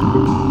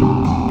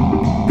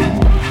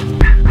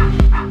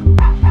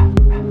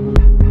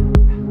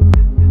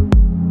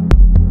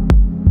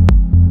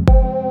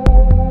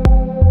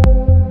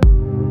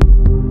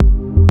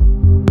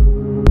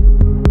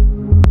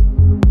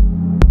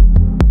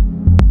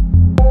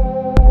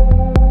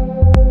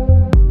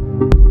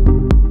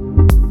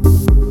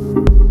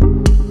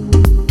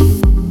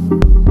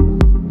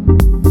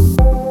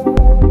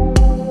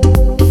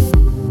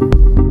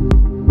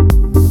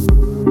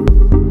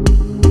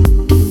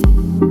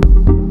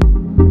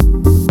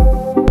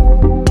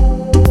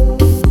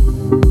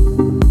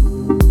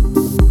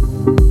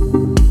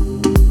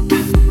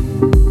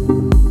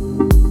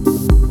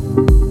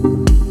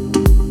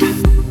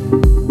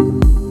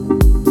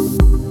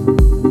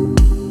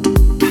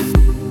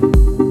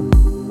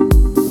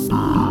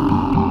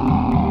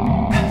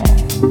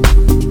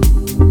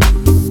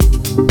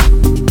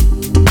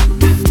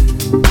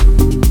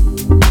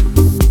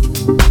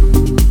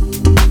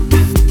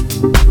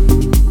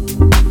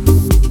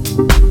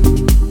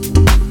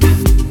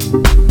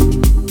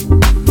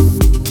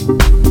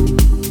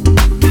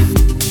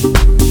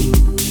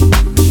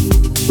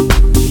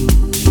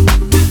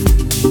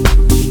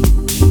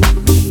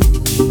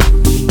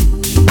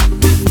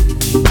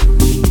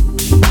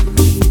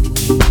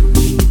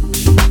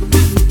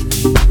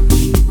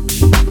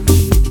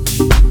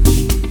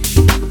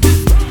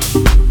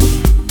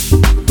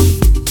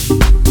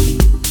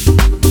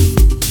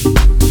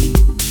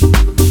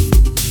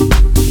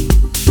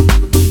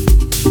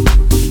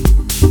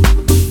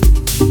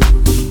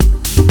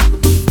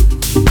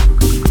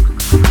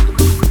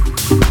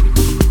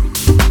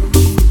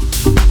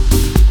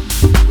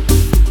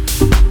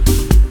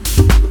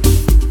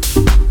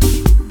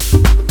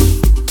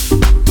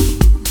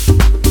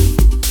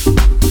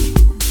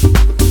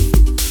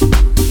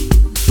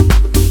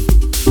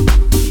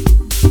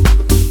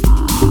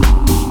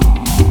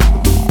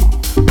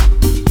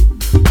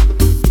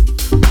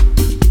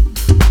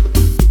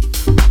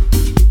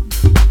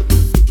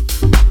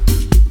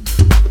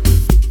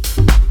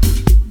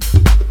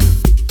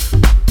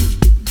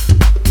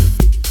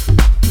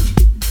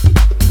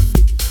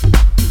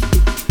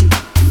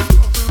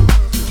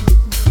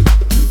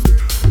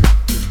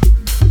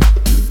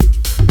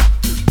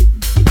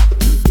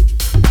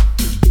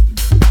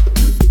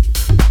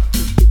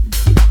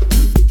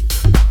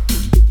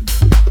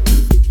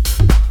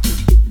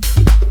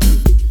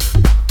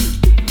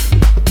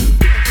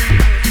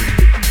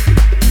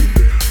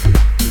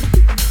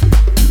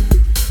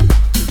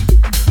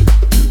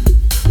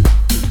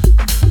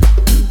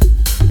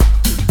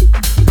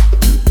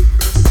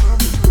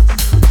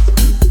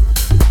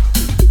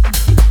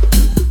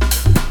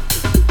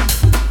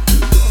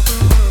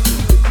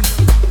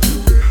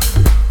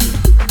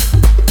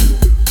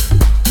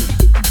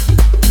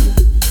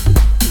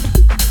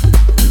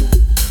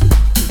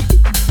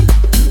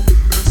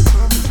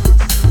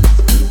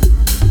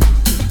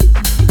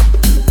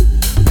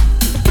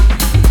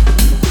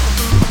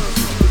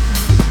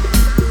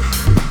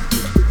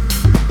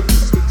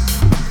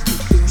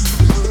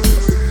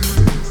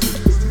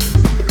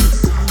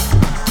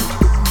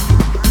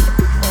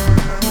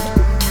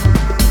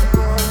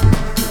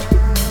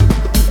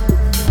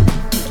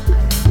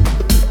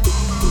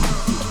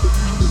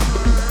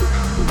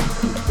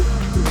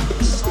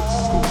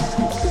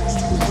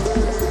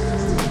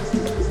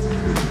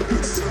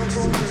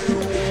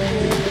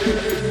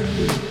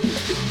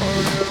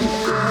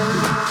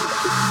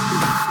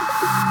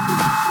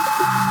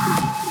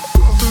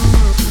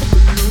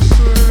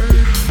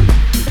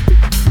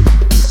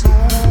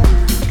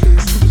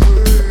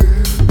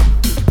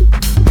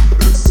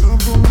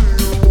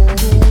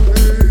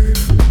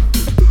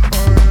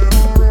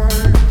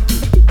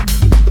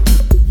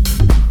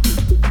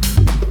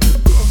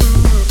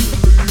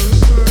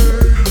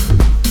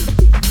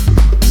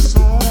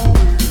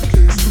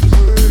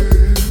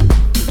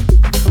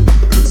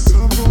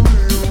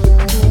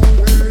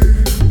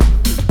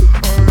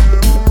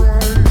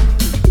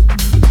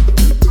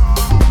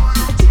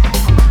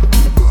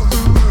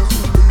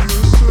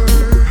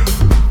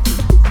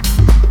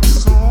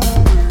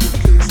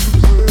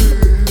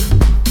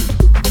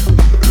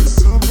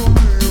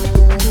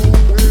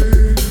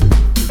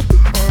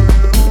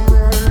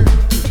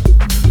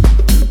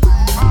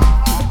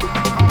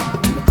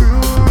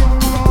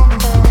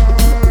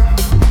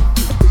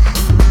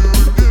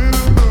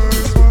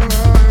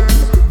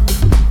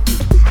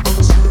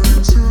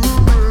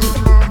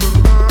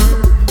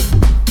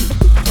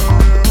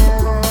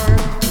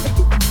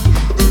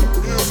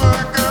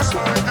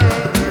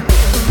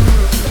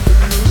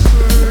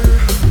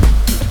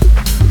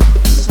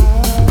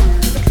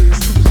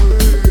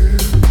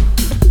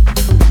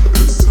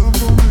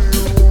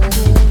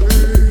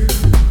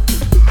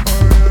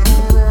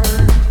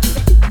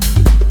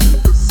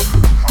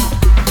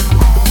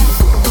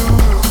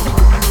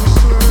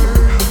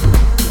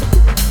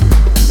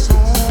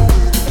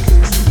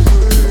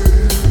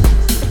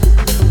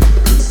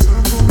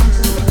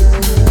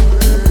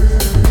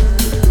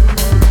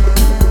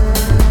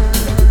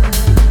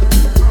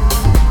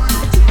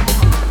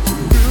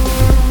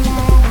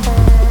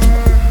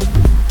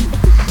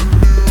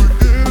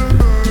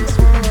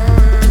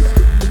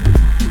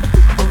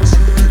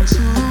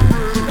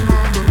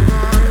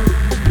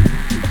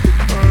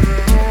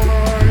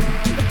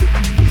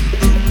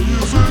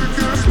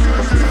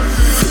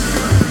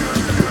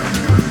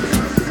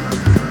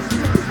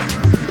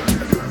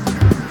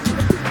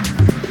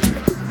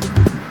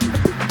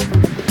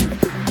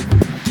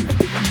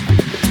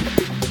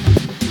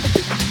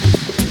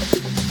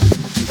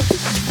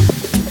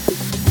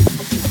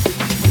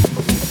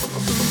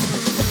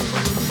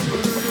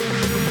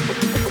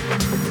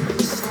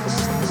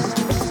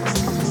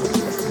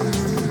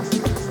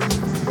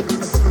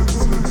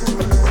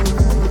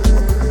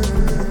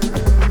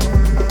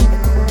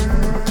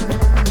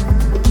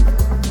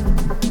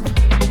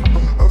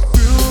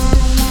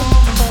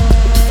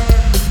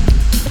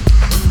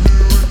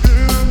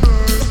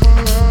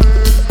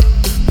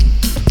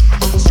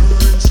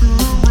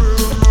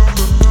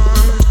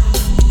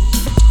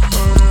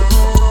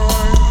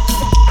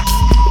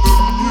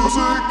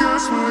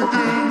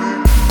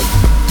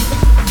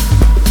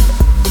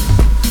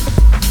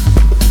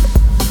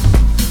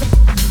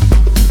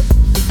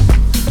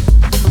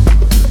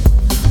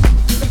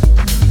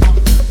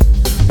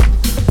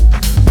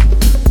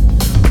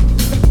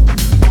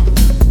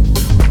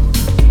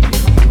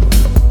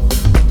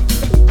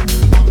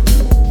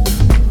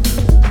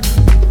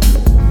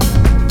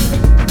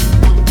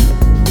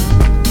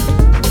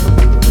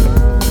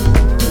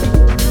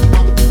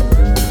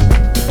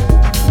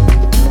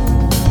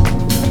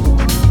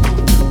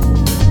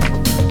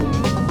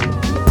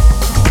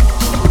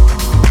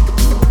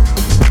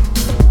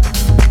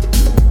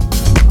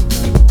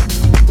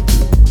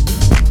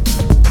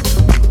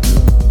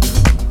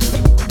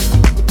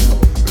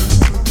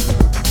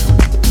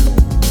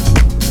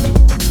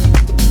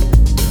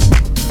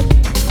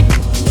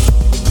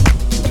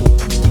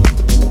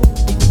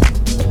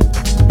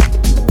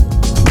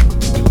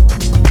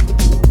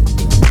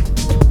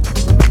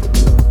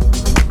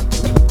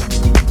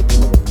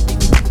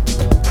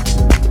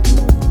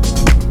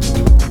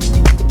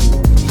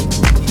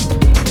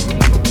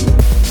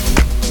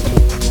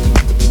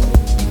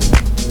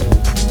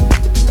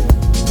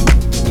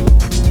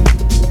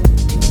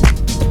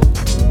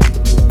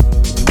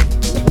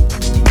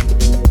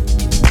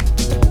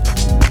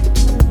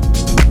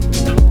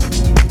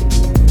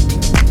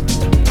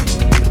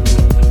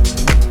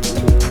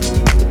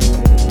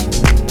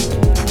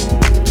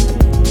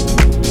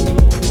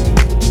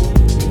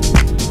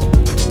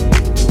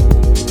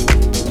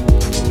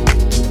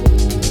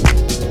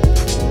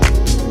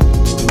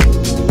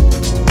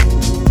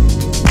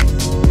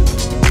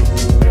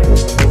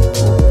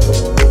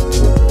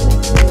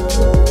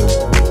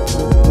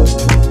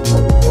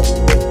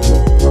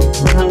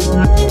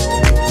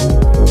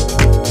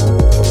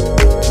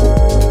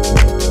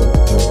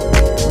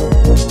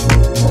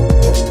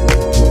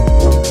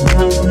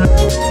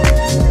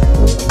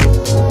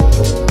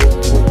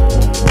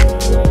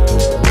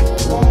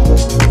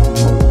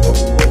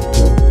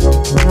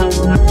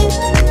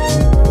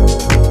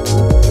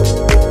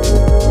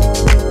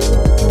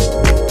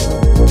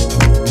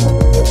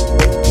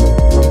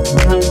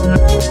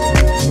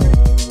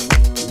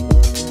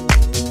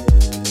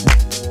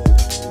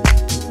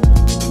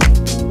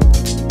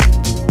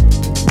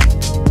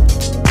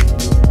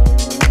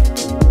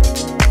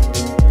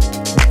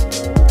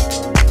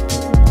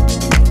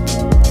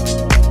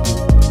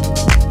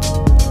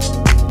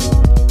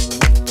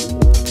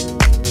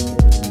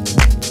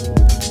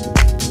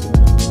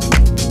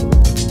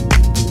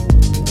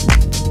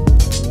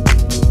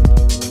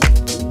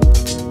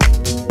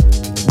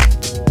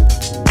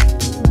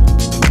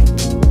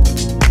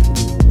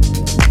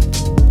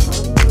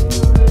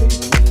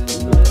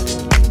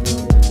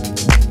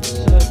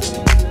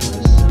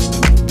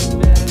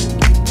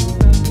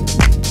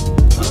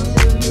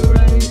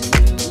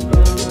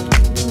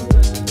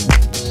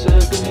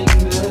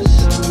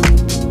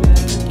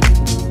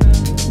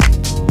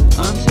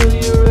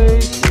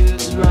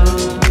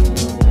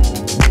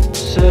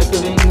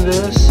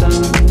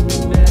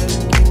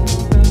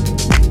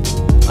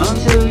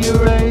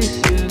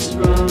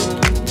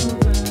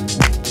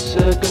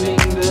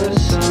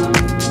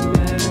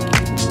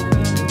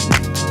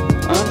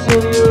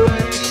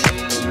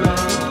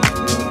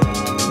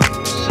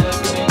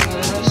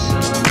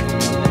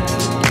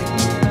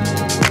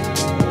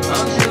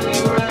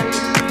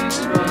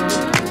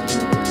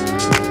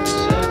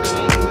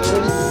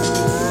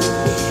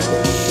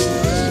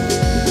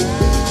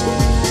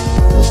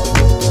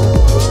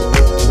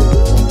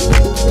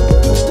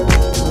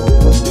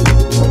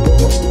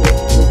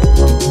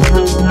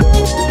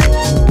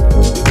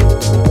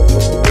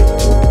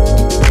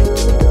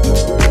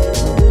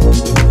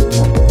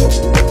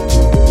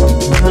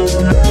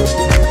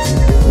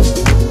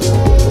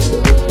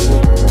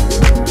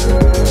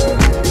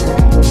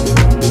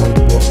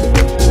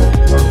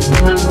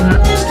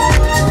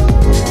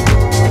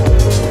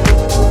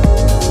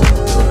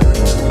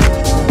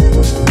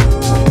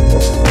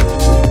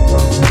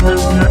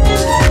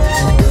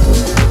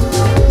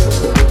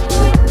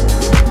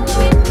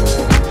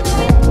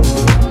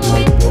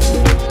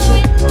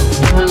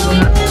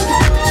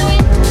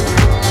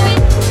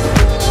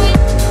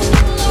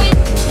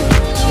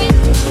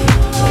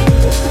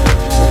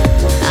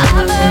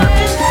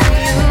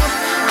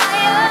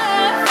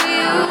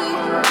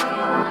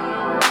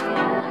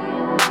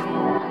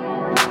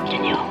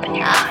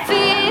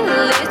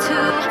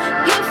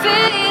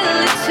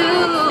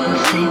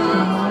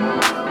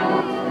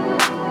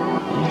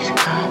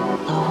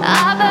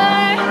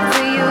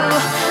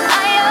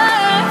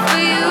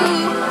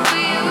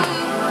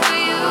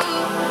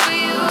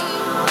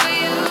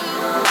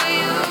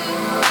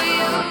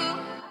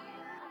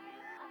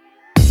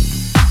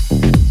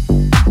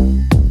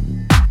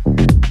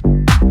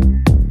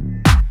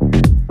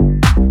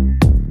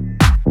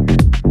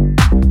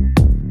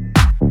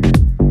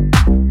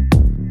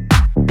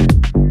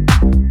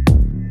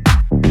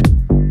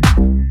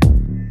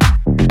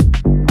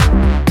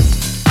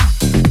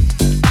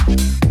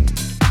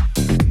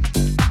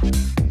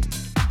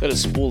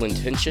 is Full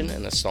Intention,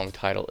 and the song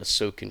title is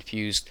So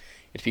Confused.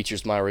 It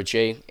features Myra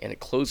J, and it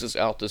closes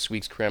out this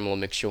week's Cramello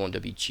Mix Show on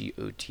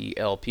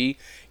WGOTLP,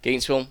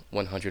 Gainesville,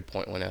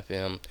 100.1 FM.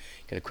 Going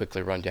to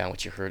quickly run down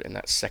what you heard in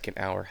that second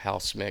hour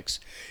house mix.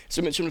 As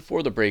I mentioned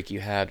before the break,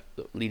 you had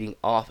leading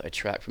off a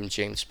track from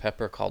James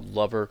Pepper called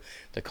Lover,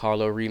 the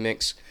Carlo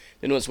remix.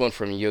 Then it was one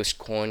from Yost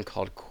Coin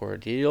called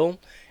Cordial.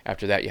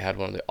 After that, you had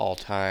one of the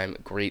all-time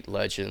great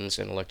legends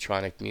in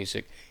electronic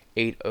music,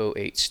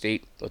 808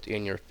 State with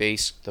In Your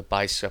Face, the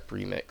Bicep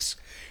remix.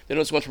 Then it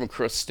was one from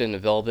Kristen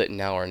Velvet,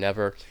 Now or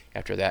Never.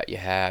 After that, you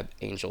had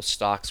Angel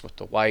Stocks with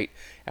The White.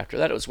 After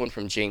that, it was one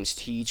from James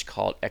Teague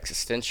called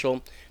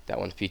Existential. That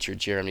one featured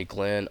Jeremy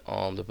Glenn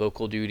on the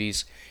vocal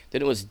duties.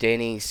 Then it was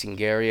Danny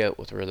Singaria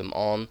with Rhythm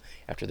On.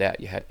 After that,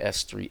 you had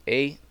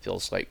S3A,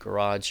 Feels Like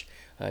Garage.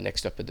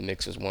 Next up in the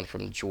mix is one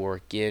from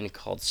Jor Ginn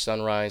called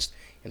Sunrise.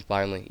 And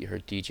finally, you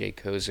heard DJ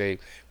Koze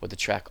with the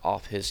track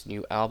off his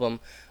new album.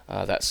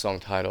 That song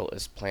title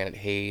is Planet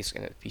Haze,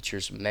 and it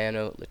features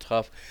Mano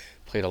Latouf.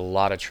 Played a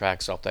lot of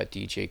tracks off that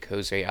DJ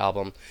Koze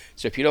album.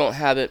 So if you don't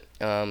have it,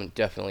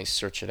 definitely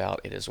search it out.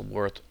 It is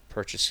worth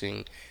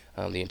purchasing.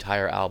 The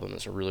entire album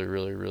is really,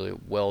 really, really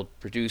well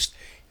produced.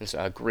 It's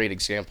a great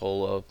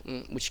example of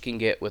what you can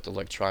get with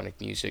electronic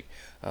music,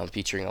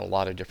 featuring a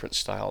lot of different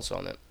styles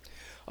on it.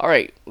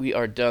 Alright, we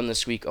are done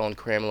this week on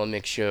Cramello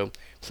Mix Show.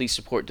 Please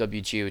support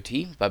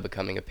WGOT by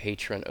becoming a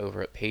patron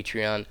over at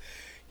Patreon.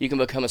 You can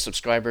become a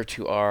subscriber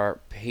to our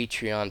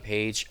Patreon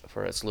page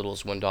for as little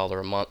as $1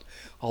 a month.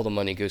 All the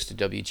money goes to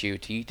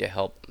WGOT to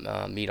help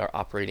meet our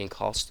operating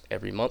costs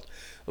every month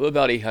of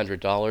about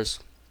 $800.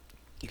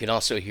 You can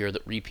also hear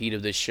the repeat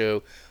of this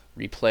show,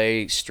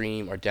 replay,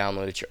 stream, or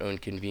download at your own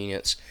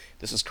convenience.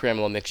 This is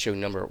Cramello Mix Show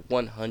number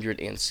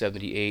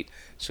 178,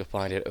 so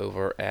find it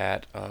over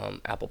at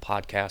Apple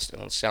Podcast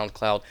and on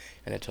SoundCloud.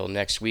 And until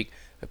next week,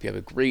 hope you have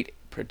a great,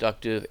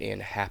 productive,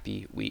 and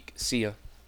happy week. See ya.